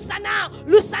 loose her now,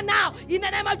 loose her now in the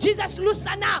name of Jesus. Loose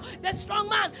her now. The strong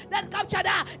man that captured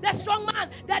her, the strong man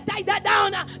that tied her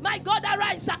down. My God,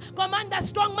 arise. Command the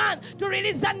strong man to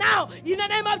release her now in the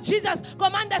name of Jesus.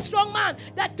 Command the strong man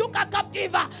that took her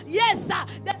captive. Yes,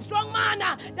 the strong man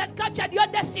that captured your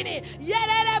destiny.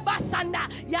 Yerere basanda,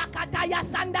 yakata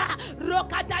yasanda,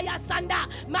 rokata yasanda,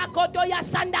 makoto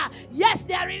yasanda. Yes,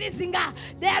 they are releasing her.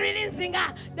 They are releasing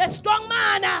her. The strong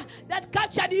man that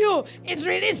captured you is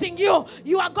releasing you.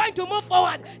 You are going to move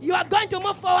forward. You are going to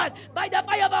move forward by the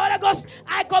fire of the Holy Ghost.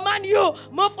 I command you,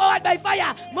 move forward by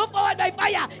fire. Move forward by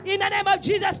fire in the name of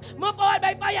Jesus. Move forward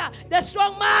by fire. The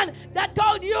strong man that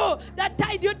told you, that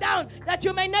tied you down, that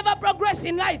you may never progress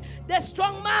in life. The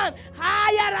strong man,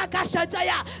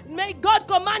 may God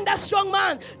command that strong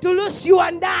man to loose you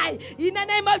and die. In the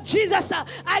name of Jesus,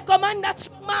 I command that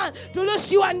strong man to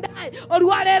loose you and die.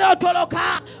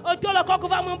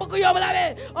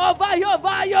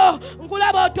 Ovayo,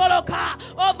 nkulaba otoloka.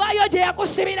 Ovayo je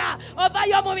yakusibira.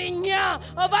 Ovayo mu binya.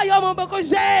 Ovayo mu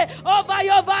mbukuze.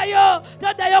 Ovayo.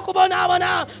 Toddayo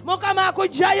kubonabona. Mukama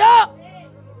akujjayo.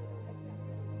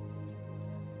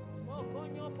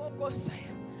 Mokonyo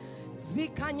pokosaya.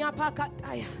 Zikanya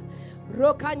pakataya.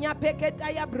 Brokanya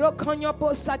peketaya. Brokonyo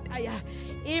posataya.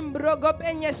 Imbrogo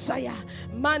penye saya,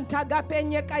 mantaga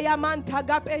penye kaya,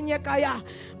 magada penye kaya,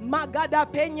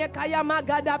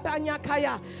 magada penye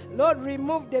kaya. Lord,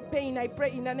 remove the pain, I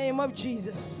pray in the name of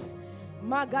Jesus.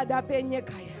 Magada penye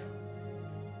kaya.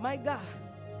 My God,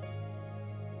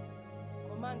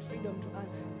 command freedom to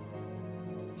Anna.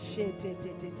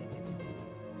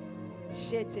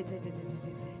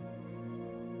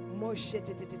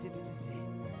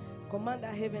 Command the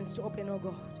heavens to open, oh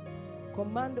God.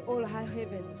 Command all high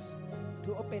heavens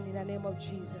to open in the name of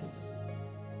Jesus.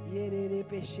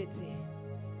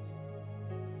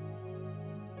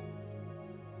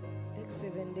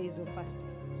 Take 7 days of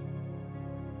fasting.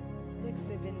 Take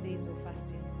 7 days of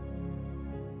fasting.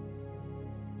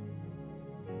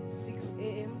 6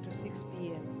 a.m. to 6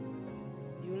 p.m.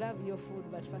 You'll have your food,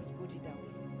 but first put it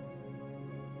away.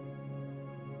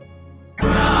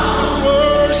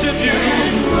 Worship you.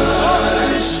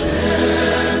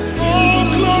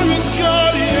 Oh, glorious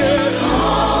God, yeah.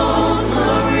 Oh,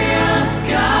 glorious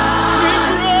God. We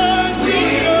praise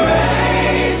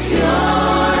your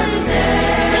name.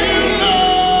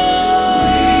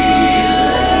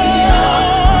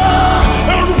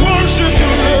 And worship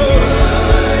you, Lord.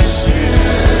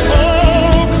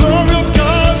 Oh, glorious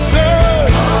God, say.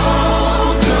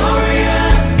 Oh,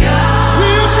 glorious God. We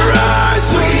praise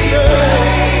your name.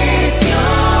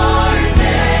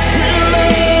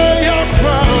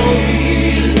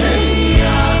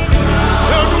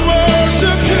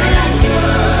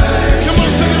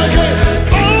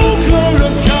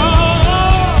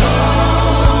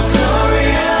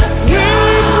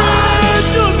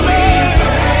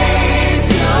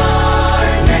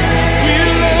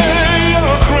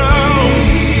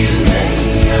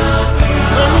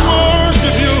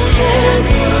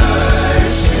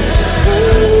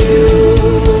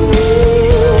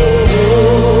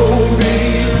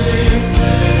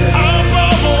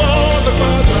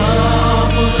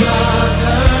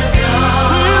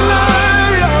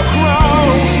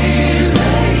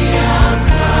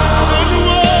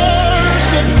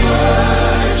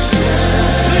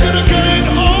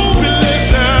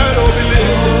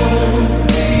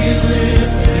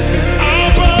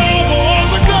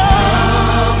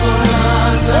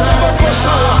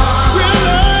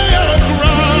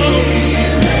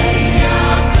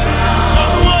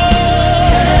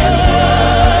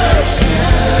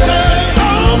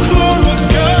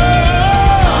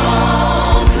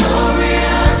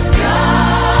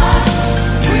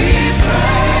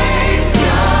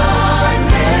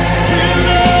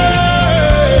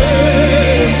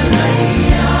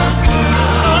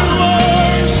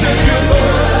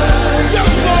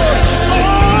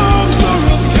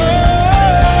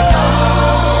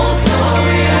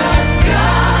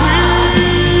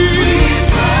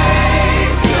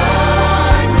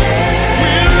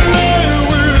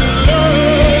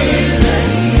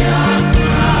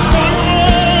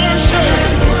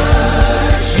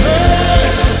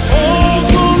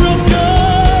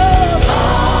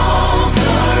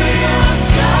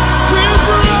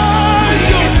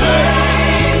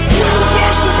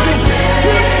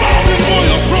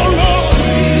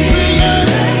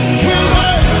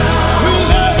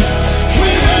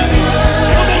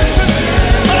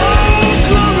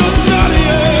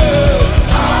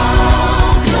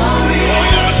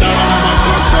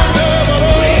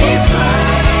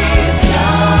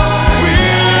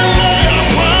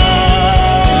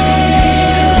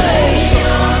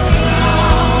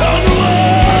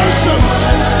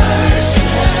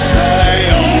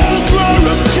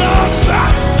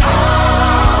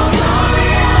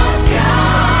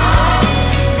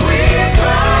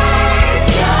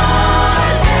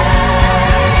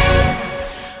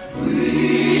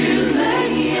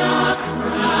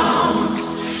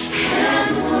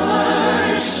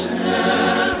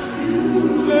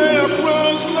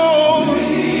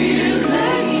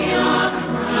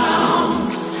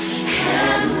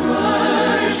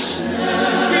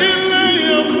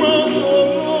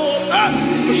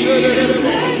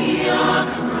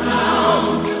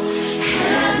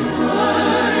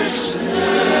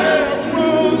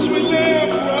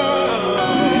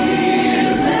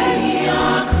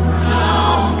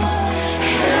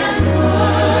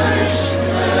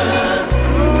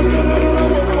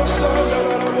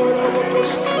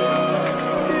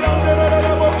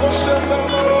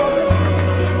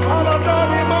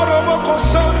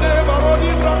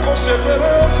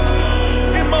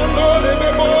 Imandore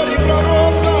bebo